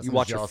mouth. jealous. You I'm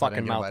watch your jealous I fucking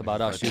didn't get mouth invited about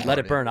to us, the dude. Let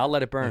it party. burn. I'll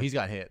let it Yeah, burn. he's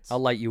got hits. I'll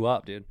light you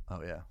up, dude.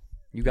 Oh yeah.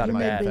 You got You it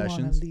made bad. me wanna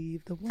Confessions.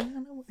 leave the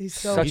one. He's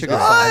so Such a good. good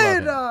song. I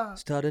love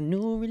Start a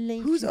new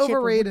relationship. Who's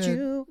overrated? with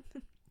you.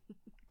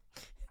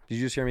 Did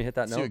you just hear me hit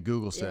that See what note?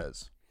 Google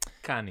says.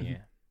 Kanye.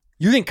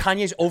 You think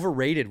Kanye's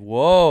overrated?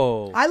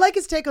 Whoa. I like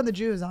his take on the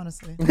Jews,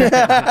 honestly.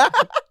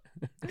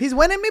 He's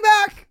winning me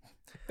back.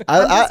 I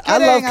just love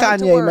kidding, I like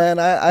to Kanye, work. man.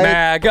 I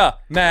MAGA,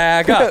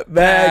 MAGA,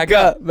 back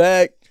up,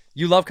 back.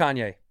 You love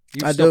Kanye.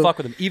 You I still do. fuck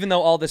with him, even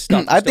though all this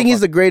stuff. I think he's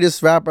the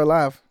greatest rapper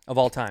alive of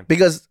all time.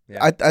 because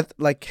Yeah. I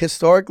like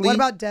historically. What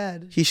about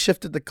dead? he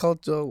shifted the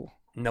culture?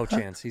 No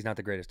chance. He's not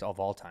the greatest of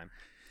all time.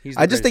 He's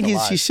I just think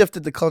greatest he alive.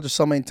 shifted the culture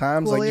so many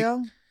times. Like,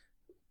 Coolio?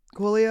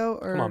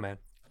 Coolio or Come on, man.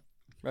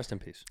 Rest in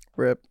peace.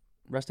 rip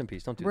Rest in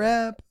peace. Don't do that.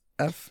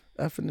 Rip.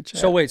 F in the chat.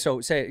 So wait. So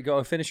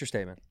go finish your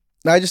statement.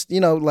 I just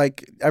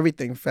like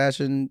everything: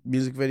 fashion,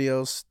 music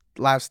videos,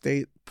 live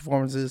state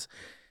performances,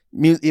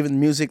 even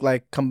music,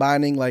 like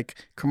combining like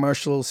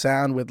commercial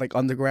sound with like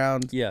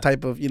underground Yeah.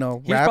 type of He's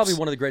raps. probably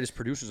one of the greatest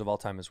producers of all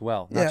time as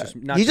well. Not Yeah, just.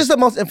 Not he's just the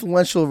most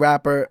influential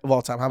rapper of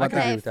all time. How about can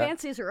agree Hey, with that.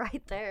 Fancy's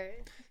right there.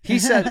 He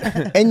said.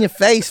 that? In your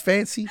face,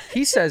 fancy.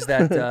 he says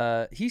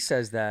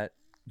that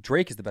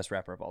Drake is the best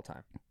rapper of all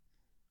time.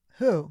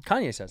 Who?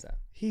 Kanye says that.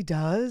 He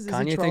does? Is he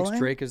Kanye thinks trolling?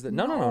 Drake is the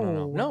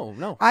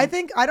no.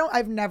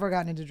 I've never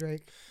gotten into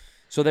Drake.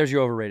 So there's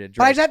your overrated.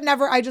 But Drake.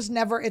 I just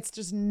never, it's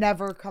just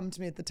never come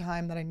to me at the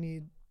time that I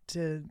need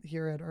to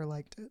hear it or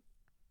liked it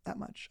that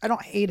much. I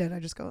don't hate it. I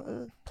just go,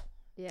 ugh.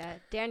 Yeah,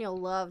 Daniel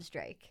loves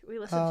Drake. We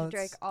listen Oh, to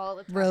Drake it's- all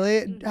the time.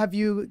 Really? Mhm. Have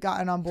you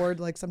gotten on board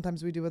like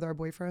sometimes we do with our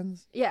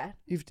boyfriends? Yeah.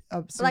 You've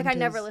assumed Like I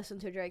never his-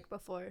 listened to Drake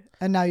before.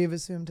 And now you've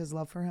assumed his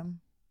love for him.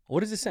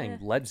 What is it saying? Yeah.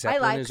 Led I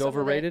Zeppelin like is some of it.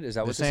 overrated? Is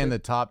that They're what saying the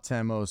top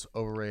 10 most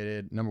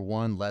overrated. Number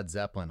 1, Led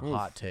Zeppelin. Oof.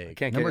 Hot take. I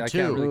can't Number get- I 2,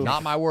 can't really-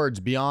 not my words,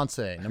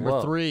 Beyonce. Number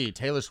Whoa. 3,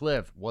 Taylor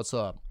Swift. What's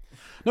up?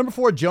 Number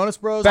 4, Jonas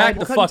Bros. Back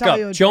the couldn't fuck tell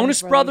you up. what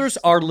Jonas Jonas Brothers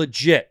are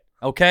legit,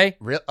 okay?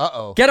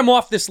 Uh-oh. Get them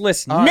off this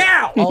list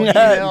now! I'll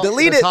email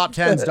Delete it.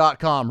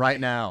 thetop10s.com right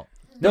now.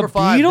 The Number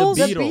 5, Beatles?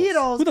 The The Beatles.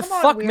 Beatles. Who the Come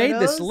on, fuck made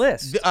this weirdos.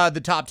 list?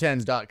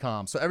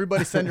 Thetop10s.com. So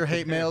everybody send your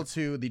hate mail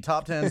to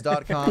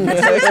thetop10s.com.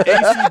 Number 6,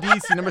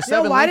 ACDC. Number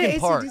 7, why Linkin did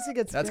Park. AC/DC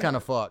get That's skipped? kind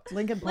of fucked.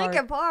 Lincoln Park.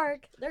 Linkin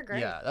Park. They're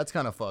great. Yeah, that's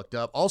kind of fucked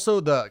up. Also,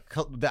 the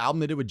album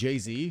they did with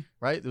Jay-Z,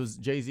 right? It was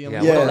Jay-Z on Yeah,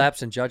 the what a Yeah.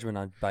 lapse in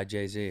judgment by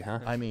Jay-Z, huh?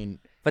 I mean,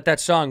 But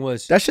that song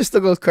was... That shit still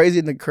goes crazy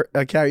in the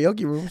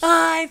karaoke rooms.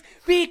 I've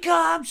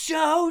become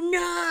so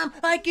numb,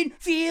 I can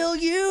feel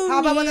you How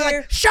about when they're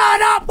near. like,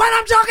 "Shut up when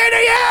I'm talking to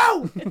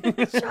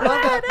you"?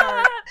 Love that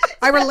part.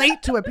 I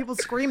relate to it. People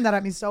scream that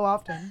at me so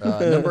often.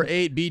 number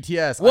 8,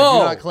 BTS. I Whoa.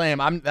 do not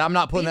claim. I'm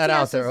not putting that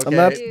out there, BTS is okay?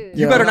 not- Dude. You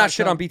Yeah. better not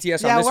shit on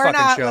BTS Yeah, on this we're fucking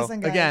not. show. Listen,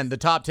 guys. Again,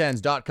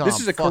 thetop10s.com. This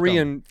is a Fuck 'em.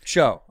 Korean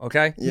show,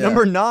 okay? Yeah.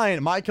 Number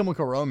 9, My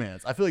Chemical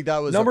Romance. I feel like that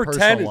was Number a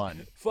personal 10 is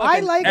one.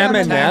 I like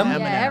Eminem. Eminem.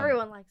 Yeah,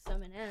 everyone likes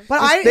Eminem.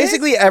 But It's I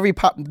basically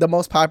the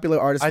most popular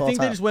artist I of all think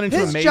they time. just went into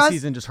His a Macy's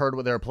just- and just heard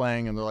what they were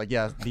playing, and they're like,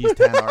 yeah, these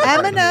 10 artists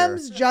right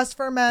Eminem's here. "Just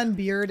for Men"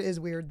 beard is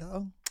weird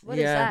though, What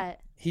is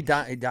that? He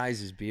dyes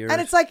his beard. and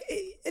it's like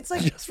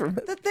Just for Men.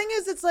 the thing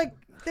is, it's like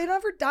they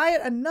never dye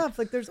it enough.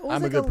 Like there's always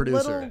I'm a like good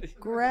producer. little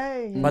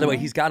gray. By the way,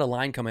 he's got a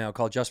line coming out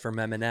called "Just for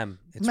Meminem."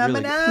 It's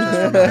really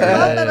Meminem.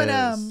 I love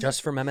Meminem.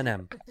 just for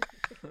Meminem.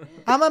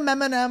 I'm a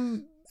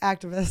Meminem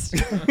activist.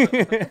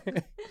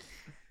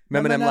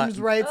 Meminem.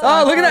 rights.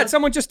 Oh, look at that!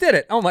 Someone just did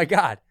it. Oh my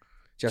god.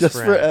 Just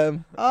for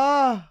M.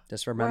 Oh,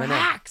 Just for we're Meminem.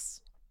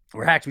 hacks.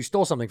 We're hacked. We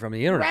stole something from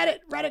the internet.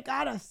 Reddit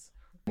got us.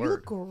 You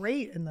look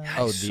great in those.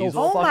 Oh, So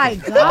Diesel? Oh my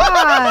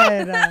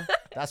god.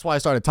 That's why I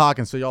started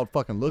talking, so y'all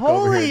fucking look Holy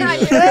over here.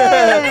 shit.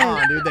 Come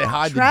on, dude. They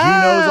hide the Trev.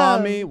 Junos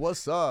on me.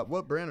 What's up?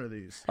 What brand are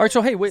these? All right,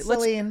 so hey, wait,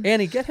 Celine.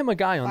 Annie, get him a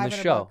guy on the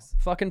 $500 show. bucks.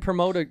 Fucking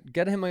promote a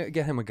get him a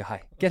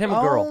guy. Get him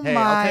a girl. Oh Hey,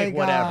 my I'll take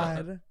whatever.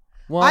 god.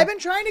 Well, I've been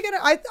trying to get it.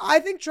 I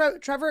think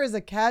Trevor is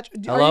a catch.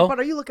 Hello? But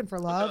are you looking for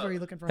love? Or are you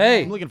looking for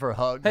Hey. I'm looking for a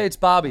hug. hey, it's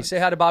Bobby. Say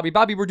hi to Bobby.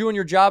 Bobby, we're doing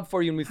your job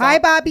for you, and we Hi,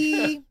 found-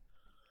 Bobby.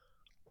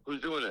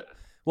 Who's doing it?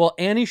 Well,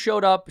 Annie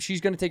showed up. She's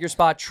going to take your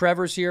spot.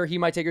 Trevor's here. He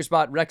might take your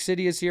spot. Rex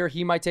City is here.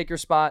 He might take your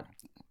spot.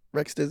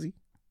 Rex Dizzy.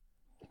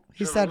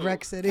 He said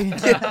Rex City.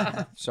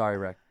 Sorry,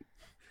 Rex.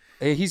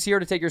 Hey, he's here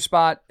to take your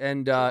spot,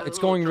 and it's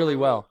going really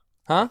well.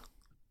 Huh?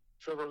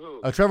 Trevor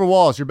who? Trevor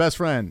Wallace, your best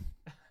friend.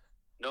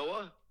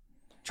 Noah?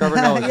 Trevor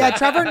knows. Yeah,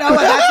 Trevor Noah.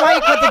 That's why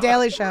he quit the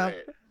Daily Show. Right.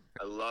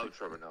 I love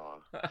Trevor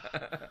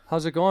Noah.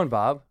 How's it going,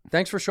 Bob?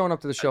 Thanks for showing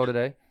up to the show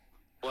today.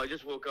 Well, I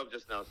just woke up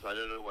just now, so I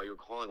don't know why you were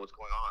calling. What's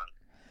going on?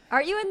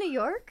 Are you in New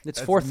York? It's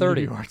That's 4:30.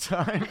 New York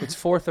time. It's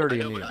 4:30 I in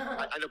know, New but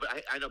York.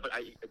 I know,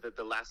 but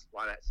the last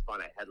spot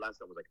I had last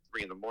night was like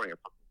 3 in the morning. It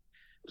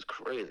was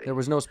crazy. There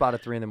was no spot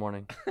at 3 in the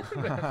morning.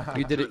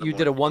 You did it. You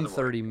did a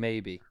 1:30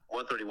 maybe,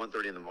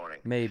 1:30 in the morning.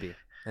 maybe,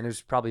 and it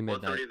was probably 1:30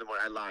 midnight. in the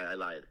morning. I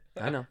lied.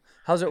 I know.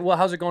 How's it? Well,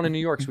 how's it going in New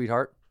York,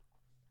 sweetheart?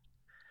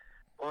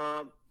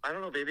 I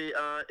don't know, baby.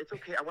 It's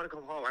okay. I want to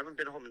come home. I haven't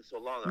been home in so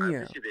long. I Yeah.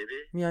 miss you, baby.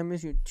 Yeah, I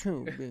miss you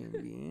too,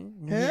 baby.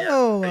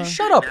 Ew.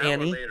 Shut up, Now or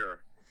Annie. later?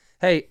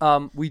 Hey,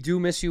 we do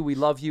miss you. We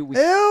love you. We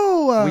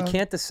Ew.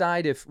 can't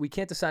decide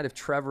if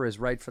Trevor is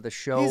right for the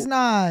show He's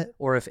not.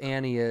 or if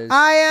Annie is.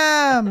 I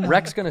am.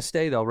 Rex gonna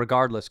stay though,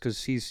 regardless,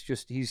 because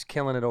he's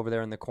killing it over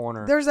there in the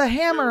corner. There's a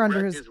hammer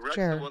under Rex, his is Rex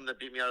chair. the one that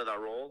beat me out of that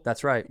role?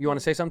 That's right. You want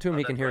to say something to him?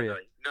 He Oh, can that's hear right, you.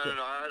 right.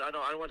 No, I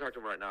don't want to talk to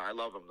him right now. I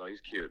love him though.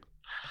 He's cute.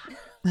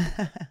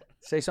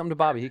 Say something to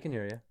Bobby. He can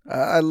hear you.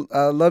 I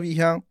love you,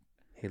 Hal.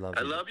 He loves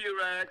I you. love you,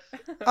 Rex.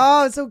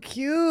 Oh, it's so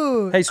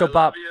cute. Hey, so I love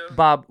Bob, you.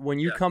 Bob, when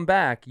you Yeah. come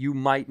back, you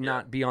might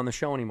not be on the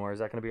show anymore. Is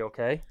that going to be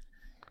okay?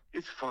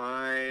 It's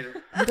fine.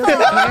 He doesn't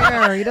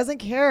care. He doesn't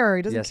care.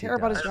 He doesn't Yes, he care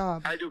about does. his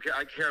job. I do care.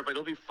 I care, but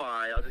it'll be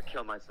fine. I'll just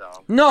kill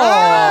myself. No.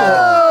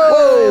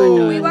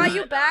 Oh! We want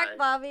you back,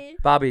 Bobby.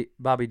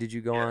 Bobby, did you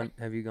go on?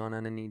 Have you gone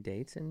on any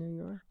dates in New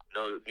York?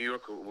 No, New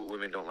York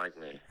women don't like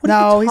me. What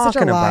are No, you he's such a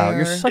talking about? liar.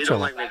 You're They such a don't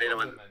liar. like me. They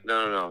don't.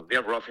 No. They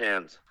have rough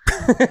hands.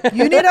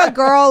 You need a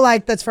girl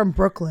like that's from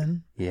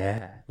Brooklyn.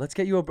 Yeah. Let's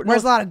get you a.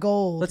 Where's a lot of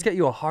gold. Let's get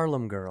you a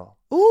Harlem girl.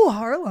 Ooh,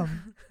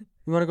 Harlem.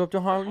 You want to go up to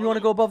Harlem? You want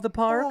to go above the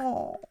park?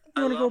 Oh. I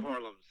You want to love go?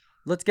 Harlem.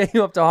 Let's get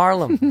you up to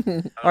Harlem.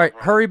 All right,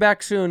 hurry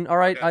back soon. All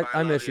right, Okay, bye, I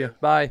love miss you. you.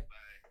 Bye.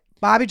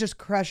 Bobby just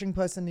crushing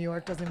puss in New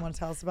York. Doesn't even want to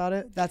tell us about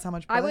it. That's how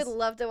much puss. I would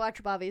love to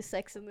watch Bobby's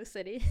Sex in the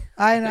City.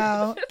 I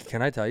know.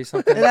 Can I tell you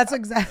something? That's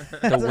exactly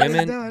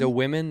The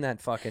women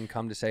that fucking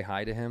come to say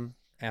hi to him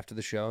after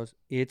the shows,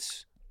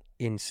 it's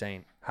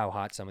insane how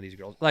hot some of these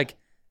girls. Like,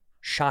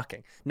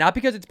 shocking. Not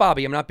because it's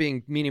Bobby. I'm not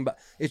being meaning, but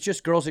it's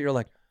just girls that you're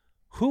like,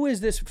 who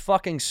is this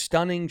fucking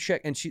stunning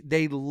chick? And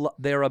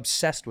they're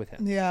obsessed with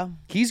him. Yeah.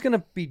 He's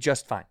gonna be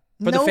just fine.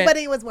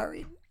 Nobody was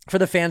worried. For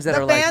the fans that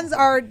The are fans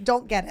like,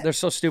 don't get it. they're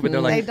so stupid.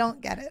 They're They like,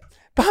 don't get it.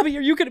 Bobby,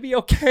 are you gonna be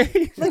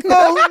okay? Like,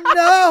 oh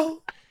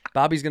no.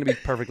 Bobby's gonna be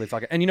perfectly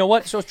fucking. And you know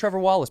what? So is Trevor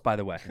Wallace, by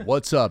the way.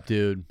 What's up,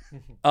 dude?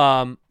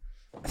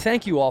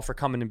 Thank you all for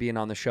coming and being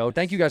on the show.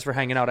 Thank you guys for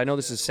hanging out. I know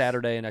this is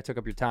Saturday and I took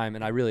up your time,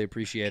 and I really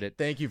appreciate it.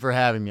 Thank you for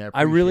having me.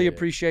 I really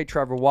appreciate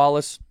Trevor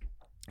Wallace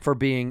for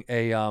being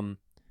a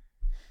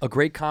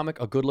great comic,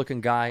 a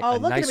good-looking guy. Oh, a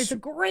look nice, at him. He's a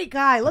great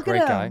guy. Look at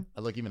great him. guy.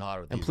 I look even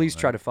hotter with And these please on,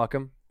 try right? to fuck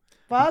him.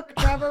 Fuck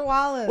Trevor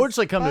Wallace. Or just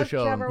like come to a Fuck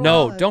show. Trevor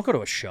No, Wallace. don't go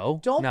to a show.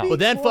 Don't no. be Well,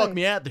 then coy. fuck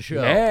me at the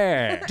show.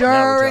 Yeah.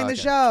 During the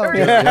talking.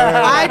 show.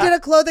 I did a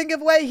clothing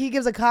giveaway. He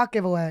gives a cock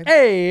giveaway.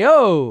 Hey,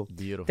 yo.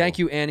 Beautiful. Thank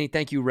you, Annie.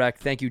 Thank you, Rec.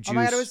 Thank you, Juice. Oh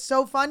my God, it was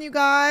so fun, you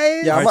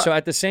guys. Yeah, All I'm right, a- so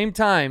at the same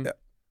time,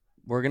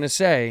 we're going to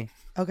say,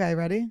 Okay,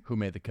 ready? Who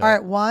made the cut? All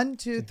right, 1,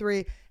 2,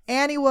 3.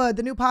 Annie Wood,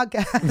 the new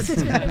podcast.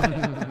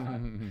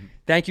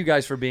 thank you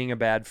guys for being a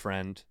bad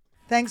friend.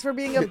 Thanks for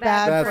being a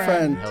bad Bad friend.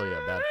 friend. Hell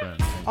yeah, bad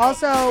friend.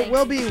 Also,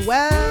 we'll be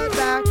well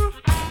back.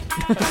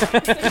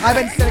 I've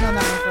been sitting on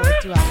that one for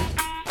like 2 hours.